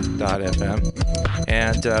RadioValencia.fm.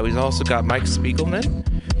 And we've also got Mike Spiegelman,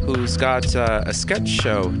 who's got a sketch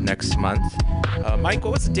show next month. Mike,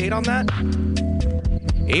 what was the date on that?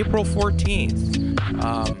 April 14th.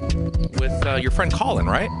 With your friend Colin,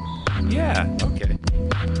 right? Yeah, okay.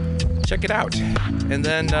 Check it out. And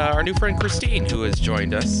then our new friend Christine, who has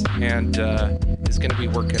joined us and is going to be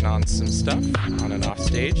working on some stuff on and off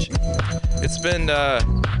stage. It's been a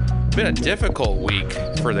difficult week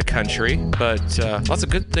for the country, but lots of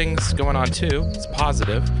good things going on too. It's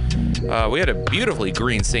positive. We had a beautifully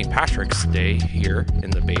green St. Patrick's Day here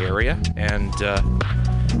in the Bay Area, and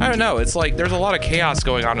I don't know, it's like there's a lot of chaos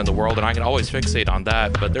going on in the world, and I can always fixate on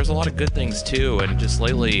that, but there's a lot of good things too, and just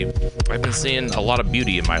lately I've been seeing a lot of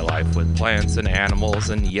beauty in my life with plants and animals,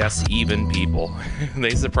 and yes, even people.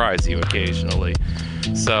 They surprise you occasionally.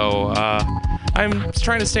 So I'm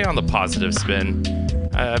trying to stay on the positive spin.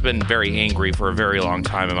 I've been very angry for a very long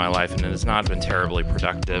time in my life, and it has not been terribly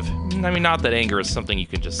productive. I mean, not that anger is something you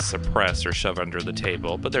can just suppress or shove under the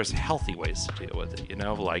table, but there's healthy ways to deal with it, you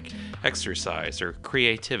know, like exercise or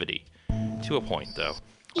creativity. To a point, though.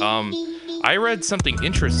 I read something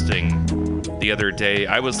interesting the other day.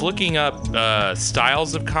 I was looking up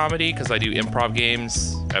styles of comedy, because I do improv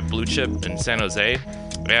games at Blue Chip in San Jose,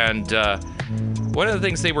 and one of the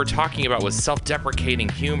things they were talking about was self-deprecating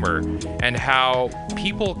humor and how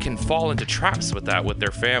people can fall into traps with that with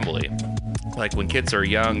their family. Like when kids are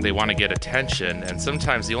young, they want to get attention, and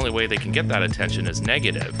sometimes the only way they can get that attention is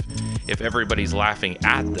negative, if everybody's laughing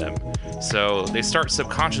at them. So they start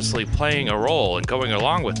subconsciously playing a role and going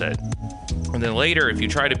along with it. And then later, if you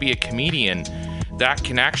try to be a comedian, that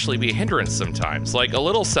can actually be a hindrance sometimes. Like a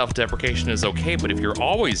little self-deprecation is okay, but if you're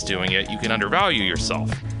always doing it, you can undervalue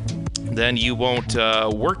yourself. Then you won't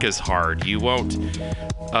work as hard. You won't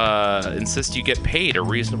insist you get paid a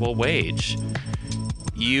reasonable wage.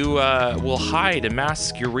 You will hide and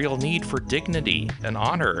mask your real need for dignity and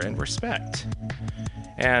honor and respect.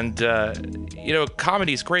 And, you know,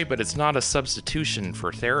 comedy's great, but it's not a substitution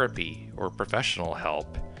for therapy or professional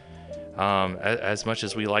help. As much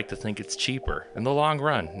as we like to think it's cheaper. In the long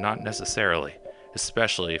run, not necessarily.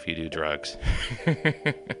 Especially if you do drugs.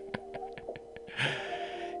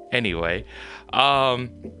 Anyway,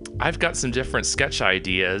 I've got some different sketch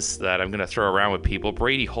ideas that I'm going to throw around with people.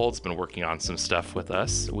 Brady Holt's been working on some stuff with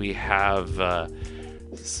us. We have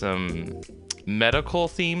some medical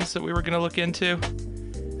themes that we were going to look into.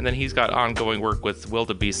 And then he's got ongoing work with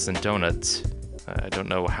wildebeests and donuts. I don't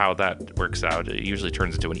know how that works out. It usually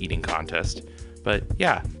turns into an eating contest. But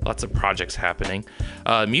yeah, lots of projects happening.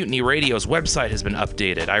 Mutiny Radio's website has been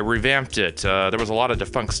updated. I revamped it. There was a lot of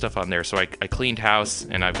defunct stuff on there, so I cleaned house,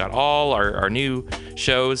 and I've got all our new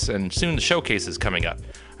shows, and soon the showcase is coming up.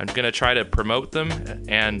 I'm going to try to promote them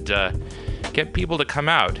and get people to come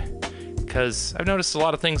out, because I've noticed a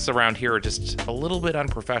lot of things around here are just a little bit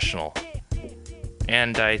unprofessional.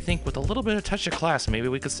 And I think with a little bit of touch of class, maybe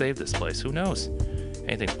we could save this place. Who knows?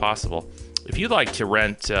 Anything's possible. If you'd like to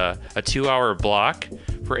rent a 2-hour block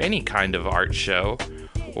for any kind of art show,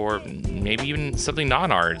 or maybe even something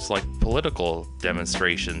non-arts like political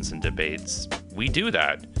demonstrations and debates, we do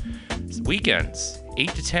that. Weekends, 8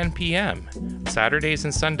 to 10 p.m., Saturdays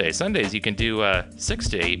and Sundays. Sundays you can do 6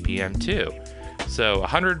 to 8 p.m. too. So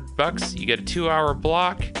 $100, you get a 2-hour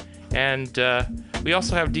block, and we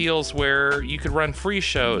also have deals where you could run free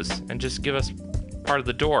shows and just give us part of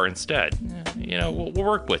the door instead. You know, we'll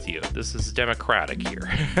work with you. This is democratic here.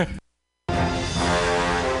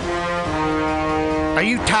 Are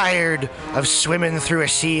you tired of swimming through a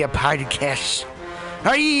sea of podcasts?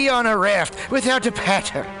 Are ye on a raft without a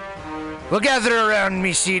paddle? Well, gather around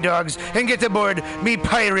me, sea dogs, and get aboard me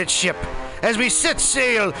pirate ship as we set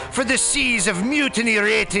sail for the seas of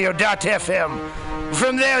MutinyRadio.fm.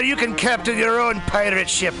 From there, you can captain your own pirate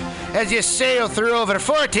ship as you sail through over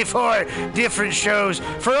 44 different shows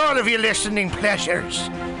for all of your listening pleasures.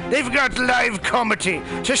 They've got live comedy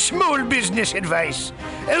to small business advice,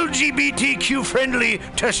 LGBTQ friendly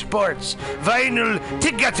to sports, vinyl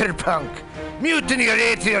to gutter punk.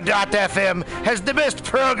 MutinyRadio.fm has the best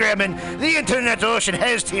programming the internet ocean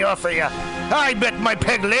has to offer you. I bet my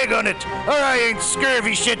peg leg on it, or I ain't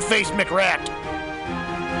scurvy shit-faced McRat.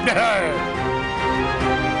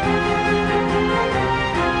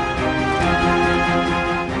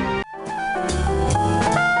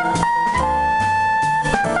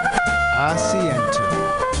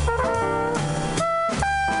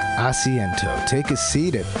 Asiento. Take a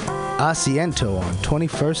seat at Asiento on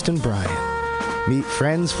 21st and Bryant. Meet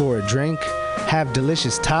friends for a drink, have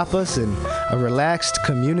delicious tapas, and a relaxed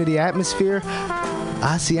community atmosphere.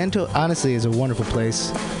 Asiento, honestly, is a wonderful place.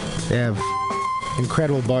 They have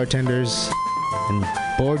incredible bartenders and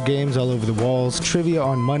board games all over the walls, trivia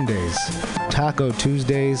on Mondays, Taco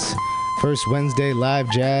Tuesdays, First Wednesday live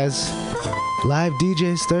jazz, live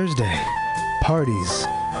DJs Thursday, parties.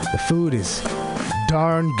 The food is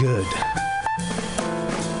darn good.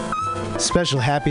 Special happy